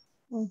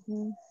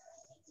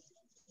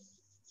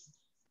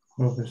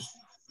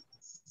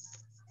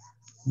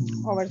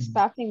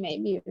 Overstaffing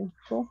maybe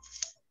too.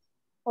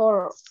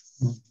 Or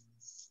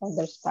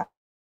understaffing.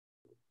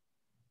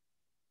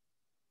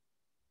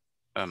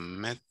 A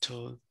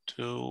method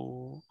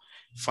to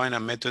find a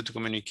method to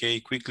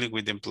communicate quickly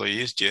with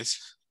employees.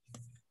 Yes.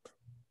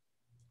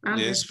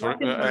 Yes. For,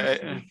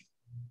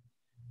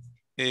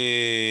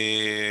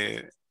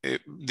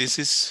 This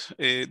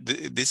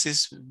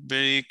is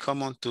very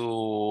common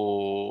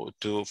to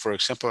for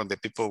example, the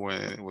people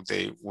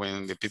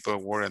when the people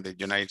were in the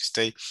United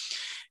States,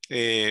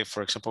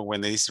 for example,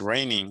 when it is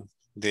raining,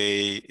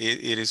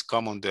 it is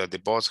common that the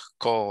boss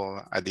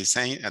call at this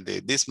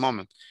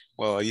moment.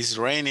 Well, it's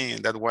raining,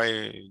 and that's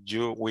why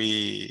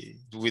we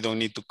don't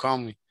need to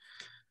come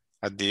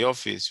at the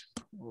office.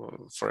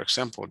 For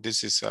example,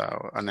 this is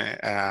a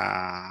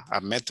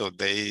method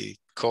they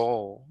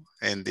call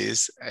in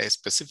this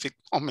specific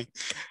moment.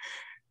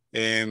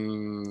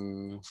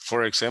 And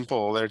for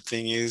example, other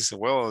thing is,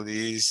 well,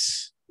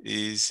 this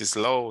is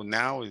slow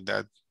now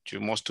that you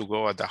must to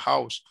go at the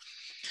house.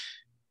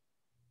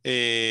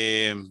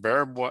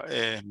 Verbal,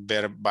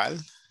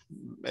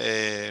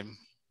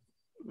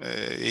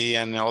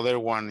 and another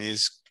one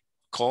is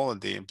call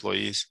the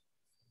employees.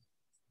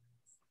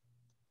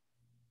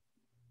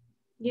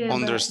 Yeah,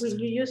 but will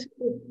you use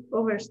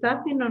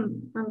overstaffing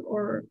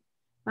or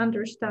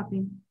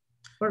understaffing,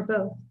 or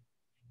both?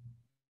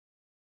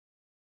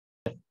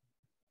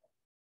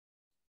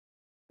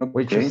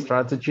 Which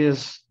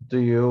strategies do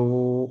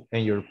you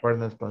and your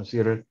partners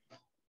consider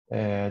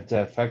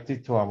the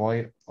effective to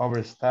avoid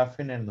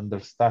overstaffing and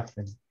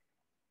understaffing?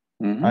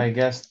 I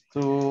guess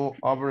to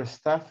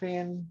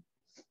overstaffing.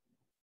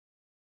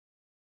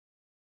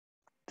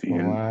 Do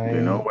you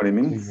know what it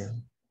means?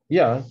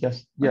 Yeah,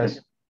 yes. Okay.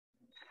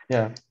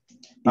 Yeah.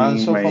 I'm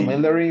so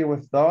familiar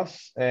with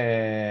those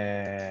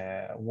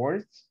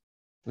words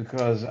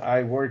because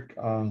I work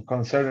on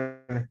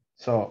concern.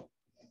 So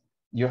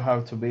you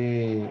have to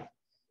be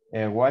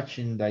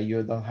watching that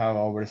you don't have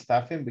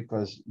overstaffing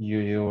because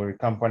your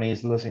company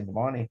is losing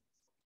money.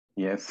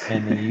 Yes.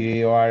 And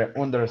you are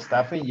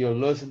understaffing, you're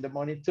losing the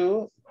money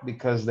too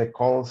because the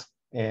calls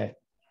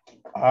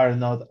are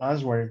not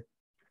answered.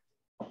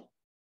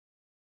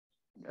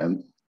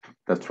 And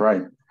that's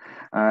right.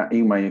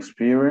 In my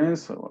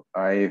experience,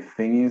 I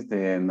think it's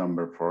the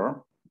number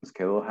 4,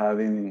 schedule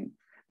having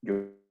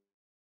your.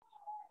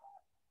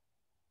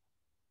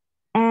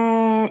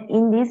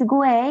 In this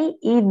way,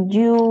 if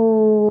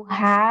you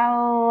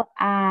have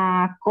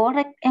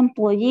correct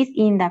employees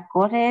in the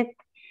correct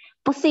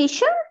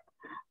position,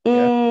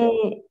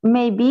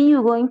 maybe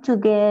you're going to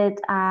get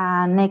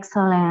an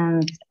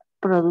excellent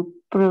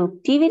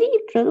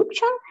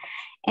production.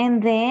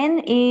 And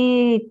then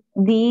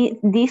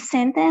this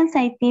sentence,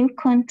 I think,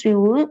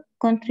 contribute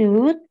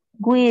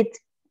with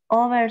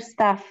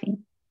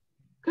overstaffing.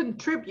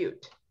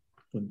 Contribute.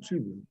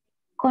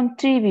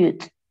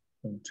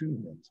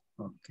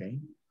 Okay.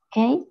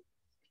 Okay.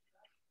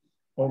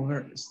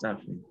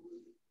 Overstaffing.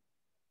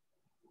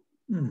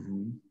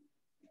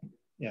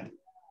 Yeah.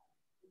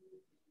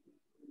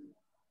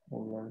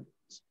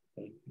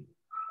 Overstaffing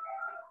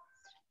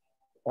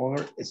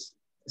or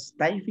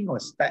stifling?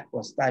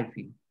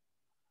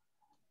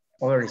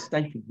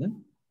 Overstaffing, huh?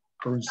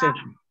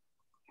 Pronunciation.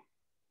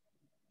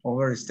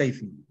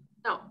 Overstaffing.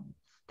 No,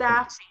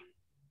 staffing.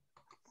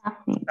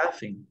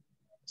 Staffing.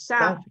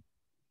 Staffing.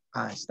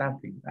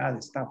 Staffing.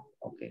 The staff.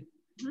 Okay.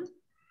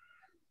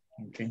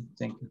 Okay,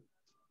 thank you.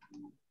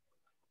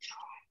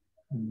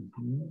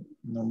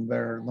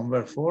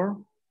 Number 4.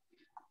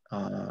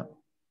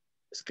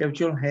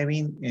 Schedule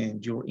having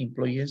your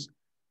employees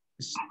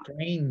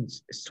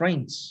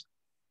strengths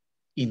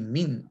in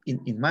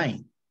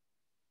mind.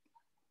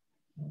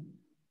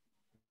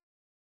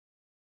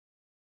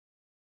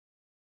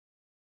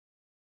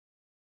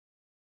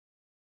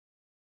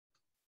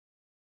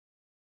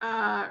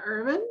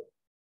 Irvin?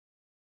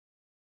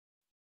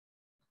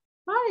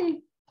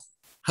 Hi.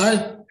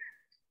 Hi.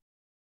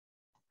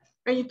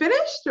 Are you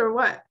finished or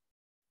what?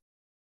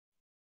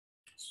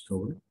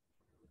 Sorry.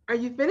 Are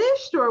you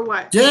finished or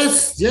what?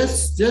 Yes.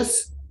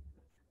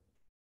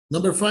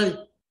 Number 5.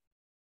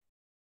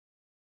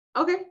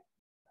 Okay,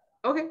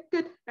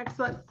 good,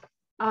 excellent.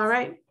 All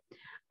right.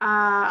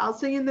 I'll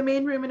see you in the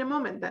main room in a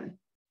moment then.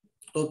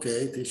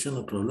 Okay, teacher,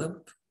 no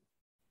problem.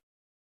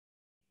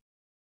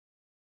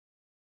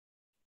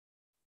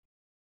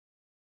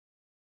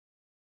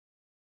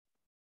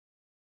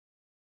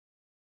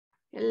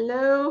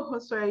 Hello,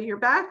 Josue, you're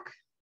back?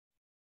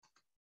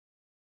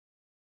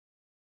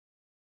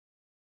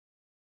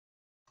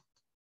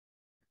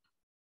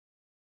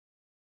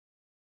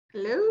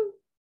 Hello?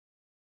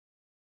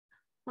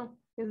 Oh,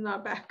 he's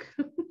not back.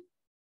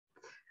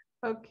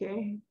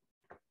 Okay.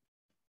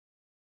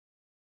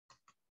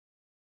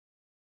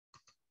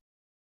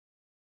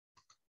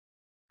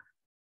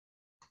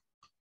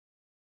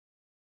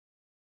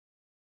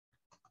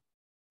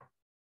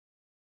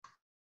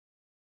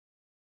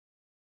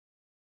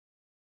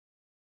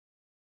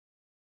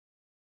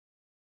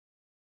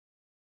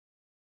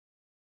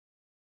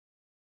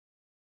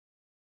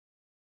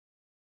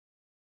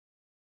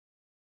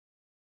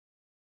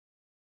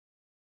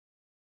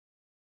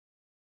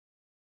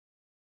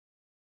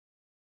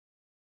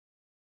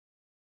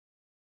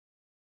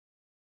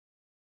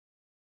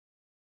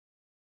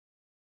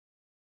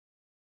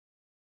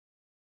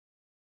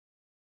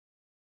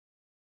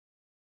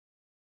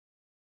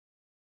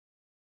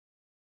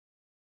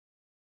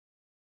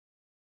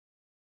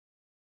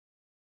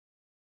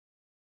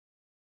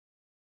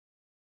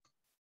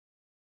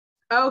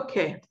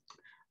 Okay.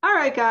 All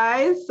right,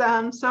 guys.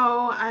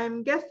 So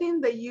I'm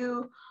guessing that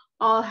you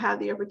all had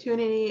the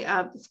opportunity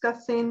of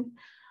discussing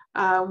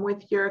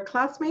with your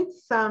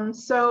classmates.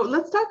 So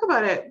let's talk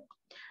about it.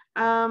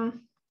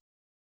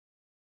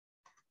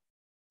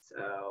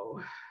 So,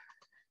 let's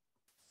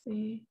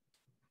see.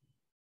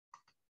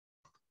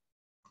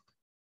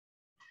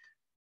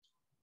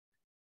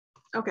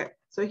 Okay,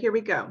 so here we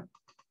go.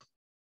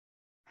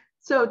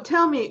 So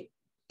tell me,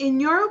 in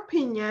your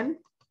opinion,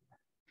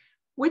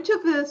 which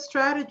of the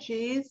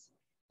strategies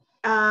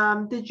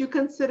did you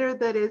consider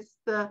that is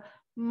the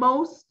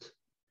most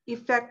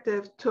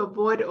effective to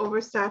avoid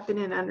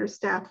overstaffing and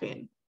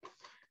understaffing?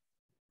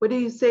 What do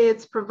you say?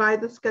 It's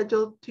provide the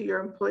schedule to your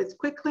employees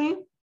quickly,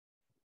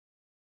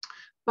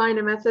 find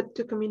a method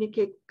to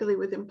communicate quickly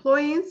with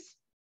employees,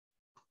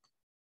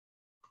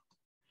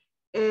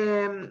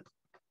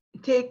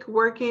 take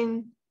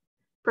working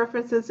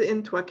preferences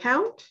into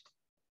account,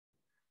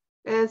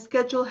 and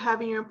schedule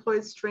having your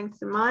employees'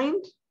 strengths in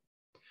mind,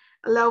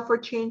 allow for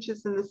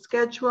changes in the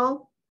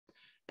schedule,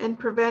 and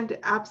prevent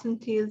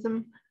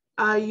absenteeism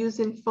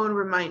using phone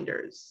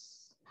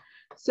reminders.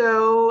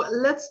 So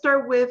let's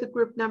start with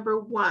group number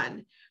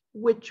 1,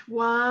 which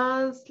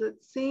was,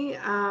 let's see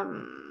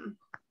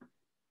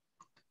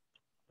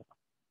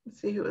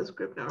who was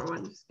group number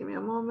 1. Just give me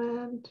a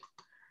moment.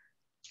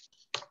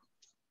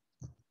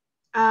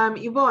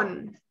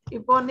 Yvonne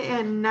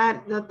and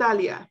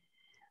Natalia.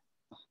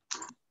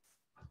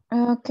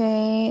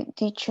 Okay,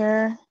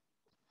 teacher.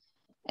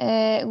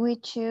 We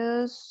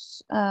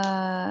choose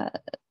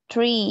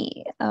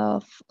 3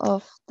 of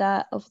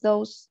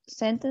those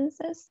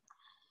sentences.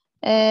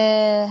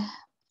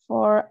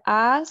 For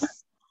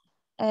us,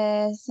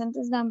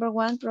 sentence number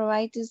 1,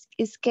 provide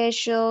a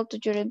schedule to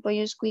your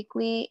employees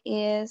quickly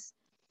is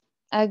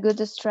a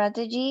good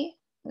strategy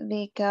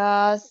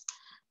because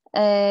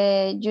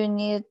you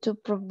need to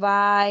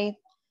provide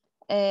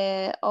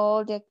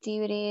all the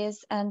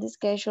activities and the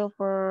schedule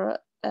for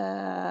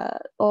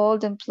all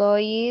the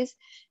employees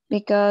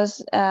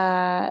because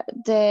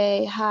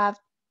they have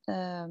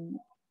to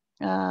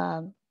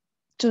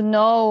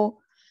know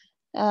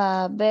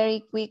very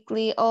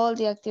quickly all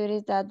the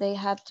activities that they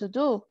have to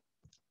do.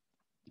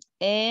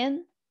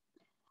 And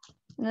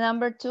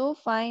number 2,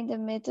 find a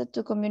method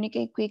to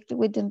communicate quickly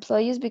with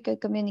employees because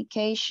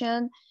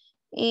communication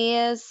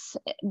is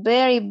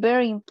very,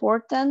 very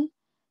important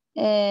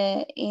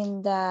in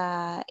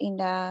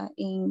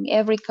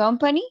every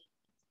company.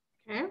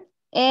 Okay.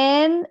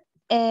 And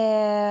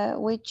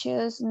we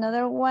choose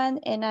another one,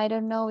 and I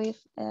don't know if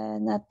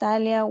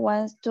Natalia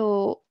wants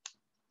to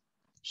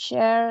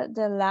share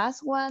the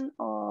last one,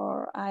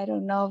 or I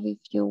don't know if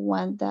you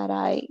want that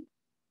I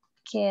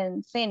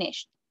can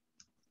finish.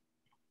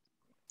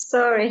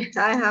 Sorry,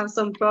 I have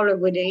some problem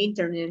with the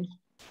internet.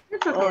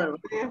 It's okay.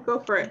 Yeah, go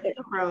for it.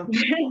 No problem.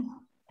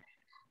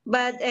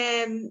 But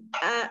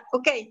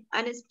okay,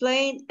 and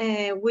explain.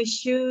 We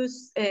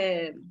choose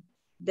the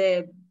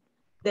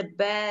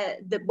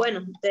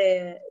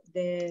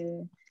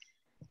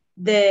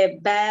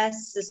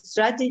best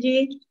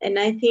strategy, and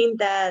I think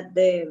that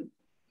the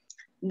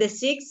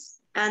 6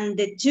 and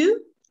the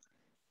 2,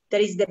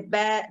 that is the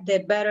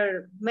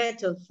better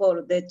method.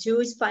 For the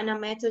 2 is find a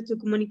method to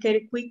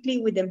communicate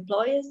quickly with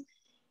employees,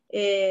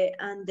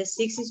 and the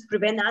 6 is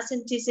prevent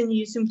absenteeism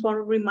using phone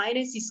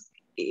reminders.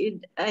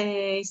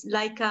 It's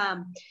like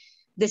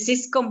the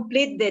 6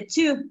 complete the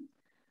 2.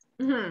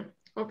 Mm-hmm.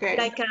 Okay.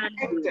 Like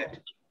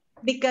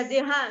because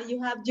you have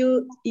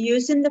you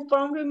using the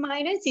phone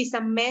reminders is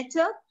a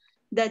method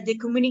that the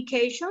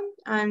communication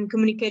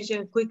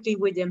quickly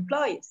with the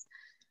employees.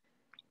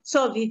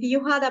 So if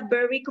you had a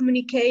very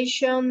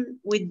communication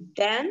with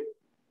them,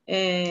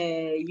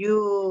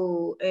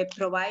 you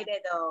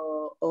provided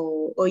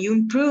or you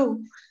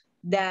improve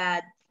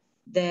that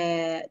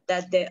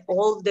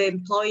all the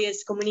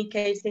employees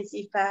communications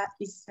if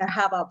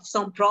have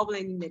some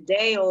problem in the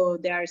day or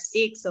they are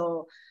sick,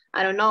 so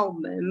I don't know,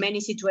 many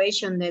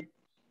situations that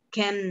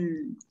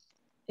can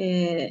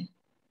que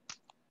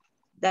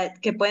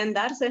pueden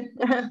darse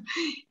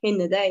in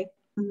the day.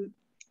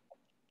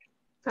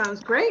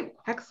 Sounds great.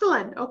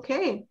 Excellent.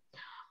 Okay.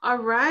 All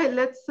right.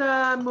 Let's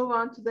move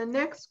on to the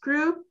next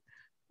group,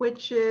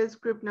 which is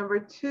group number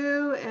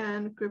 2.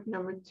 And group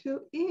number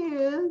 2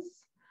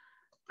 is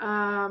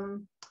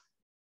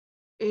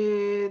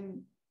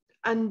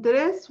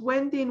Andres,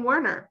 Wendy, and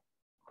Werner.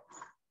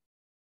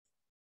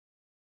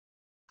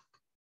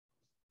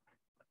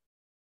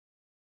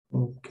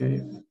 Okay.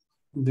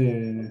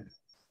 The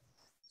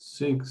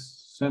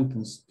 6th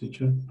sentence,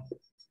 teacher.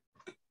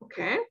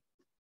 Okay.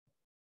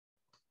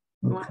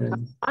 Okay.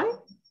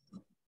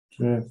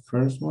 The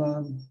first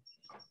one,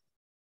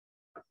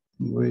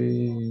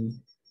 we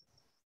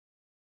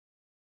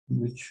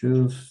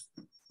choose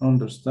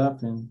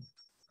understaffing.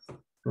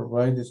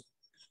 Provide a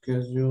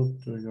schedule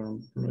to your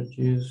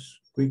employees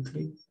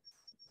quickly,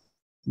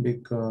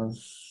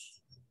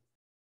 because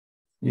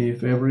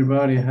if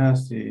everybody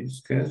has the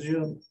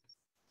schedule,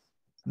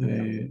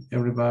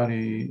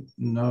 everybody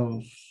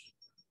knows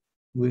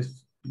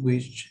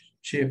which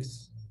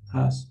shifts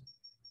has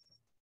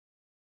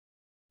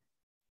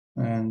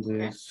And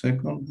the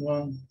second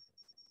one,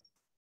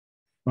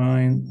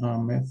 find a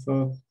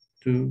method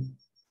to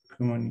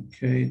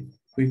communicate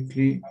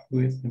quickly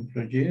with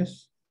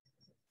employees.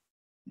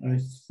 I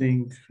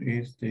think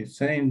it's the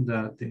same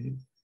that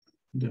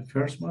the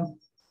first one,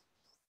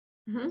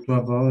 to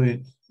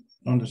avoid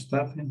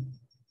understaffing.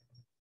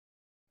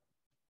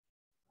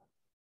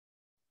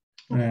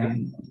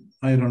 And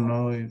I don't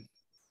know if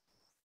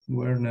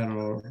Werner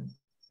or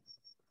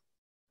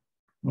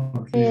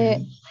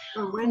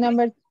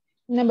number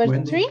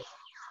Wendy. 3.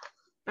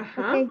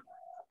 Okay.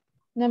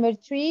 Number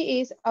 3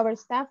 is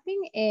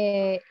overstaffing.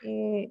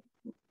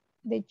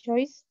 The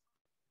choice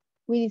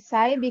we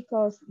decide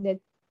because the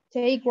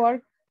take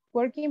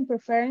working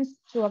preference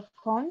to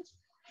account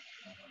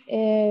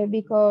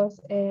because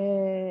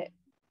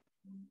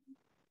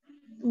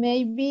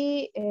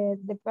maybe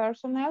the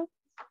personnel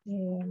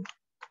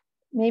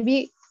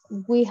maybe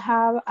we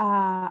have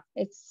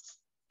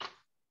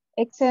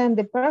excellent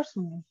the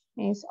personnel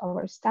is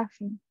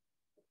overstaffing.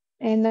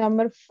 And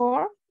number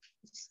 4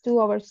 is to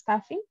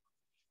overstaffing.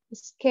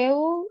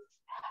 Schedule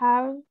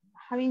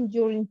having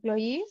your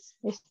employees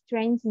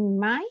strength in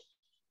mind.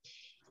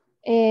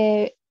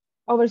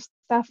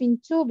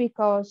 Overstaffing too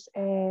because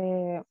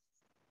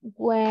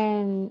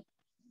when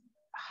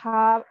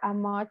have a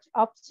much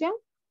option,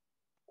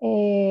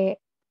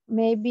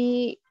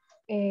 maybe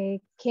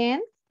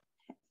can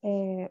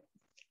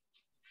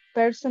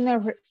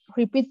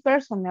repeat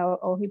personnel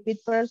or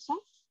repeat person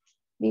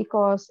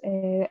because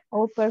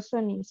all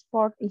person in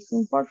sport is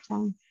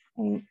important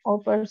and all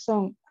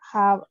person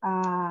have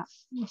a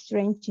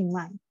strength in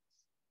mind.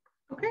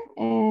 Okay.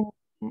 And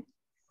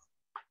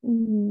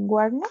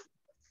Warner,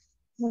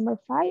 number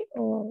 5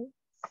 or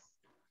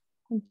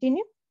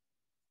continue.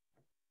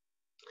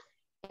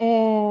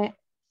 And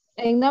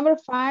number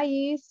 5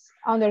 is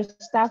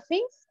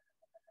understaffing,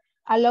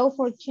 allow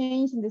for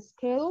change in the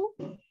schedule.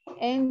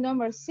 And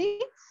number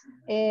 6,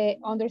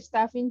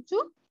 understaffing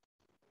too,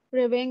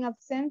 prevent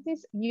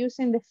absences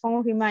using the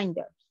phone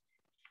reminders.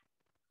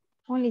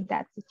 Only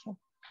that, teacher.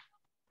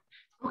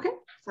 Okay,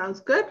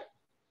 sounds good.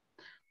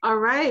 All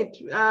right,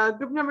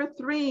 group number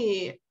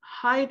 3,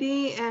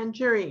 Heidi and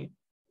Jerry.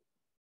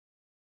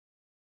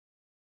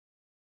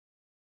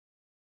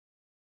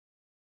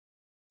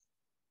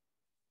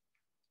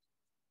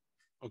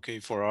 Okay,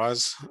 for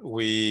us,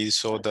 we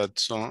saw that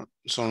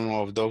some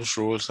of those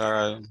rules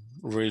are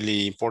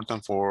really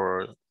important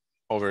for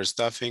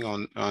overstaffing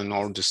and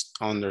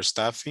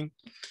understaffing.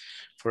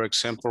 For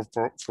example,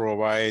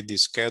 provide the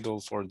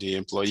schedule for the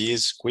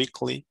employees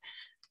quickly.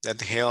 That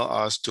help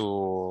us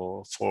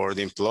for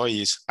the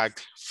employees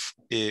act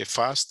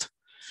fast.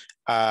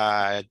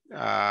 Any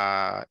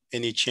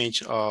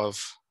change of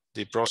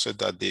the process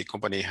that the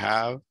company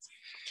have.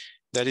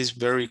 That is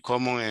very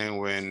common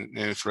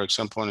when, for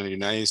example, in the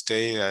United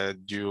States,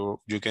 you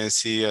can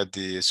see at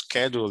the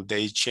schedule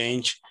they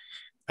change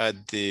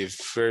at the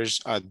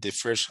first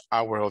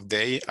hour of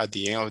day. At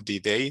the end of the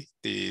day,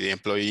 the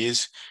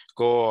employees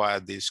go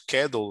at the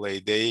schedule.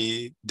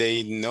 They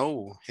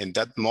know in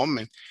that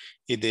moment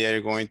if they are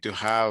going to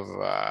have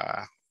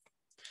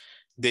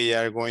they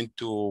are going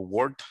to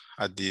work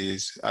at the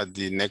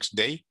next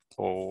day,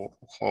 or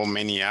how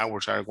many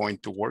hours are going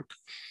to work.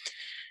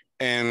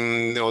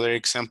 And the other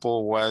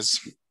example was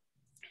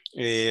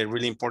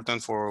really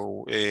important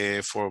for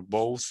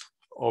both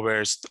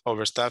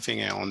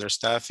overstaffing and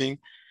understaffing.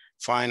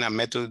 Find a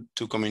method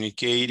to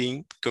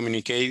communicate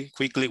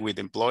quickly with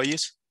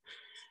employees.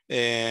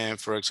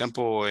 For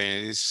example,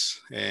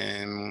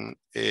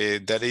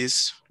 that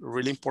is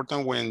really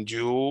important when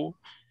you,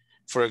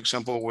 for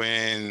example,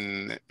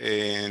 when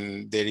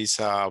there is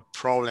a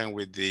problem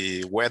with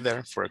the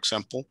weather, for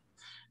example,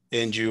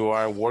 and you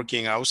are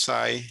working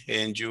outside,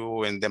 and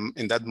you in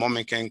that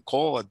moment can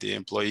call at the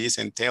employees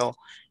and tell,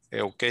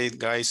 okay,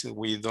 guys,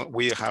 we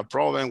have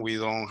problem, we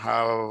don't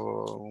have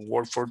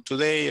work for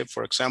today,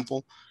 for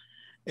example.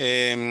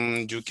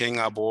 You can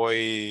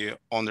avoid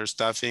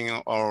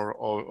understaffing or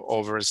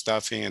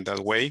overstaffing in that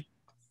way.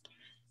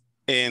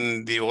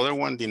 And the other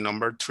one, the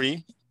number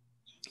 3,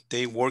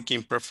 they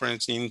working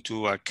preference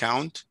into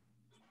account.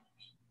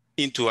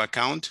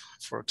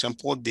 For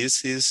example,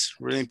 this is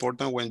really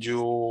important when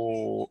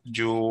you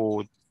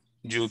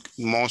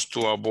must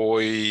to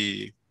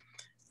avoid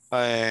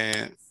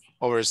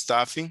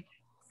overstaffing.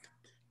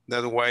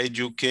 That way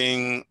you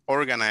can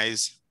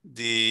organize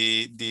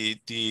the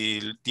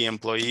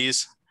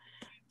employees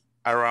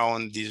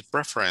around this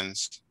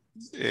preference.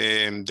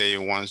 They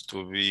want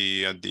to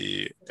be at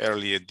the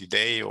early at the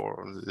day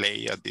or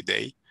late at the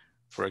day,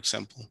 for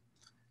example.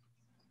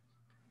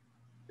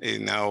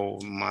 And now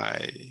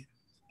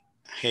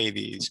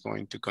Heidi is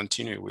going to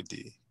continue with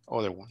the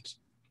other ones.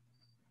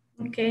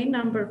 Okay,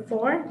 number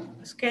 4,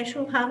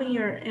 schedule having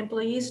your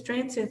employees'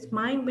 strengths in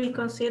mind. We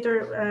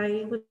consider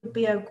it would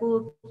be a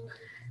good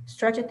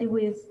strategy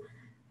with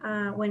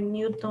when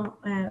you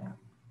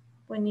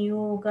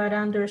got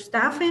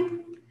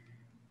understaffing.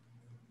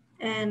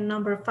 And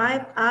number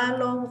 5,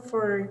 allow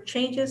for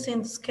changes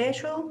in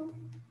schedule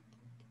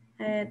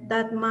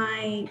that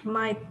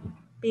might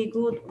be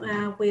good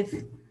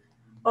with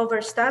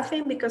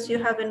overstaffing because you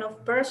have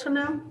enough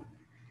personnel.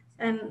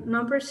 And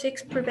number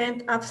 6,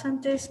 prevent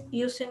absenteeism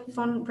using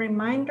phone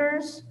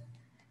reminders.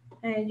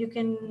 You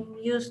can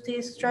use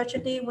this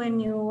strategy when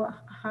you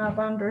have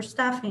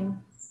understaffing,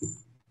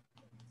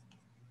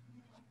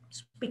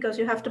 because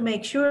you have to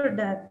make sure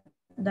that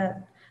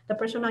the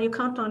personnel you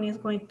count on is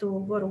going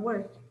to go to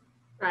work.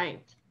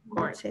 Right, of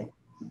course.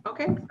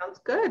 Okay, sounds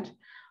good.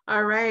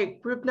 All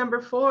right, group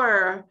number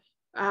 4,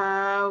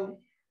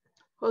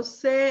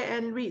 Jose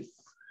and Reese.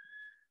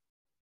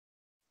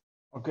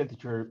 Okay,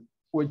 teacher.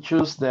 We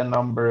choose the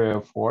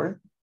number 4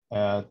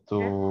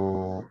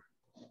 to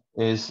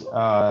is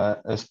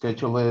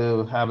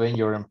schedule having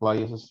your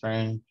employees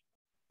strength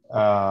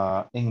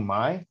in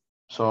mind.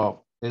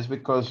 So it's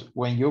because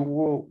when you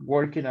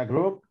work in a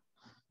group,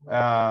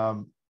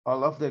 all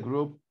of the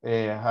group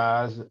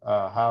have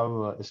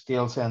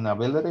skills and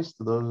abilities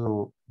to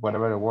do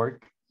whatever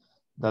work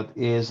that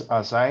is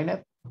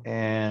assigned,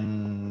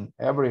 and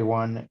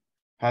everyone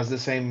has the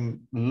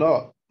same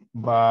law.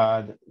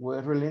 But we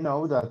really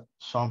know that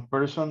some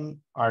persons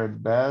are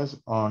best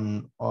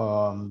on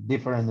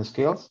different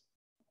skills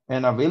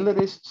and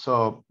abilities.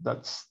 So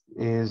that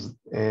is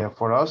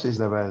for us is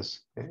the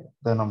best,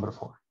 the number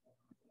 4.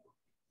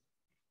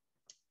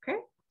 Okay,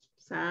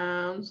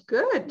 sounds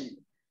good.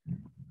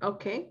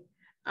 Okay.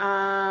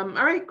 All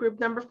right, group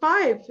number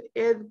 5,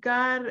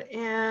 Edgar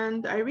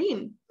and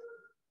Irene.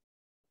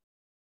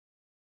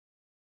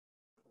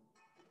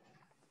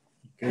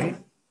 Okay.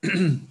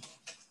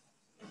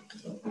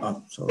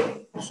 Oh,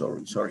 sorry.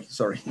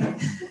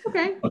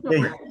 Okay.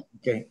 Okay.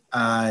 Okay.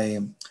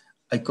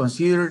 I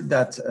consider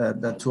that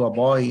that to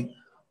avoid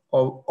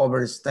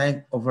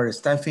overstaffing,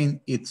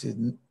 it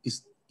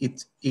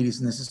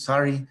is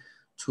necessary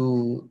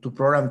to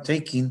program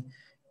taking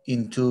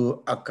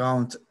into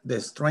account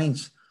the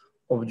strengths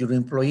of your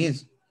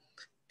employees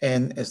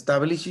and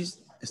establish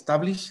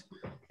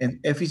an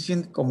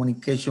efficient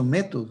communication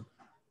method.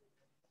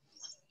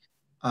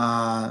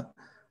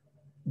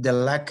 The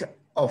lack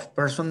of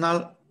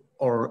personnel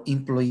or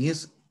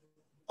employees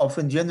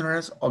often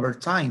generates over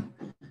time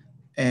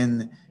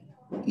and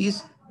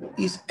is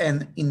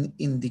an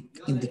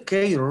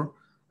indicator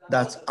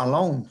that's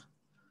alone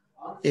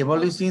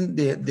evaluating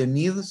the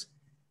needs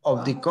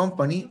of the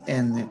company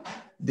and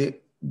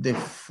the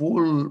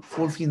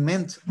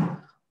fulfillment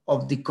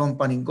of the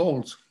company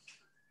goals.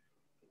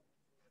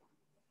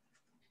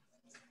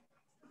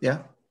 Yeah.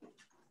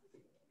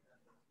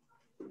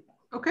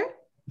 Okay,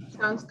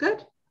 sounds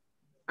good.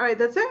 All right,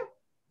 that's it.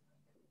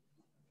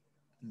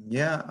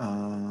 Yeah.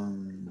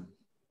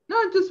 No,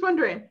 I'm just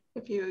wondering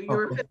if you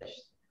were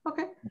finished.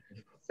 Okay,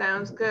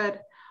 sounds good.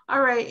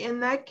 All right, in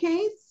that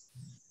case,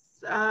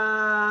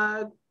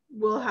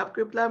 we'll have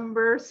group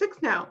number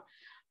 6 now.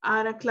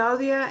 Ana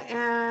Claudia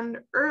and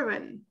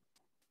Irvin.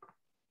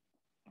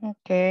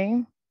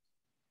 Okay.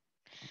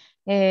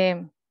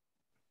 Irvin,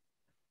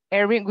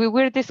 we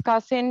were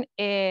discussing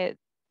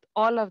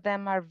all of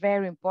them are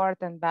very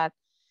important, but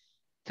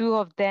 2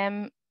 of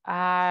them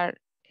are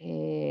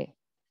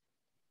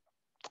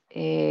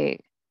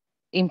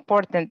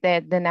important.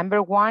 The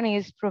number 1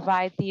 is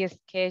provide the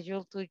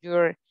schedule to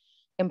your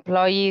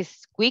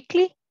employees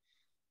quickly.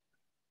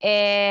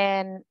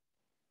 And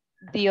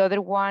the other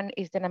one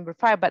is the number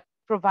 5, but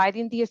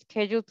providing the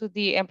schedule to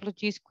the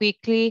employees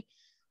quickly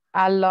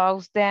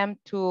allows them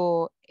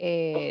to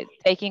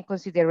take in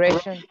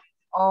consideration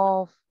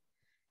of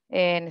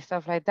and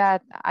stuff like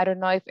that. I don't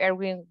know if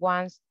Erwin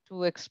wants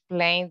to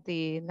explain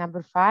the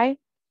number 5.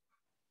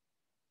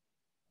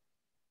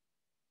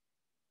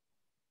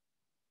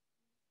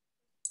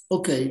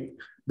 Okay,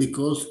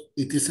 because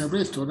it is a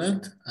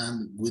restaurant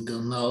and we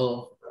don't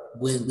know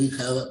when we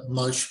have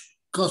much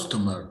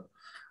customer,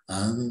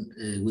 and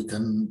we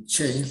can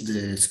change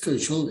the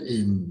schedule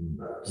in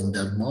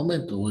that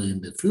moment or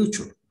in the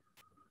future,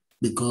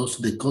 because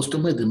the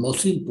customer is the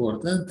most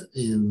important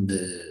in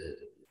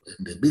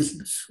the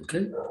business.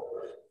 Okay.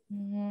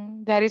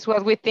 Mm-hmm. That is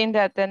what we think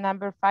that the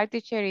number 5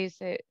 teacher is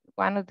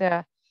one of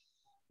the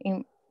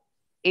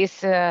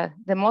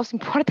the most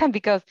important,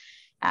 because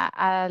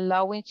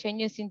allowing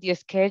changes in the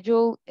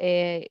schedule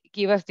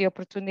give us the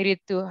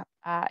opportunity to,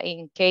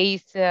 in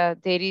case there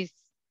is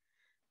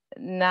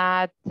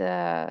not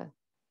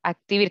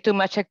too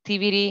much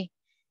activity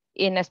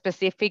in a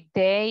specific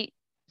day,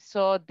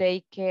 so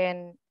they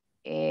can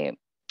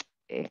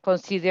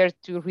consider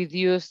to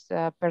reduce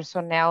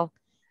personnel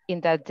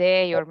in that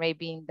day or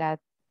maybe in that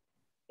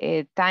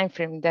time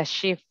frame, that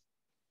shift.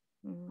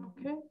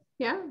 Okay,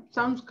 yeah,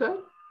 sounds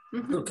good.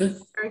 Mm-hmm. Okay.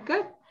 Very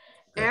good.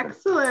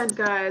 Excellent,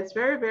 guys.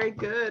 Very, very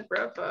good.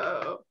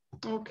 Bravo.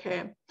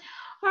 Okay.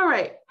 All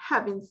right.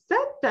 Having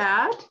said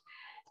that,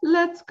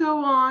 let's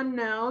go on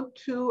now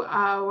to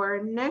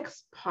our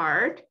next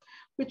part,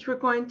 which we're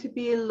going to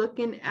be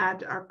looking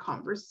at our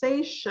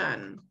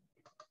conversation.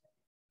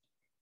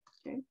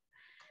 Okay.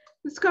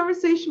 This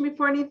conversation,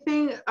 before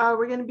anything,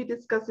 we're going to be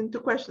discussing 2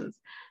 questions.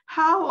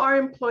 How are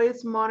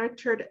employees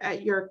monitored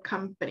at your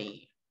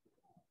company?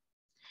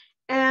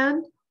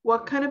 And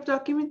What kind of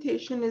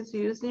documentation is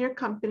used in your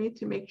company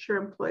to make sure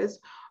employees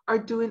are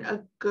doing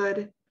a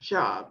good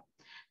job?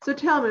 So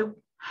tell me,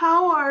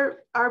 how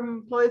are our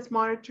employees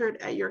monitored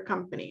at your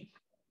company?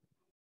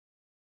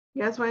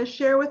 You guys want to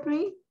share with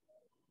me?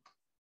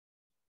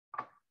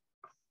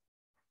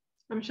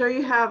 I'm sure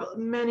you have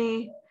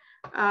many,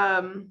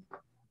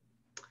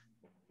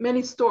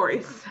 many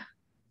stories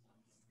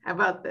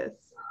about this.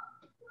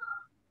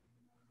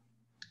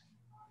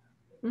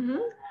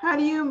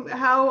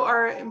 How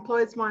are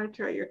employees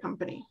monitored at your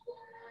company?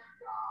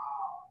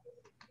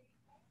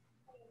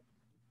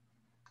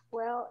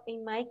 Well,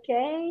 in my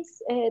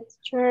case, it's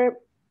true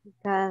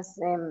because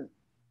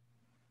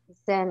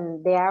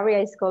then the area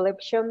is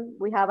collection.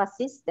 We have a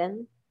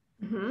system.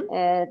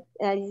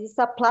 It's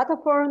a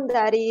platform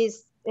that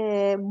is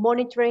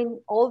monitoring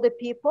all the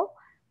people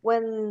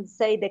when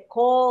say the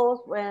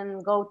calls, when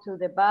go to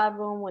the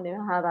bathroom, when you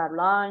have a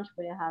lunch,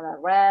 when you have a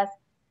rest,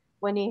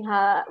 when you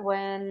have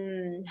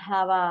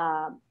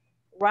a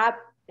wrap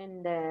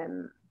in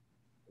the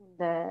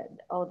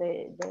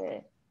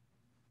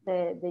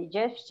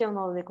digestion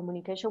or the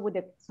communication with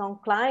some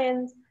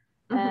clients.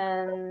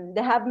 And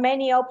they have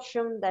many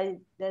options that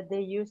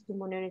they use to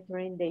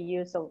monitoring the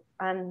use of,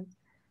 and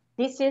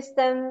these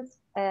systems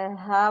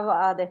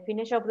have the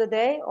finish of the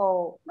day,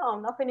 or no,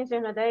 not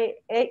finishing the day,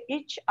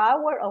 each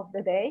hour of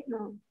the day.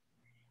 No.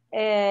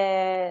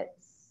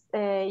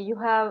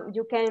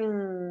 You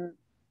can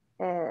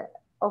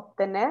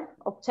obtain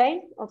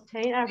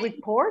a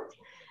report,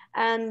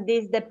 and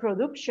this the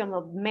production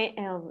of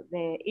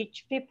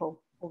each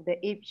people, of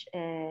each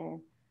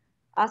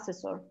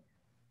assessor.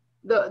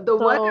 What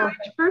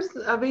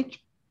of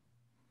each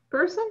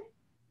person?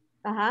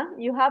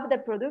 You have the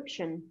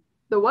production.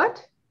 The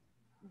what?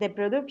 The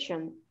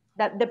production.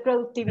 The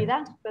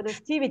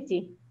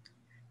productivity.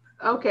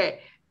 Okay.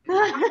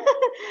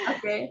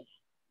 Okay.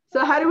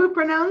 So how do we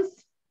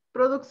pronounce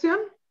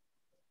producción?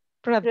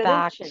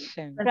 Production.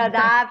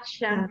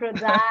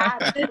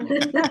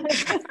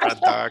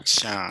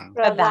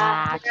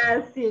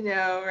 Yes, you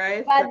know,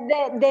 right?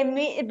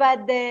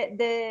 But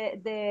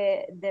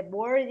the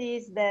word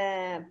is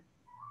the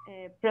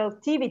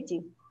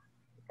productivity.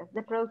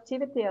 The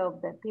productivity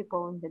of the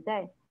people in the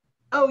day.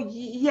 Oh,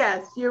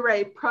 yes, you're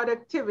right.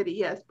 Productivity,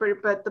 yes,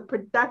 but the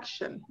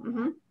production.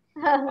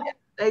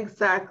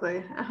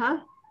 Exactly.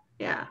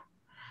 Yeah.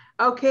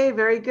 Okay,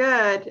 very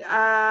good.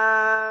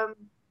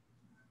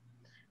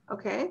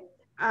 Okay.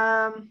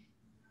 All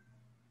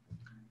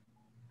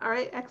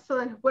right,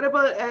 excellent. What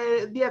about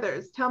the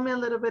others? Tell me a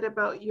little bit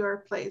about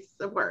your place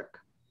of work.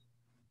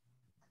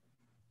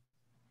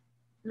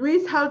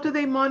 Luis, how do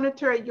they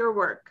monitor at your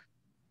work?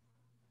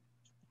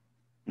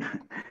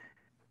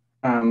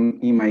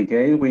 In my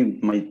case,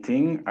 with my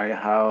team, I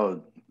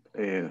have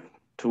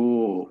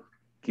 2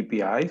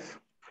 KPIs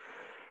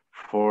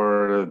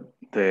for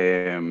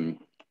the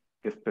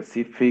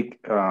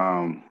specific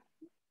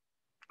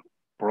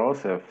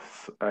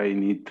process I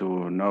need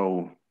to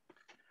know.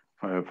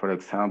 For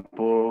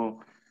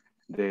example,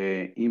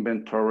 the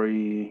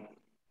inventory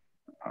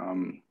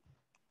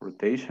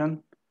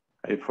rotation.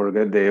 I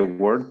forget the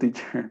word,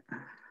 teacher.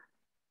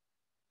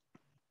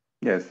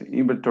 Yes,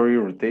 inventory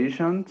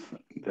rotations.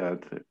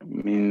 That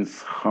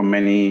means how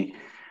many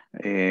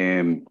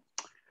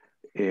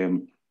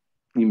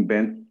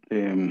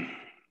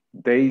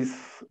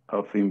days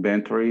of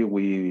inventory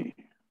we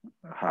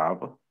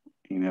have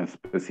in a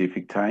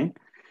specific time.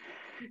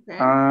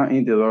 Okay.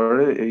 In the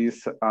other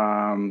is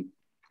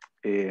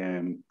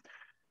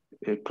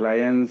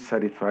client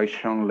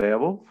satisfaction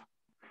levels.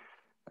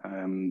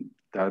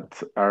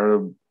 That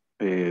are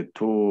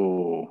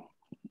 2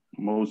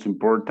 most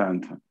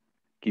important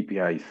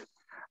KPIs.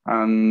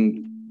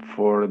 And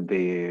for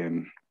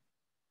the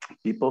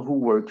people who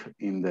work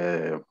in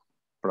the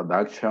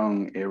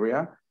production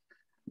area,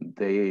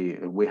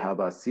 we have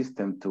a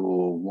system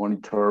to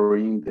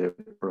monitoring the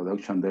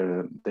production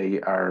that they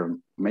are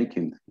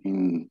making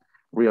in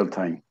real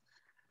time.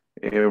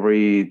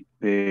 Every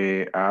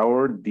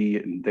hour,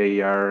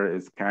 they are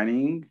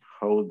scanning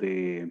how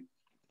the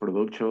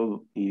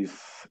production is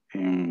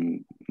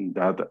in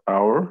that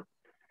hour,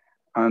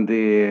 and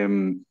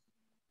the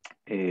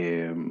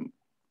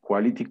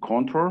quality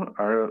control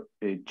are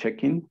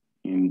checking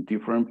in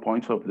different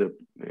points of the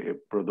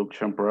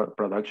production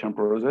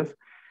process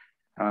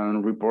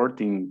and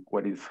reporting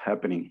what is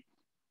happening.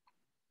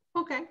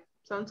 Okay,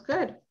 sounds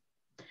good.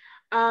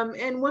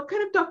 And what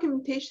kind of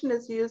documentation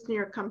is used in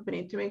your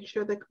company to make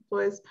sure that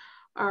employees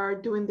are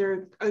doing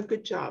a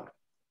good job?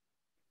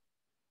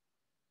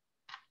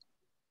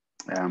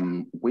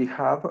 We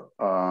have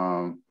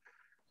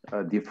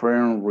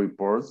different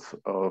reports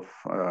of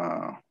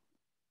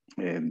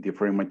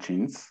different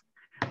machines.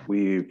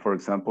 For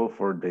example,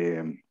 for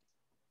the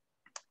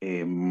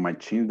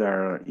machine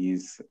that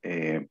is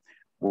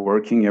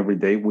working every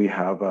day, we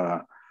have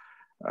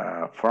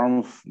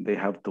forms they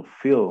have to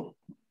fill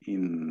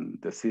in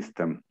the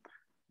system.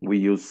 We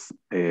use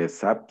a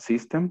SAP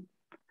system,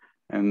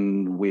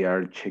 and we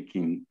are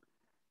checking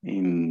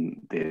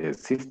in the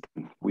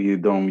system. We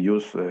don't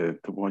use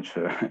too much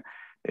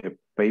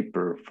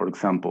paper, for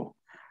example.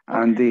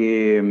 Okay. And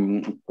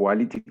the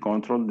quality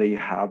control, they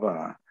have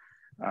a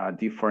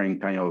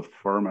different kind of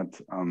format,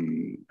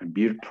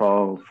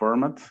 virtual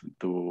format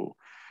to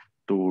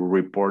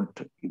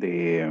report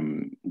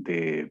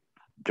the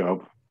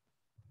job.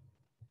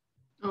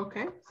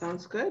 Okay,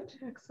 sounds good.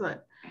 Excellent.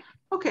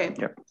 Okay.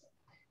 Yep.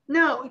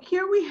 Now,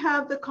 here we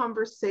have the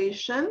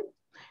conversation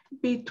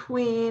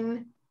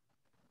between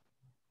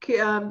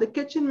the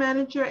kitchen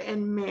manager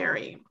and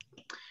Mary.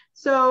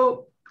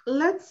 So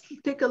let's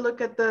take a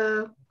look at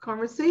the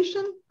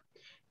conversation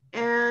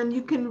and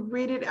you can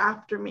read it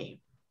after me.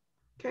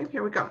 Okay,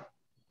 here we go.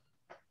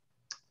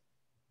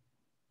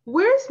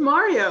 Where's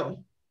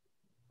Mario?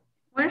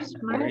 Where's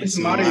Mario? Where's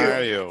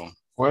Mario?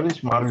 Where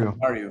is Mario?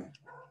 Mario.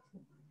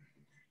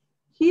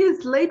 He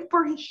is late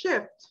for his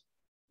shift.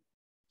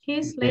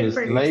 He's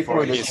late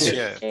for his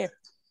shift.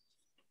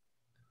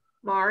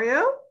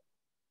 Mario?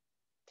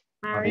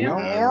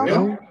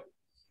 Mario?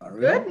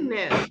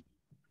 Goodness.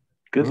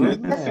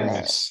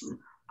 Goodness.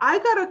 I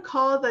got a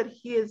call that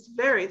he is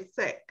very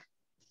sick.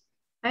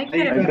 I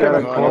got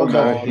a call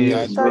that he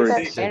is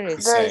very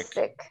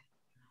sick.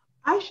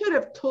 I should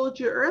have told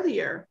you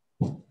earlier.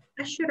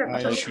 I should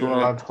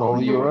have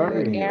told you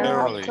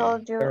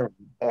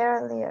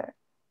earlier.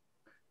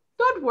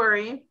 Don't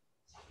worry.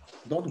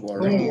 Don't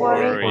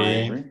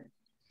worry.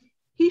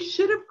 He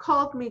should have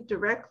called me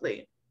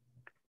directly.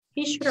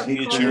 He should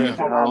have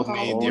called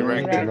me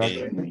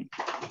directly.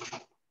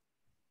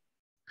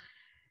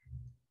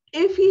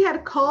 If he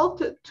had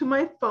called to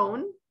my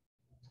phone.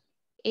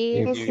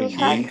 If he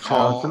had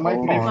called to my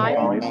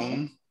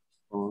phone,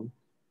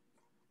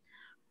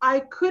 I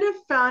could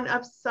have found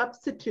a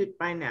substitute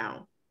by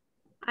now.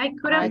 I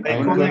could have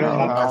found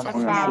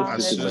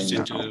a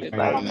substitute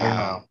by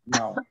now.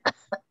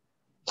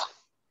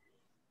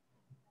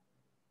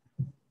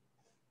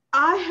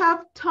 I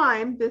have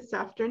time this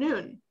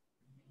afternoon.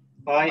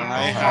 I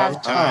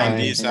have time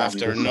this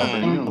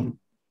afternoon.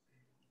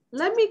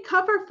 Let me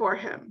cover for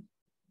him.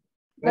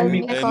 Let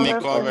me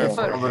cover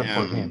for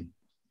him.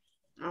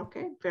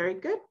 Okay, very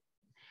good.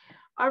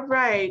 All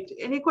right.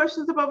 Any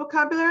questions about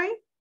vocabulary?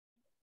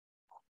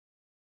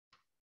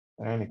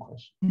 Any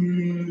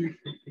questions?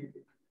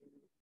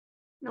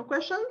 No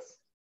questions?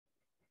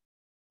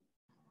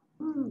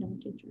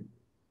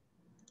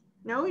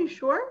 No, you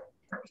sure?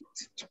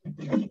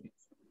 Okay.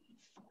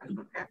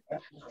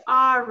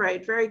 All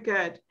right, very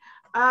good.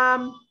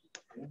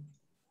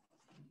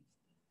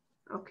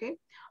 Okay.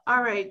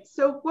 All right.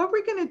 So what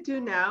we're going to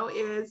do now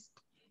is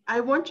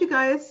I want you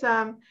guys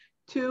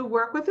to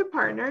work with your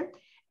partner,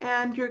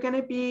 and you're going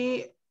to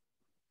be,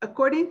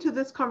 according to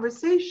this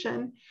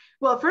conversation,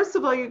 well, first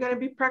of all, you're going to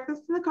be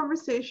practicing the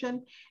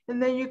conversation,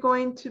 and then you're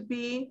going to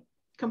be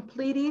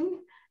completing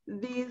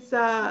these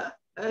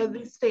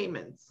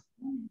statements.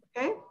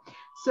 Okay.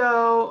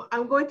 So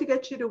I'm going to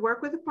get you to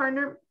work with a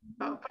partner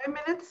about 5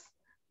 minutes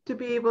to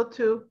be able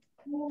to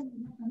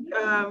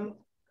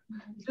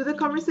do the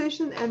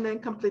conversation and then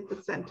complete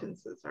the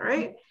sentences. All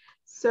right.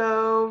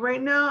 So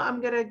right now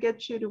I'm going to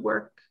get you to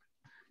work.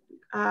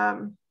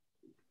 Hold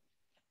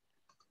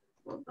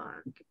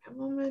on, give me a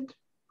moment.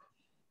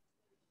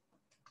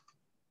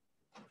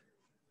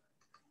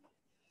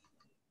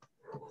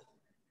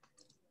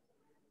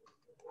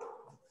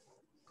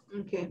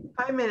 Okay,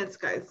 5 minutes,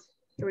 guys.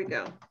 Here we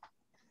go.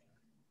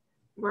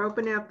 We're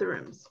opening up the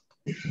rooms.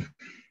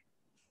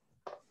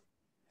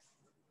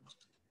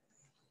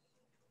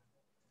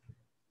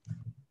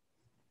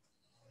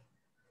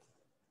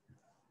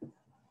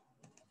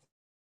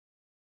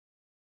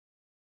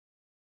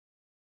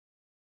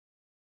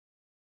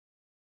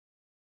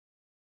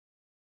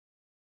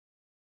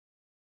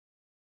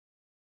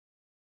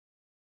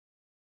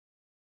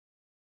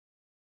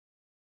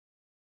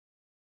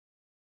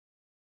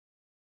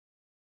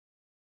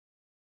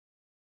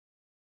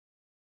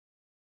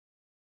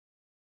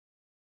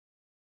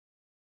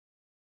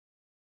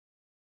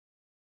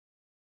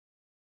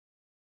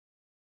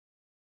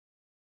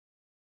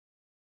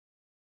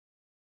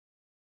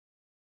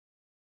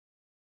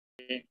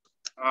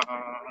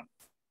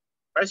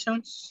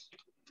 Questions?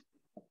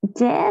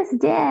 Yes,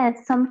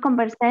 some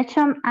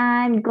conversation.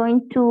 I'm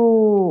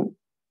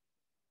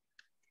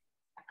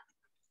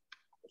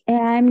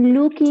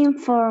looking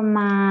for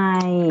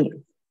my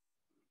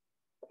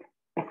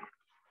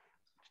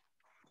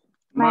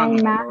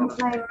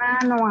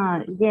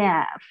manual.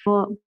 Yeah,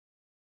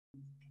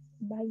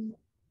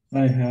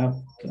 I have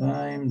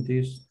time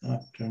this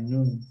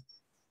afternoon.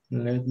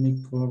 Let me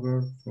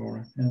cover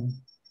for him.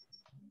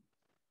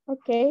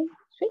 Okay,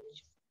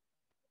 switch.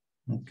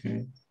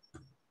 Okay.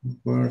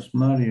 Where's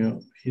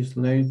Mario? He's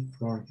late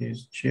for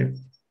his shift.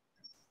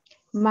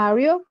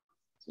 Mario,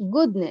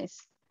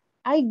 goodness.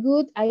 I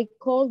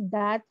called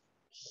that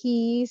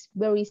he's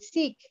very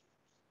sick.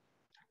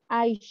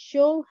 I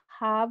should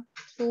have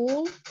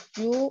told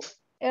you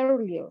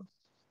earlier.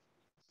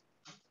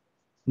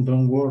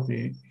 Don't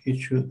worry, he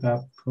should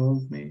have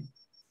called me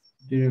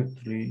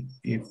directly.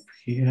 If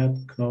he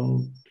had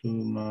called to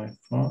my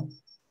phone,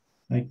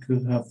 I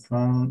could have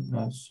found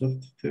a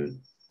substitute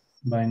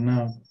by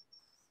now.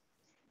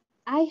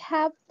 I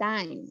have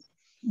time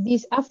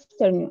this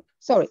afternoon.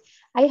 Sorry,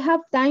 I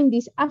have time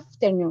this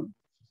afternoon.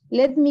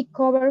 Let me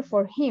cover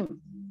for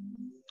him.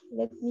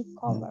 Let me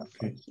cover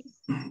for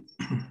him.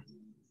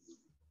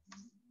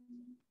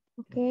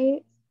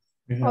 Okay.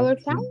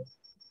 Overtime?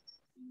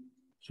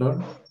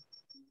 Sorry?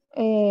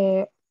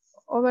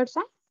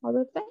 Overtime?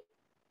 Overtime?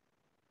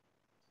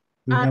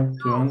 We have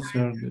to No,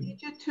 answer I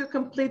need you to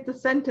complete the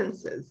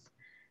sentences.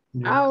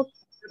 Yeah.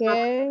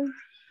 Okay.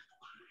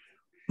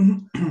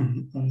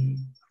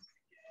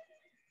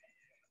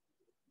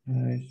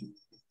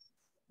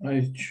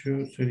 I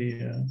choose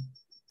sería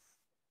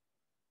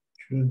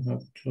should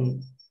have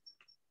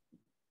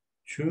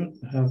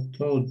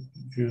told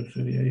you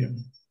sería yo.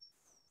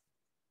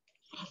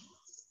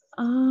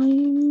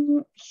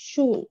 I'm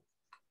sure.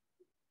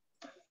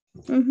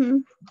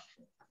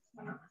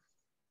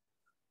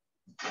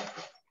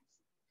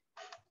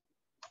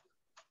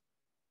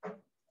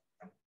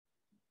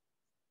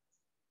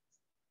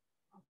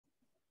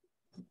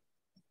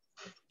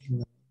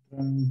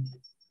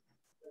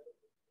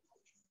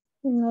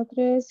 En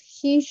otro es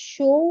he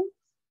should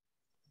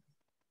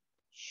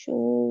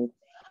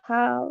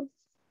have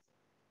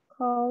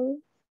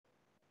called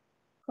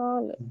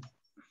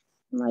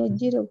my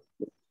little.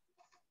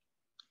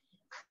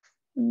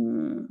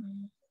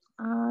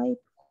 I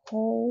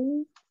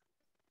could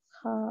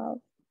have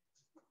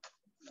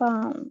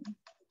found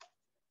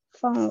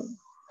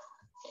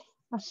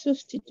a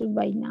substitute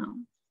by now.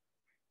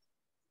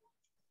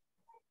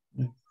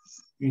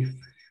 If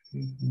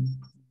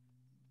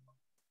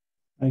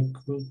I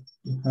could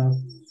have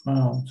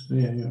found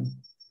sería yo.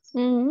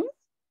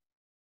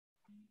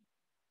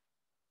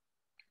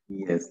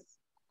 Yes.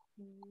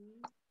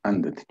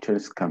 And the teacher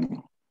is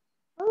coming.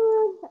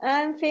 Oh,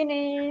 I'm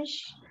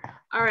finished.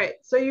 All right,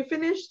 so you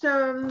finished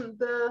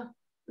the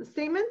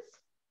statements?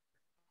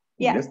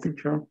 Yes,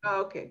 teacher.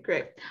 Oh, okay,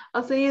 great.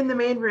 I'll see you in the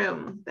main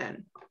room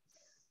then.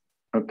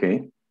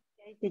 Okay.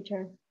 Okay,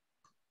 teacher.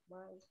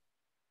 Bye.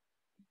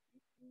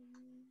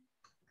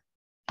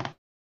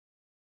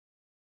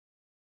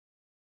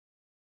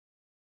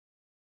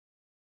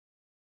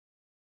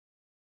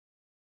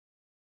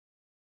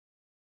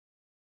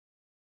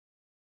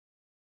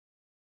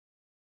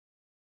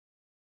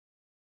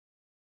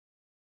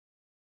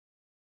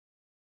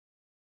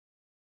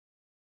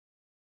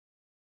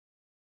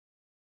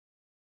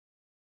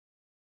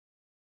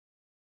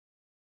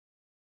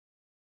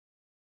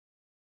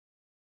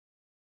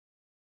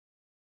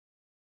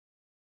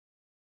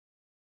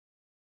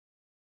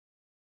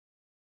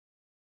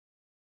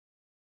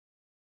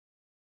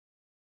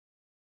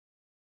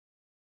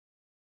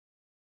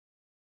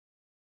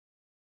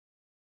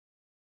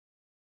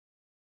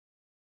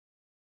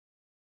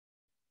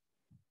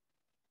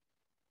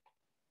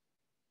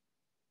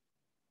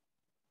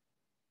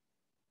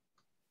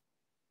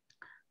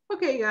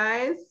 Okay,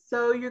 guys,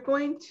 so you're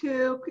going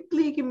to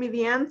quickly give me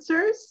the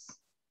answers.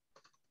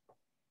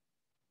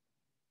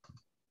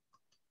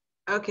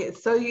 Okay,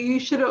 so you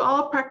should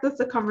all practice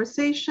the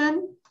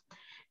conversation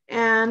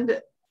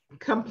and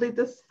complete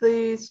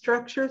the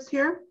structures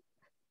here.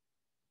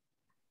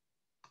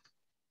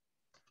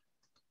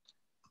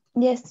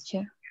 Yes,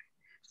 teacher.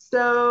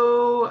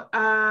 So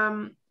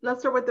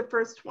let's start with the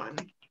first one.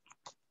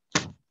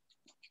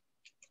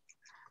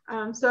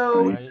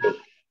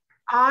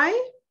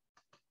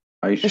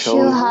 I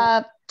should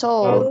have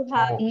told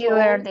you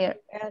earlier.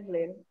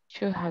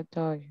 Should have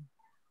told you.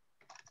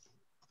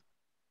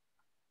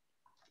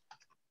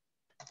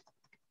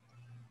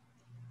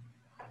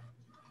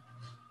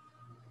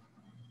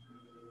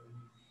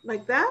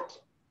 Like that?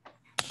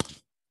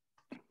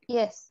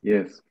 Yes.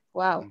 Yes.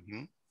 Wow.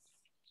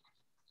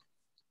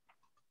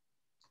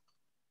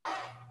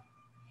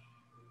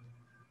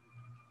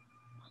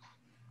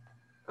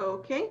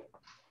 Okay.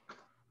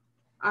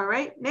 All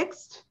right,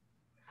 next.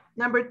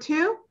 Number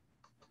 2.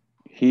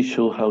 He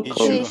should have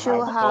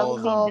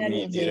called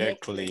me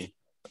directly.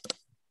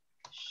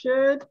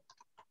 Should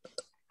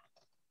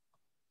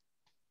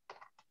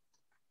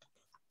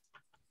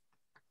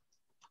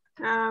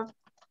have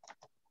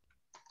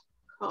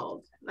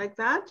called. Like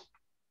that?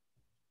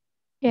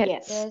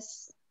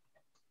 Yes.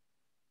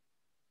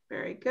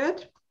 Very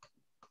good.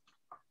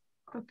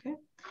 Okay.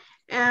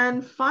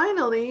 And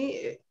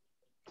finally,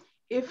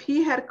 if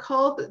he had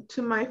called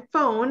to my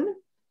phone,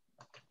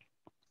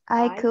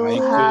 I could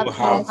have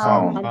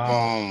found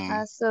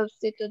a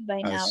substitute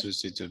by now.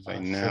 substitute by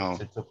now.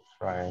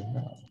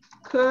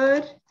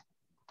 Could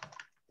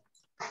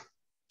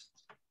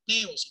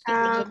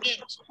have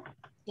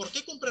 ¿Por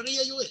qué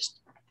compraría yo esto?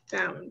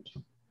 found.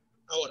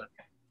 Ahora.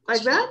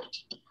 Like that?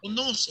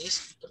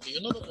 Conoces, porque yo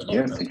no lo conozco.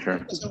 Yes,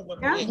 teacher.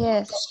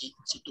 Yes.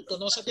 Si tú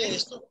conoces de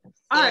esto,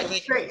 All el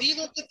right,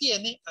 recorrido que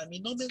tiene a mí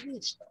no me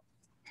gusta.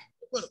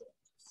 ¿De acuerdo?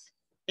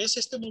 Es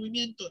este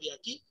movimiento de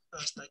aquí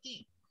hasta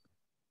aquí.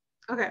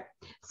 Okay,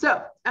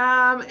 so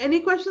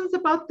any questions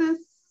about this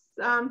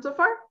so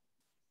far?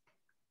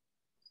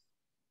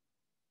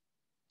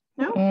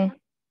 No?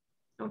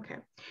 Okay.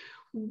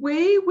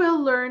 We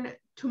will learn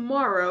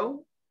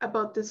tomorrow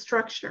about the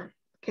structure,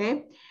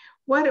 okay?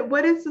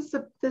 What is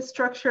the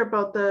structure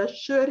about the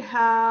should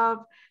have,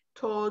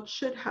 told,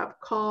 should have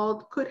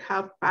called, could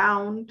have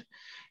found,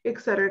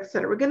 etc.,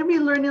 etc. We're going to be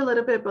learning a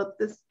little bit about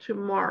this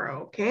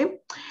tomorrow, okay?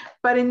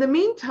 But in the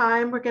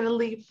meantime, we're going to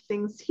leave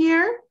things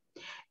here,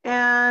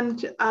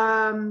 and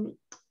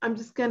I'm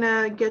just going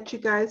to get you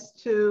guys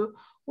to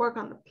work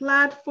on the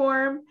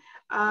platform.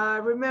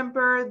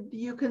 Remember,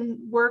 you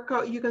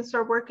can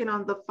start working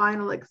on the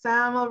final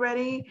exam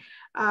already.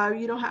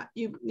 You don't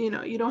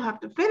have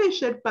to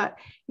finish it, but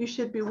you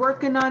should be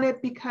working on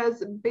it,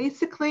 because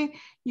basically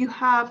you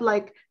have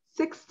like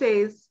 8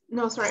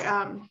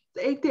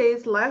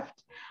 days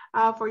left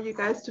for you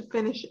guys to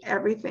finish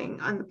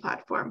everything on the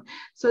platform.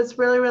 So it's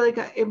really, really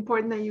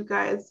important that you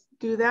guys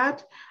do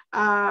that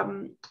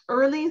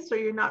early, so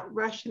you're not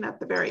rushing at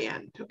the very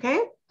end,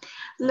 okay?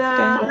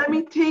 Let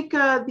me take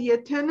the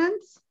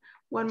attendance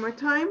one more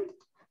time.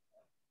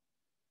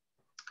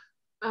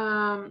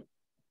 All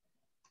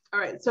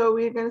right, so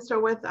we're going to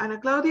start with Ana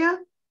Claudia.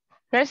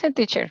 Present,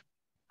 teacher.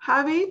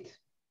 Javid?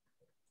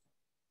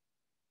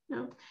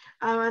 No.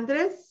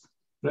 Andres?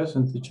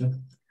 Present, teacher.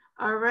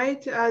 All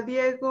right,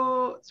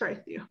 Diego, sorry,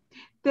 Diego.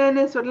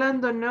 Dennis,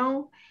 Orlando,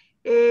 no.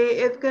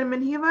 Edgar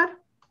Menjivar?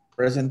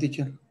 Present,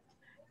 teacher.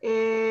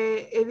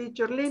 Edith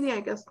Jorlini,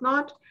 I guess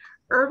not.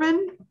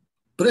 Irvin?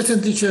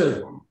 Present,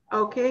 teacher.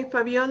 Okay,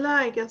 Fabiola,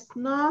 I guess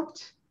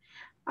not.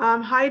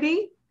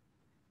 Heidi?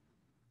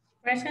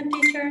 Present,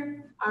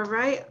 teacher. All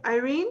right,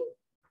 Irene?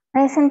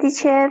 Present,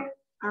 teacher.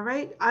 All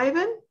right,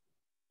 Ivan?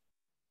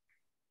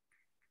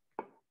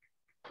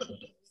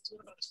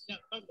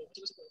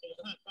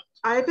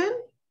 Ivan?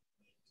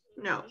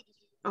 No.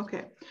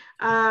 Okay.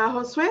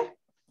 Josue?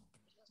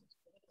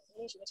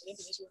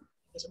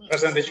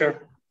 Present,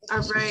 teacher.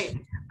 All right.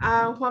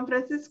 Juan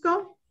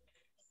Francisco?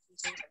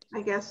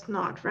 I guess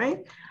not,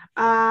 right?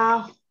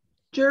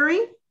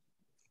 Jury?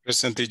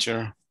 Present,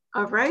 teacher.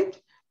 All right.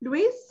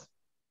 Luis?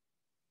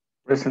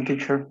 Present,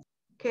 teacher.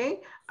 Okay.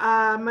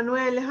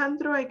 Manuel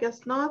Alejandro, I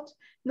guess not.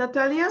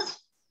 Natalia?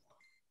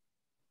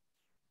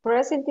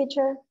 Present,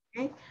 teacher.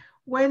 Okay.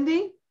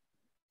 Wendy?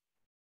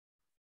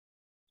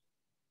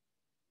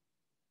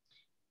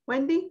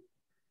 Wendy?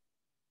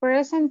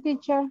 Present,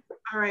 teacher.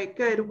 All right,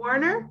 good.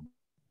 Warner?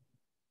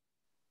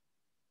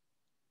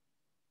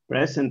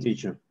 Present,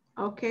 teacher.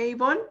 Okay,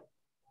 Yvonne?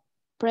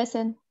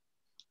 Present.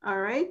 All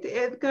right,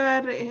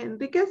 Edgar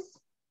Enriquez?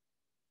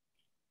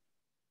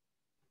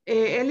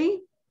 Eli?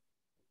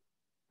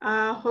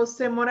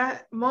 Jose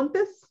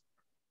Montes?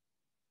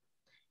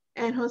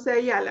 And Jose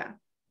Ayala?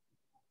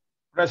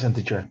 Present,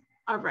 teacher.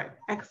 All right,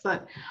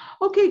 excellent.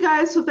 Okay,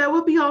 guys, so that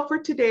will be all for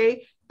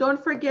today.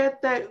 Don't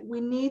forget that we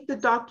need the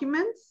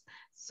documents.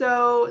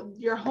 So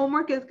your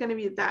homework is going to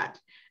be that.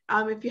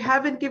 If you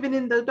haven't given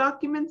in the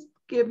documents,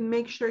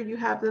 make sure you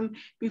have them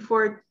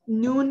before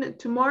noon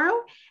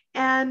tomorrow.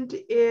 And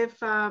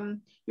if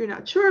you're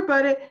not sure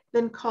about it,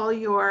 then call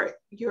your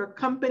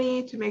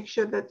company to make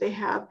sure that they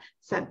have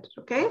sent it,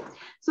 okay?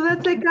 So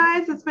that's it,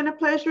 guys. It's been a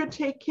pleasure.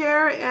 Take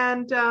care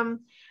and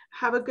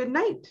have a good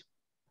night.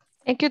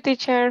 Thank you,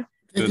 teacher.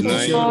 Good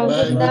night. Bye.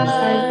 Good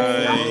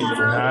night. Good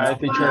night,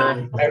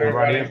 teacher.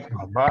 Everybody.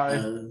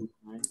 Bye.